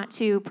you want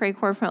to pray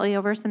corporately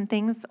over some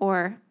things,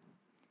 or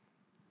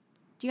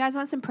Do you guys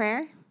want some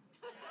prayer?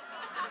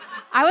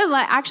 I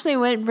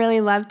would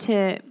really love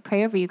to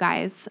pray over you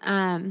guys.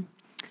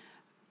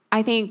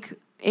 I think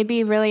it'd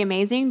be really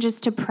amazing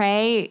just to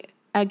pray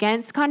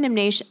against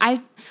condemnation.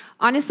 I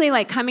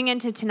honestly, coming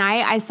into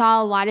tonight, I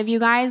saw a lot of you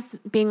guys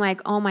being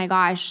like, oh my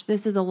gosh,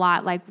 this is a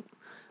lot. Like,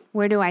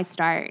 where do I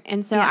start?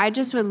 And so I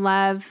just would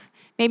love,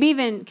 maybe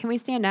even, can we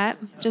stand up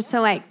just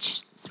to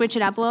switch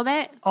it up a little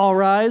bit? All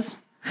rise.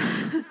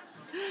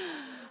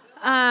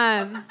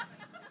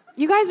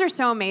 You guys are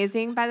so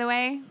amazing, by the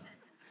way.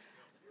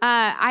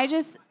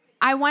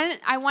 I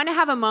want to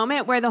have a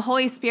moment where the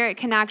Holy Spirit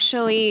can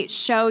actually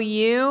show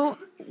you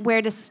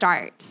where to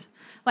start.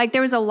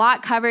 There was a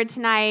lot covered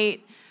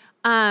tonight,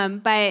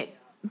 but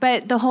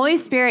the Holy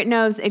Spirit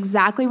knows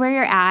exactly where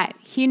you're at.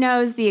 He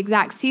knows the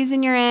exact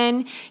season you're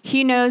in.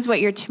 He knows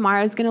what your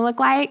tomorrow is going to look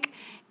like.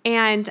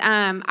 And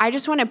I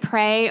just want to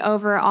pray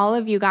over all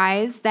of you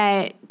guys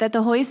that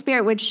the Holy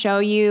Spirit would show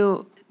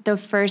you the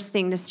first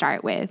thing to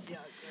start with.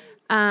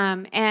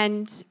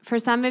 And for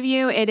some of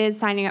you, it is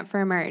signing up for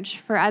Emerge.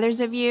 For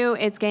others of you,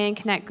 it's getting a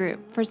Connect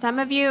group. For some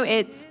of you,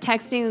 it's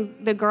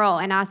texting the girl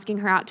and asking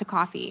her out to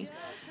coffee.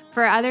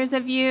 For others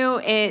of you,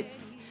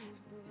 it's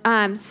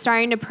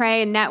starting to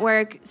pray and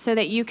network so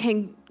that you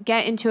can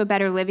get into a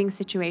better living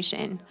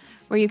situation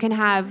where you can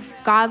have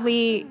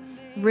godly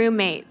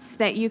roommates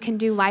that you can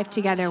do life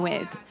together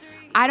with.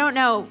 I don't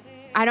know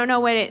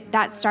what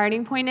that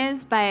starting point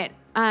is, but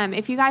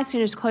if you guys can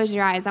just close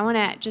your eyes, I want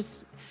to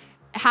just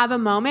have a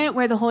moment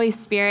where the Holy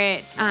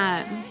Spirit,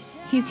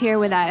 He's here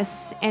with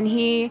us, and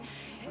He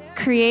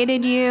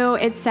created you.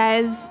 It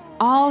says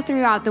all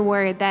throughout the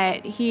Word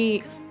that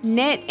He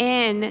knit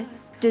in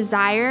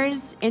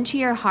desires into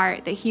your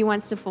heart that He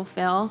wants to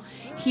fulfill.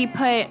 He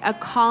put a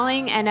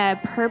calling and a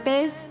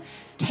purpose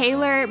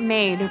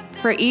tailor-made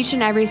for each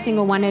and every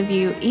single one of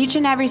you. Each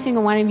and every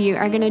single one of you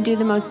are going to do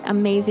the most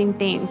amazing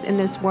things in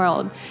this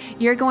world.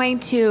 You're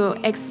going to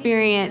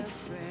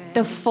experience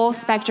the full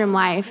spectrum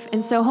life.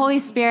 And so, Holy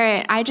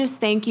Spirit, I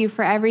just thank you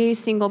for every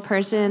single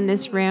person in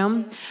this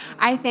room.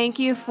 I thank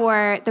you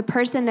for the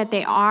person that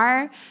they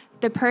are,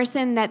 the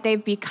person that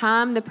they've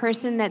become, the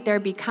person that they're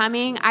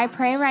becoming. I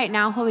pray right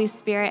now, Holy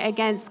Spirit,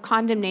 against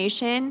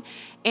condemnation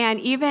and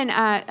even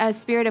a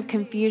spirit of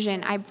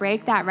confusion. I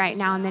break that right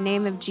now in the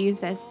name of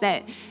Jesus,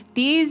 that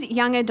these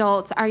young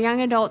adults are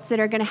young adults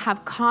that are going to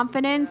have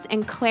confidence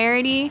and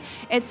clarity.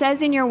 It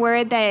says in your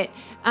word that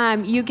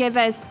you give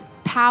us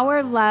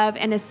power, love,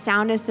 and a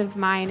soundness of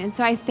mind. And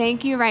so I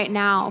thank you right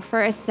now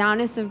for a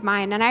soundness of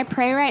mind. And I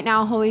pray right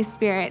now, Holy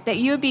Spirit, that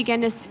you would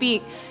begin to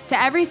speak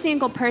to every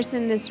single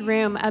person in this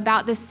room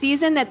about the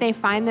season that they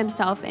find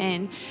themselves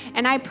in.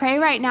 And I pray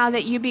right now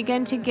that you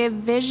begin to give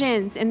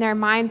visions in their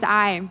mind's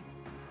eye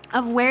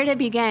of where to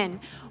begin,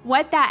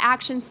 what that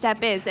action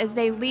step is as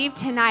they leave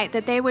tonight,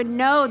 that they would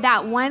know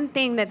that one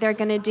thing that they're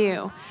going to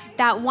do,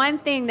 that one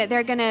thing that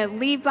they're going to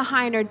leave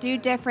behind or do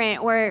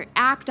different or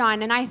act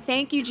on. And I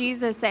thank you,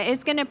 Jesus, that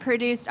it's going to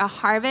produce a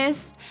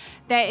harvest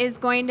that is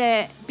going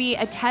to be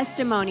a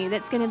testimony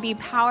that's going to be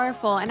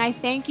powerful. And I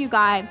thank you,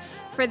 God,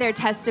 for their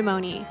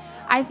testimony.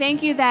 I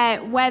thank you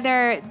that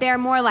whether they're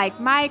more like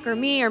Mike or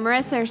me or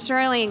Marissa or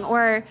Sterling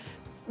or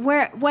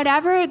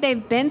whatever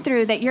they've been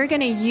through, that you're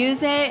going to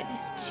use it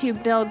to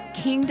build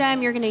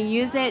kingdom. You're going to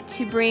use it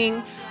to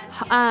bring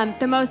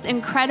the most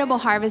incredible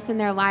harvest in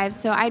their lives.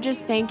 So I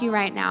just thank you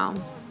right now.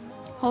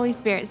 Holy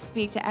Spirit,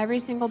 speak to every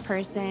single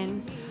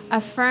person.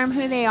 Affirm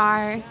who they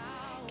are.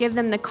 Give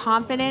them the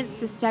confidence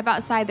to step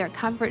outside their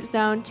comfort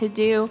zone, to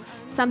do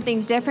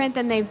something different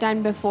than they've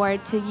done before,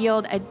 to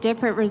yield a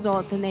different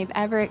result than they've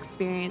ever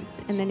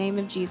experienced. In the name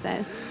of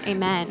Jesus,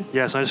 amen.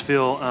 Yes, I just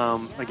feel,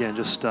 again,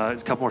 just a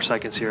couple more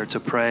seconds here to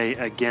pray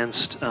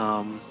against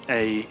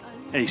a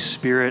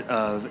spirit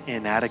of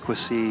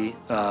inadequacy,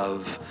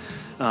 of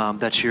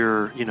that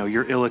you're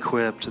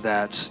ill-equipped,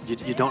 that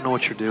you don't know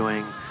what you're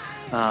doing.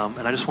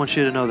 And I just want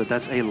you to know that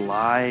that's a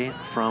lie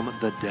from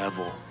the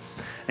devil.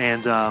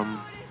 And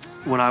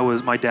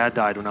my dad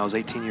died when I was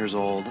 18 years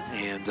old,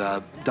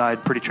 and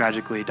died pretty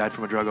tragically. Died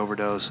from a drug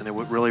overdose, and it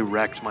really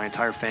wrecked my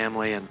entire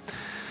family. And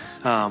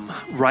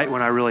right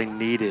when I really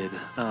needed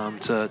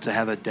to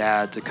have a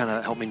dad to kind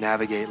of help me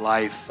navigate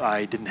life,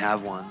 I didn't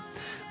have one.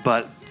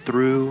 But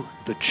through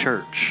the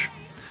church,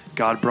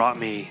 God brought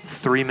me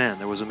 3 men.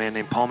 There was a man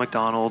named Paul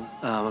McDonald,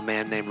 a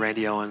man named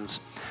Randy Owens,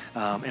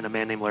 and a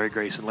man named Larry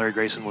Grayson. Larry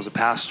Grayson was a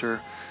pastor.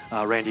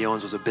 Randy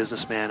Owens was a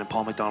businessman, and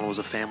Paul McDonald was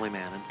a family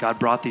man. And God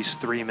brought these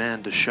 3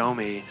 men to show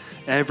me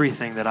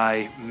everything that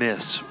I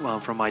missed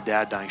from my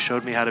dad dying.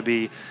 Showed me how to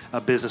be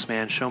a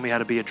businessman, showed me how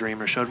to be a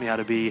dreamer, showed me how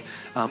to be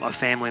a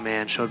family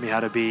man, showed me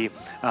how to be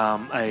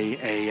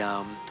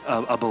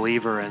a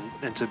believer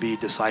and to be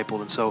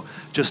discipled. And so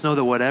just know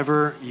that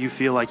whatever you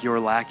feel like you're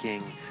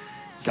lacking,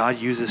 God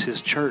uses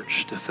his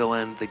church to fill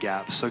in the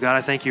gaps. So God,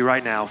 I thank you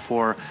right now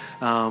for,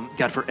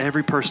 God, for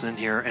every person in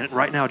here. And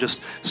right now,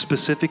 just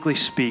specifically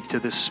speak to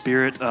this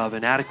spirit of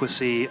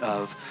inadequacy,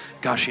 of,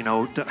 gosh,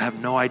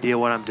 have no idea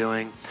what I'm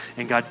doing.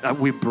 And God,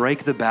 we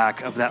break the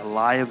back of that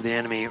lie of the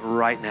enemy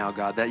right now,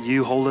 God, that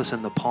you hold us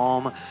in the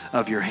palm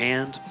of your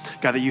hand.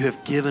 God, that you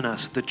have given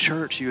us the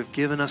church. You have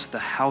given us the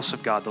house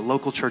of God. The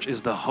local church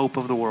is the hope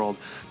of the world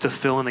to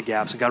fill in the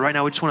gaps. And God, right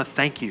now, we just want to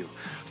thank you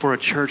for a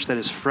church that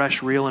is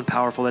fresh, real, and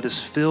powerful, that is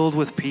filled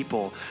with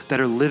people that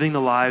are living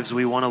the lives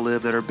we want to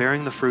live, that are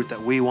bearing the fruit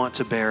that we want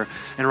to bear.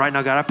 And right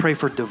now, God, I pray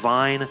for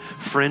divine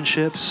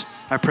friendships.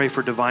 I pray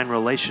for divine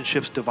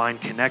relationships, divine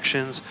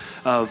connections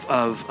of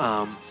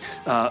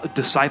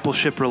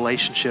discipleship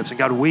relationships. And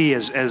God, we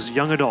as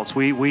young adults,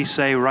 we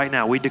say right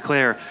now, we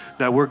declare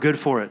that we're good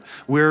for it.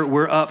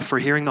 We're up for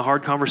hearing the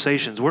hard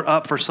conversations. We're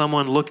up for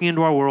someone looking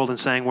into our world and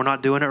saying, we're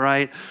not doing it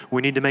right.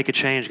 We need to make a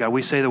change. God,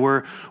 we say that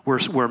we're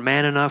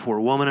man enough, we're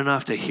woman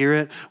enough to hear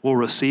it. We'll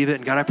receive it.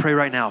 And God, I pray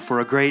right now for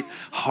a great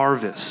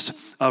harvest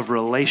of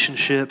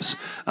relationships,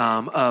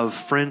 of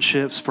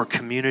friendships, for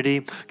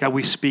community. God,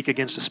 we speak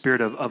against the spirit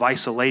of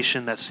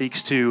isolation that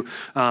seeks to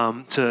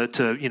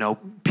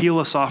peel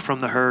us off from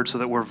the herd so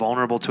that we're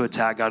vulnerable to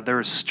attack. God, there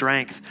is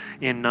strength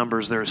in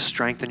numbers. There is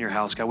strength in your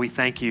house. God, we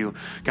thank you,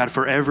 God,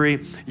 for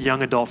every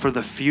young adult, for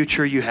the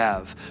future you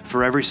have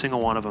for every single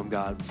one of them,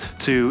 God,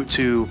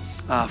 to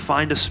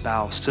find a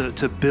spouse,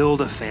 to build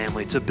a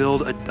family, to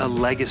build a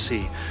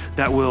legacy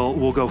that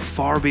will go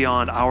far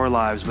beyond our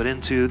lives, but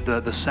into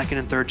the second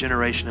and third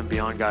generation and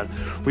beyond, God.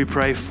 We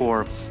pray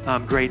for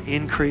great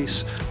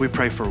increase. We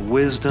pray for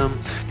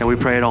wisdom, and we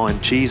pray it all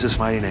in Jesus'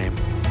 mighty name.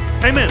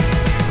 Amen.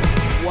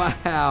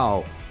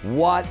 Wow,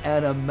 what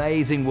an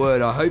amazing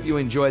word. I hope you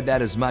enjoyed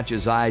that as much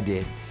as I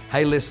did.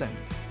 Hey, listen,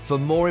 for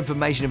more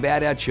information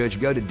about our church,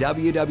 go to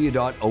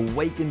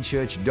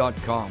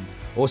www.awakenchurch.com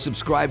or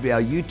subscribe to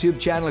our YouTube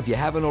channel if you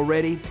haven't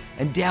already,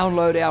 and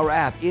download our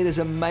app. It is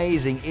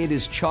amazing. It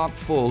is chock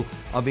full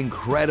of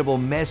incredible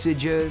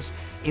messages,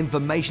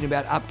 information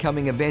about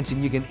upcoming events,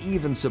 and you can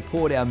even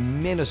support our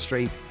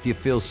ministry if you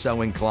feel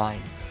so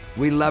inclined.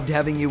 We loved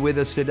having you with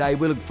us today.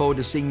 We look forward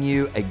to seeing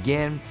you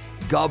again.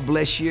 God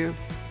bless you.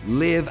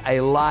 Live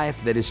a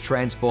life that is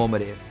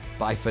transformative.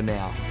 Bye for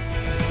now.